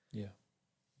compete. Yeah.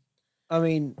 I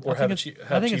mean, Or I have think che- it's,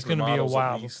 have I think it's cheaper going to be a models at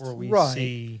while least. before we Right.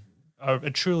 see a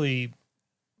truly,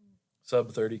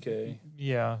 Sub 30K,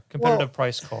 competitive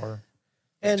price car.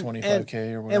 and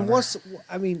 25K or whatever.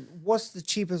 and what's the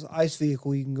cheapest ICE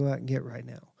vehicle you can go out and get right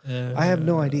now? I have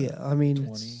no idea. I mean,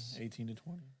 18 to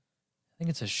 20. I think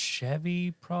it's a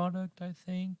Chevy product. I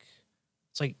think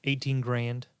it's like 18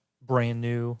 grand, brand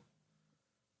new.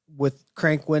 with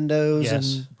crank windows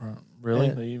Yes. Really?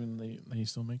 And- They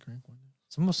still make crank windows?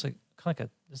 It's almost like kind of like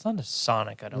a. It's not a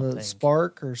Sonic. I don't and the think.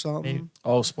 Spark or something. Maybe-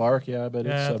 Oh, Spark, yeah, I bet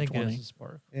Yeah, it's I sub think 20. it's a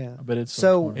Spark. Yeah. I bet it's So-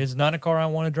 sub 20. It's not a car I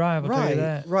want to drive. I'll tell you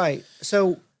that. Right.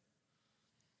 So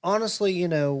honestly,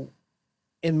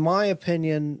 in my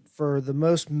opinion, for the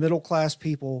most middle class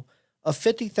people, a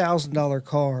 $50,000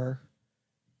 car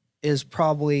is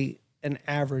probably an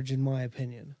average, in my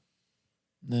opinion.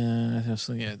 Nah,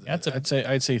 yeah, That's a-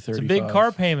 I'd say 35. It's a big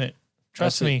car payment.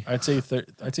 Trust me. I'd say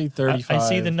 35. I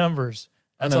see the numbers.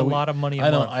 I That's know a we- lot of money.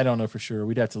 I don't know for sure.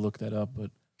 We'd have to look that up,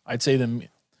 but I'd say the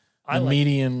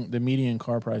median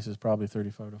car price is probably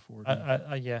 35 to 40.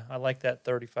 I like that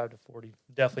 35 to 40.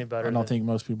 Definitely better. I don't than, think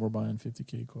most people are buying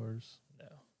 50K cars. No.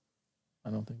 I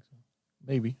don't think so.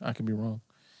 Maybe I could be wrong.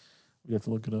 We have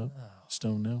to look it up. Oh, Just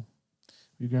don't know.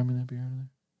 Will you grab me that beer out of there?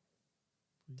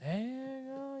 dang,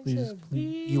 I Please, said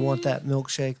please. You want that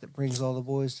milkshake that brings all the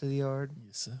boys to the yard?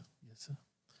 Yes, sir. Yes, sir.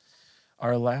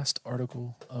 Our last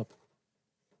article up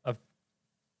Of-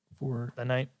 for the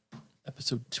night.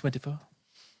 episode 24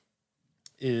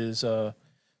 is so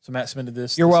Matt submitted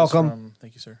this. You're This is welcome. from-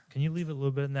 thank you, sir. Can you leave a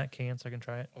little bit in that can so I can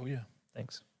try it? Oh yeah.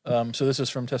 Thanks. So this is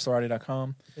from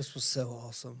TeslaRadi.com. This was so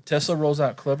awesome. Tesla rolls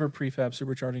out clever prefab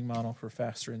supercharging model for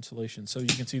faster installation. So you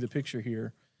can see the picture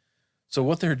here. So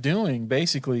what they're doing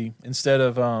basically, instead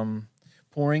of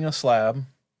pouring a slab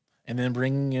and then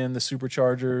bringing in the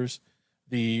superchargers,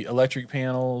 the electric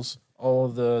panels, all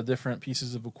of the different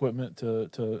pieces of equipment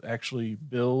to actually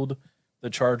build the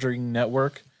charging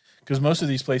network, because most of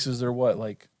these places they're what,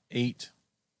 like 8,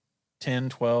 10,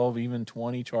 12, even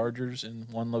 20 chargers in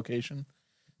one location.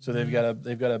 So they've got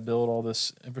to build all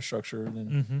this infrastructure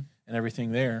and Mm-hmm. and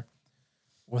everything there.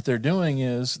 What they're doing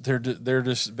is they're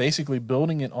just basically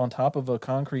building it on top of a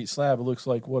concrete slab. It looks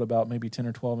like what, about maybe 10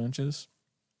 or 12 inches,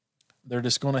 They're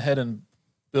just going ahead and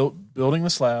building the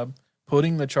slab,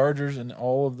 putting the chargers and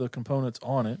all of the components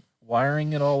on it,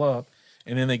 wiring it all up,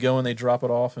 and then they go and they drop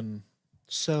it off and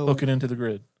So hook it into the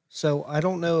grid. So I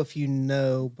don't know if you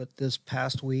know, but this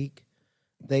past week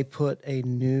they put a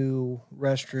new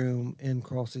restroom in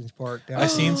Crossings Park down. I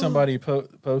seen somebody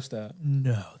post that,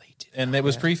 No, they did. and it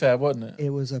was prefab, wasn't it? It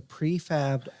was a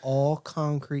prefabbed all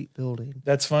concrete building.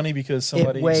 That's funny because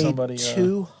It weighed somebody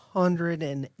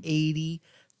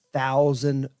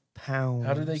 280,000 pounds.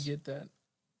 how did they get that?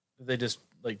 Did they just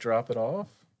like drop it off?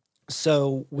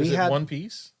 So we Is it had one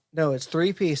piece? no, it's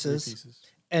three Three pieces, pieces.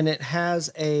 and it has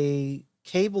a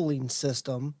cabling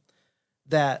system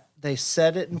that they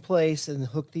set it in place and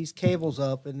hook these cables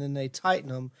up, and then they tighten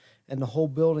them, and the whole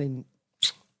building.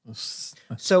 That's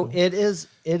So cool. it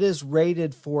is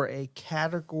rated for a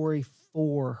Category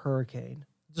 4 hurricane,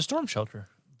 It's a storm shelter.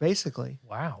 basically.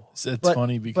 Wow. It's But-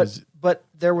 funny because But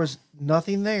there was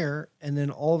nothing there, and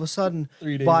then all of a sudden,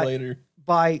 3 days by- later,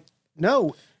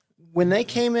 when they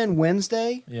came in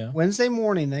Wednesday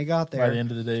morning, they got by there. the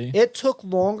end of the day, It took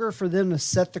longer for them to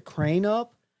set the crane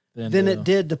up than it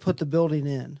did to put the building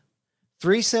in.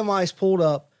 3 semis pulled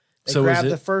up. They So is grabbed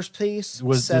it- the first piece.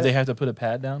 Did set they it- have to put a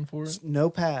pad down for it? no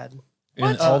pad?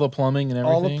 And all the plumbing and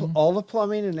everything? All the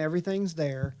plumbing and everything's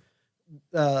there.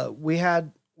 We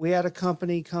had a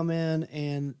company come in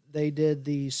and they did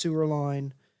the sewer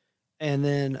line, and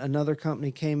then another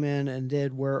company came in and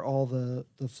did where all the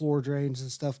floor drains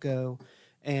and stuff go,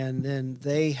 and then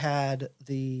they had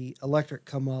the electric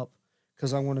come up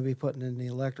because I want to be putting in the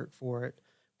electric for it,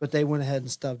 but they went ahead and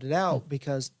stubbed it out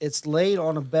because it's laid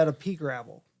on a bed of pea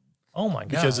gravel Oh my god.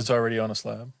 because it's already on a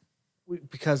slab.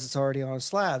 because it's already on a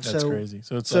slab. That's so crazy.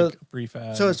 So it's so- like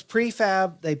prefab. So it's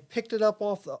prefab. They picked it up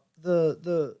off the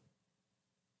the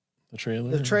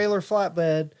trailer. the trailer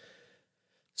flatbed,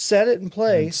 set it in and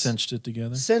place, cinched it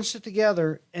together. cinched it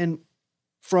together, and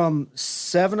from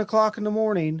 7 o'clock in the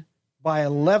morning, by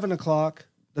 11 o'clock,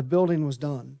 the building was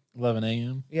done. 11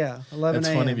 a.m. Yeah, 11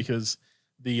 That's a.m. funny because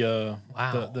the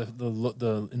Wow.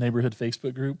 the neighborhood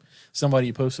Facebook group,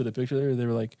 somebody posted a picture there. They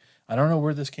were like, I don't know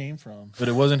where this came from, but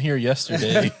it wasn't here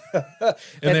yesterday. and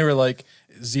they were like,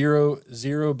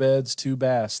 zero beds, 2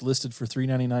 baths, listed for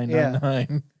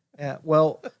 $399.99. Yeah.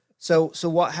 Well, so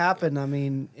what happened? I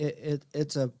mean,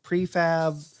 it's a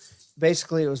prefab.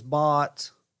 Basically, it was bought.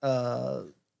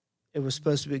 It was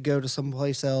supposed to go to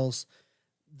someplace else.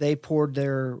 They poured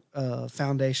their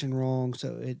foundation wrong,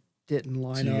 so it didn't So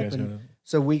line you up, guys and gotta-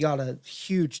 so we got a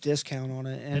huge discount on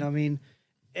it. And I mean,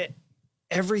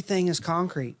 everything is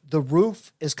concrete. The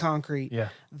roof is concrete. Yeah.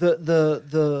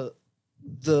 The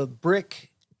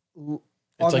brick on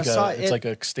it's like the side. it's like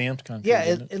a stamped concrete. Yeah,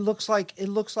 isn't it looks like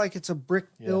it's a brick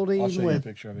Yeah, building I'll show you a with.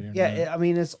 picture of it here. in a Yeah, minute. I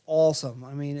mean it's awesome.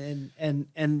 I mean,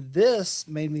 and this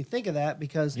made me think of that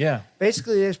because yeah.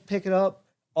 basically they just pick it up.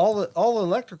 All the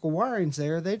electrical wiring's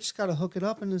there. They just got to hook it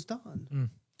up and it's done.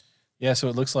 Yeah, so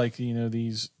it looks like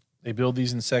they build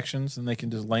these in sections and they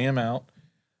can just lay them out,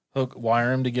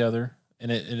 wire them together,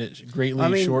 and it greatly I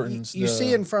mean, shortens. you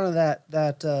see in front of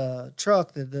that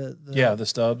truck the the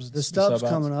stubs, the stubs stub outs.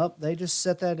 coming up. They just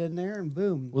set that in there and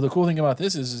boom. Well, the cool thing about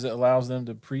this is it allows them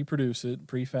to pre-produce it,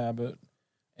 prefab it,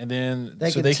 and then They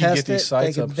so can they can test get these it.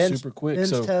 sites They can up bench, super quick. bench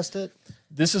So test it.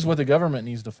 this is what the government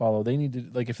needs to follow. They need to,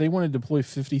 like, if they want to deploy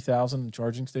 50,000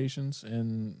 charging stations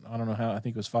in, I don't know how, I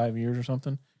think it was 5 years or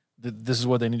something. This is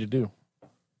what they need to do.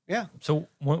 Yeah. So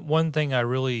one thing I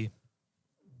really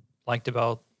liked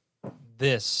about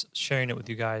this, sharing it with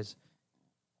you guys,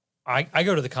 I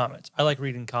go to the comments. I like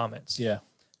reading comments. Yeah.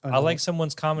 I like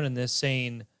someone's comment in this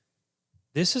saying,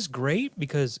 this is great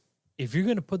because if you're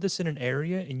going to put this in an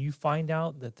area and you find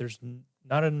out that there's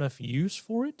not enough use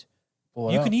for it, Pull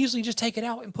it you out. can easily just take it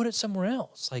out and put it somewhere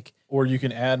else. Like, Or you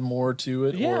can add more to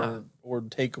it, Yeah. or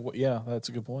take away. Yeah, that's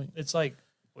a good point. it's like,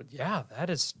 well, yeah, that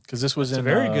is, Because this was That's in a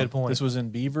very good point. This was in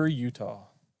Beaver, Utah,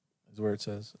 is where it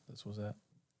says this was at.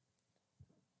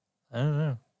 I don't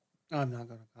know. I'm not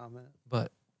going to comment.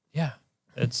 But yeah,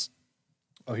 it's,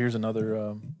 Oh, here's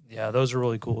another. yeah, those are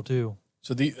really cool too.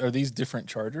 So are these different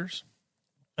chargers?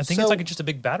 I think So- it's like just a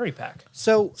big battery pack.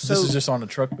 So So this is just on a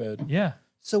truck bed. Yeah.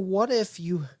 so what if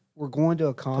you were going to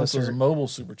a Plus, there's a concert? mobile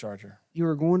supercharger. You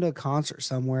were going to a concert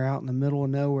somewhere out in the middle of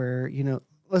nowhere,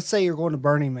 let's say you're going to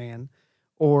Burning Man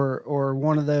or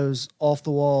one of those off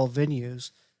the wall venues,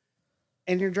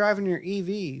 and you're driving your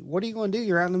EV. What are you going to do?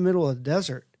 You're out in the middle of the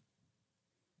desert.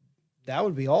 That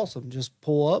would be awesome. Just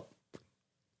pull up.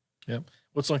 Yep.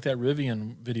 What's like that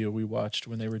Rivian video we watched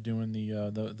when they were doing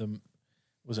the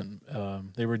wasn't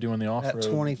they were doing the off road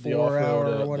 24 hour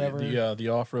or whatever. the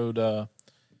off road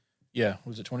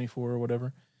was it 24 or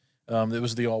whatever, It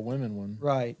was the all women one,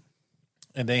 Right.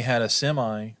 and they had a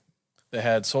semi that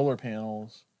had solar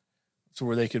panels, so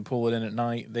where they could pull it in at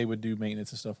night. They would do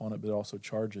maintenance and stuff on it, but also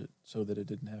charge it so that it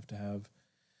didn't have to have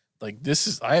like this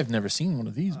is. I have never seen one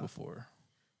of these before.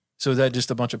 So is that just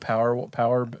a bunch of power?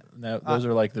 Those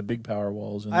are like the big power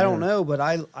walls. I don't know, but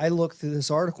I looked through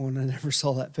this article and I never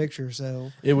saw that picture.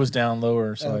 So It was down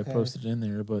lower, so Okay. I posted it in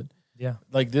there. But Yeah.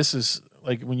 like this is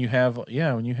like when you have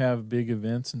big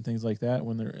events and things like that,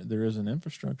 when there is an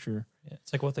infrastructure. Yeah,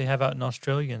 it's like what they have out in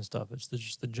Australia and stuff. It's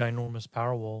just the ginormous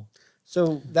power wall.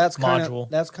 So that's kind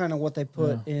Module. of what they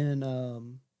put in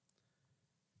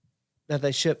that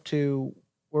they shipped to.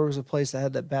 Where was the place that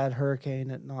had that bad hurricane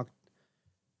that knocked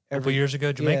A couple years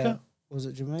ago, Jamaica. Yeah. Was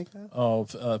it Jamaica? Oh,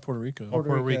 Puerto Rico.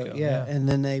 Puerto Rico, Yeah. yeah. And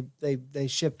then they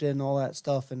shipped in all that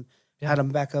stuff and had them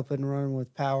back up and running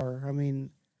with power. I mean,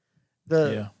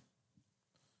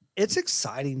 it's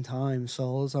exciting times,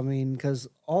 fellas. I mean, because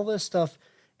all this stuff,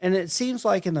 and it seems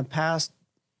like in the past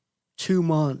 2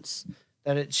 months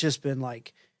that it's just been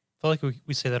like, I feel like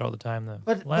we say that all the time, though.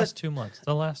 But- The last 2 months.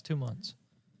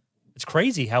 It's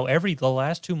crazy how the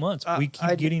last 2 months we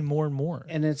keep getting more and more.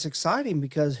 and it's exciting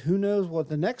because who knows what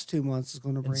the next 2 months is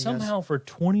going to bring And us. somehow for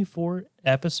 24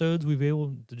 episodes, we've been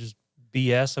able to just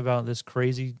BS about this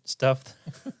crazy stuff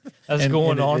that's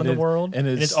going on in the world. and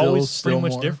it's always still pretty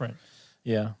much more. different.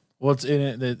 Yeah. Well, it's in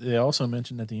it. They also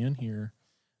mentioned at the end here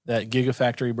that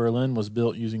Gigafactory Berlin was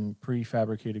built using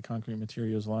prefabricated concrete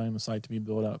materials, allowing the site to be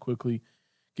built out quickly.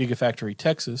 Gigafactory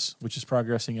Texas, which is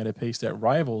progressing at a pace that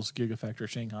rivals Gigafactory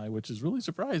Shanghai, which is really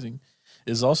surprising,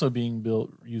 is also being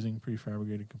built using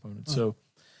prefabricated components. So,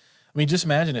 I mean, just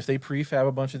imagine if they prefab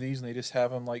a bunch of these and they just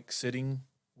have them like sitting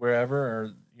wherever,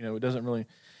 or it doesn't really,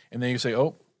 and then you say,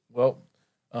 oh, well,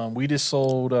 we just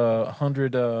sold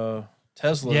 100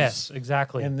 Teslas. Yes,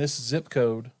 exactly. In this zip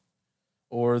code,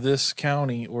 or this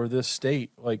county, or this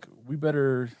state. Like we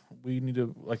need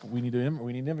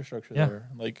infrastructure there.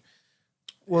 Like.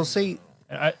 Well, see,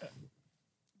 Go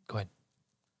ahead.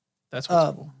 That's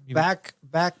what's cool.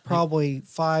 back probably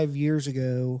 5 years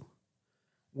ago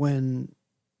when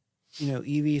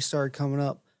EVs started coming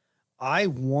up, I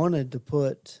wanted to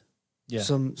put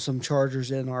some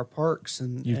chargers in our parks,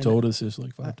 and You've told us this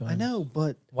like 5 times. I know,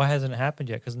 but Why hasn't it happened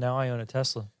yet? Because now I own a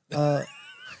Tesla.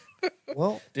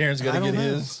 well, Darren's got I to don't get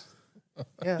know. his.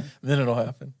 yeah, Then it'll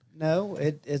happen. no,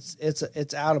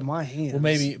 it's out of my hands. Well,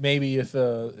 maybe if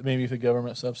the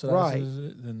government subsidizes Right.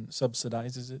 it, then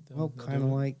subsidizes it. Well, they'll kind of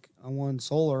do it. like I wanted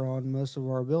solar on most of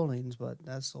our buildings, but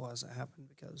that still hasn't happened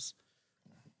because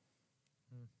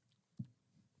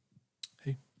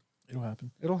It'll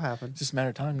happen. it'll happen. It's just a matter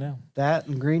of time now. That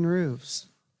and green roofs.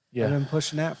 Yeah. I've been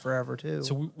pushing that forever too.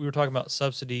 So we were talking about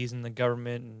subsidies and the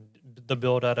government and the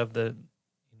build out of the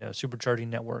supercharging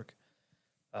network.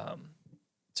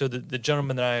 So the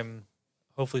gentleman that I'm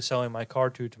hopefully selling my car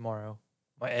to tomorrow,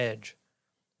 my Edge,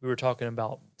 we were talking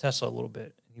about Tesla a little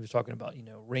bit. And he was talking about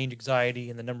range anxiety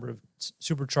and the number of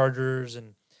superchargers,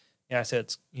 and I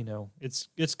said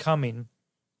it's coming.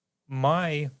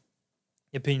 My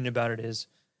opinion about it is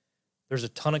there's a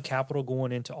ton of capital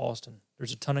going into Austin.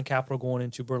 There's a ton of capital going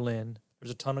into Berlin. There's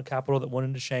a ton of capital that went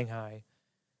into Shanghai.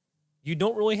 You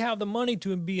don't really have the money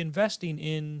to be investing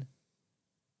in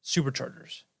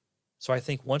superchargers. So I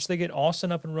think once they get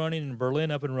Austin up and running and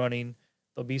Berlin up and running,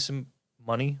 there'll be some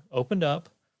money opened up.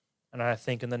 And I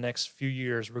think in the next few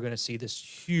years, we're going to see this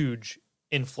huge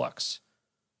influx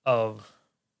of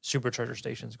supercharger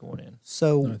stations going in.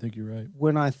 So No, I think you're right.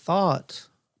 when I thought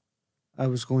I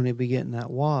was going to be getting that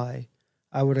Y,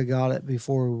 I would have got it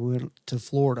before we went to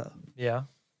Florida. Yeah.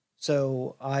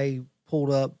 So I pulled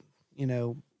up,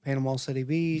 Panama City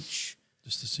Beach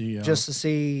Just to see. just to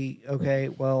see, okay,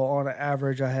 well, on an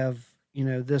average, I have,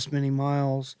 this many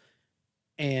miles,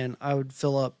 and I would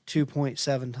fill up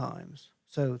 2.7 times.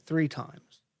 So 3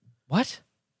 times. What?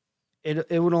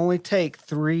 It would only take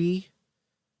 3 in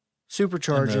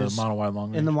supercharges the Model Y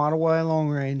long in the range. Model Y long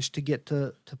range to get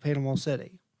to Panama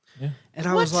City. Yeah. And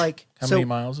I was What? like, How so, many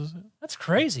miles is it? That's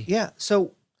crazy. yeah,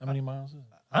 so How many miles is it?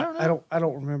 I don't know. I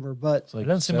don't remember, but It's like It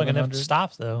doesn't seem like enough 700?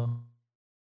 stops, though.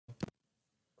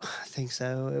 I think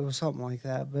so. It was something like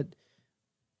that, but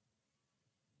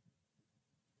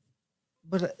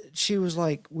she was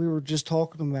like, we were just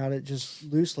talking about it just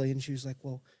loosely, and she was like,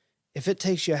 well, if it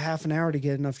takes you a half an hour to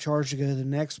get enough charge to go to the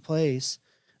next place,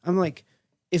 I'm like,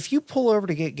 if you pull over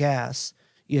to get gas,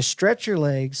 you stretch your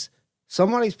legs,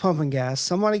 somebody's pumping gas,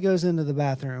 somebody goes into the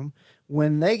bathroom.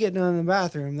 When they get done in the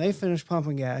bathroom, they finish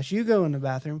pumping gas, you go in the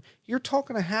bathroom, you're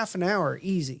talking a half an hour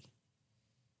easy.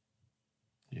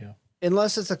 Yeah.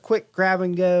 Unless it's a quick grab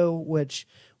and go, which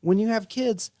when you have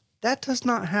kids, that does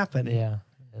not happen. Yeah.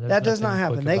 There's That does not nothing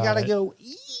happen. quick They got about to it.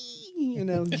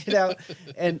 go, get out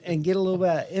and get a little bit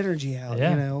of energy out,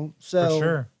 Yeah, So for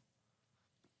sure.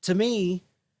 to me,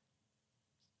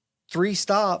 3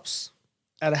 stops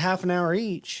at a half an hour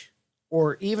each,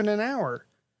 or even an hour.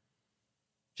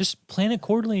 Just plan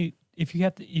accordingly. If you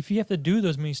have to do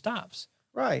those many stops.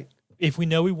 Right. If we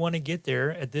know we want to get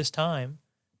there at this time,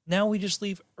 now we just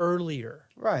leave earlier.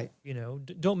 Right.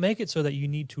 Don't make it so that you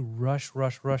need to rush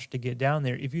to get down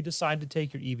there. If you decide to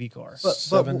take your EV car, But-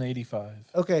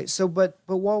 785. Okay. So, but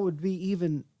what would be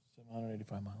even,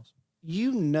 785 miles.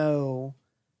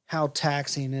 how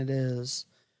taxing it is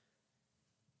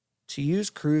to use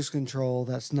cruise control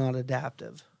that's not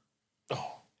adaptive.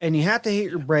 Oh. And you have to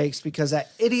hit your brakes because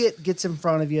that idiot gets in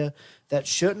front of you that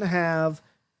shouldn't have.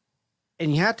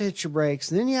 And you have to hit your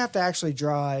brakes. And then you have to actually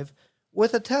drive.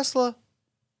 With a Tesla,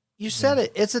 you said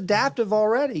it. It's adaptive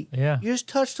already. yeah, You just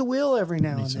touch the wheel every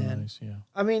now and Be so then. nice, yeah.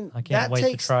 I mean, I can't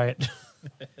wait to try it.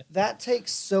 that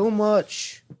takes so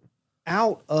much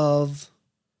out of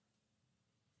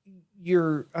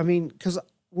because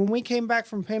when we came back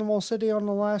from Panama City on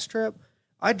the last trip,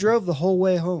 I drove the whole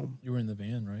way home. You were in the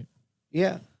van, right?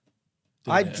 Yeah.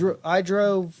 Did I it-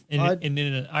 drove. And in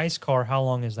an ice car, how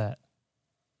long is that?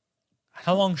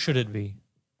 How long should it be?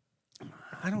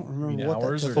 I don't mean remember what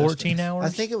hours that or took. 14 hours? I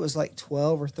think it was like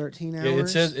 12 or 13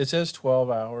 hours. Yeah, it says 12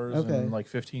 hours Okay. and like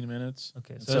 15 minutes.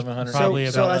 Okay, And so it's 700 probably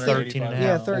So about I think- 13 and a half.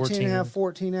 yeah, 13 and a half,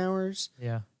 14. 14 hours.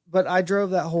 Yeah. But I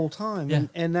drove that whole time. Yeah.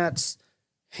 And that's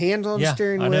hands on Yeah,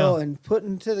 steering I wheel know. and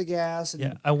putting to the gas. And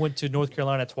Yeah, I went to North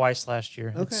Carolina twice last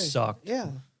year. Okay. It sucked.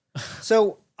 Yeah.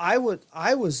 So I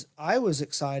was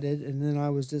excited, and then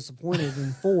I was disappointed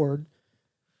in Ford.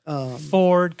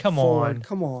 Ford, come Ford, on.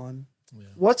 come on. Yeah.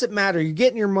 What's it matter? You're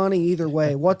getting your money either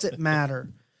way. What's it matter?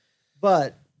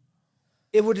 But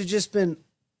it would have just been.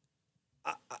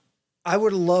 I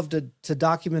would have loved to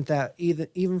document that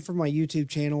even for my YouTube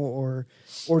channel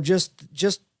or just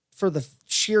for the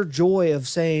sheer joy of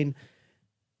saying,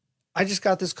 I just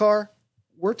got this car.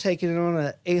 We're taking it on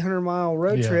an 800-mile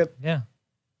road Yeah. trip. Yeah.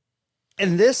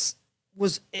 And this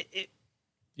was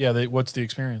Yeah, what's the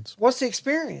experience? what's the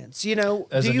experience? As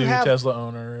do a you new have Tesla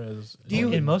owner, Do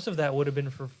you- And most of that would have been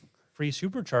for free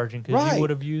supercharging because Right. you would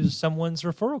have used someone's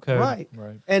referral code. right?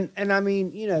 right? And I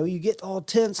mean, you get all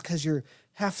tense because you're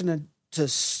having to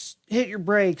hit your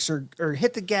brakes or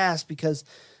hit the gas because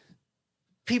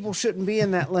people shouldn't be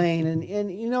in that lane, and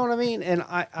you know what I mean. And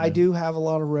I do have a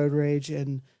lot of road rage,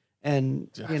 and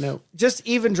just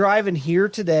even driving here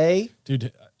today,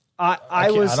 Dude, I I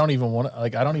don't even want to I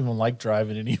don't even like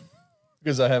driving anymore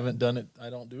because I haven't done it. I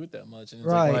don't do it that much, and it's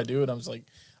like when I Right. do it, I'm just like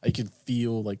I can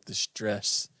feel like the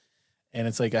stress, and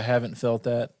it's like I haven't felt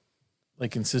that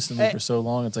like consistently for so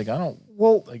long. It's like I don't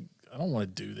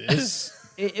want to do this.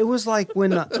 It was like when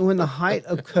the height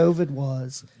of COVID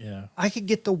was, Yeah, I could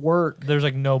get to work. There's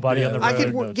like nobody Yeah, on the road. I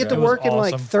could no get to doubt. It was work in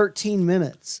like awesome. 13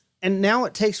 minutes, and now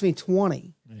it takes me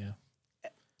 20. yeah.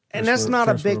 And that's not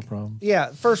a first world big problem.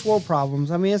 Yeah, first world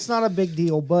problems. I mean, it's not a big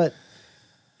deal, but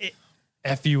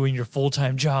F you in your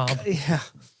full-time job. yeah,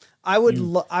 I would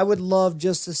love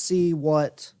just to see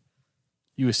what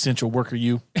You essential worker,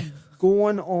 you.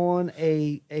 going on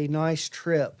a nice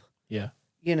trip. Yeah,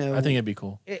 I I think it'd be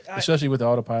cool, it, I, especially with the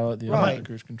autopilot, the Right. automatic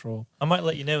cruise control. I might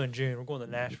let you know in June. We're going to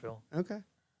Nashville. okay.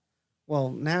 Well,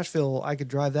 Nashville, I could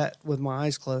drive that with my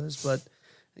eyes closed, but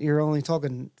you're only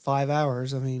talking 5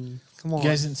 hours. I mean, come on. You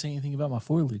guys didn't say anything about my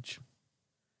foliage.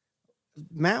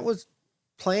 Matt was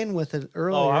playing with it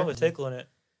earlier. Oh, I was tickling it.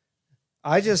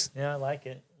 I just Yeah, I like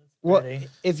it. It's what pretty.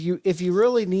 if you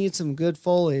really need some good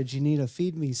foliage, you need a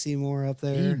Feed Me Seymour up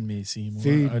there. Feed me, Seymour.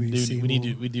 Feed I me, do,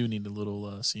 Seymour. We do need a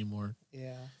little Seymour.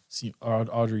 Yeah.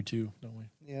 Audrey too, don't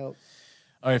we? Yep.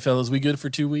 All right, fellas, we good for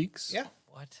 2 weeks? Yeah.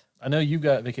 What? I know you've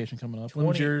got vacation coming up. When's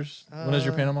 20. yours? When is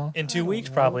your Panama? In I 2 don't weeks,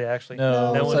 know. probably, actually.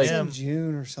 No, that it's was like- It's him. in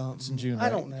June or something. It's in June, I right?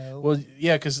 don't know. Well,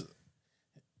 yeah, because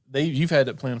you've had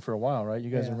it planned for a while, right? You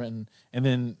guys Yeah. are renting, and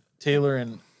then Taylor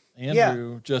and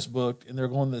Andrew just booked, and they're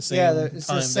going the same it's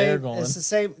time the same. they're going. It's the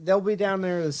same. They'll be down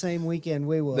there the same weekend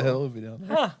we will. The hell will be down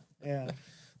there. Huh. Yeah.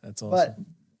 That's awesome. But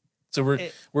So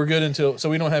it- we're good until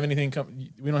we don't have anything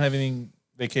we don't have anything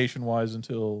vacation wise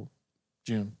until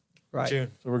June. right.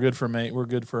 June. So we're good for May. We're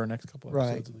good for our next couple Right.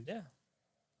 episodes. At least. Yeah.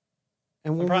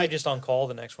 And I'm we'll probably make, just on call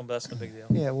the next one, but that's no big deal.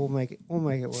 yeah, we'll make it. We'll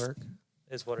make it work.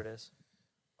 Is what it is.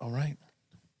 All right.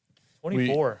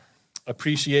 24.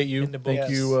 Appreciate you. In the Thank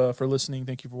books. you for listening.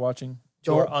 Thank you for watching.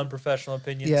 Your Don't- unprofessional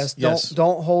opinions. Yes. Yes.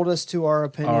 Don't hold us to our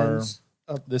opinions.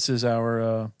 This is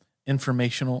our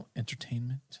informational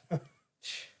entertainment. Our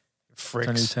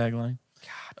new Fricks.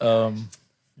 tagline.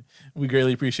 We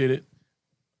greatly appreciate it.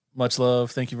 Much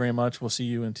love. Thank you very much. We'll see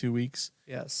you in 2 weeks.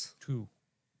 Yes. 2.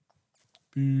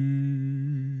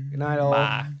 Good night, all.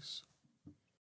 Bye.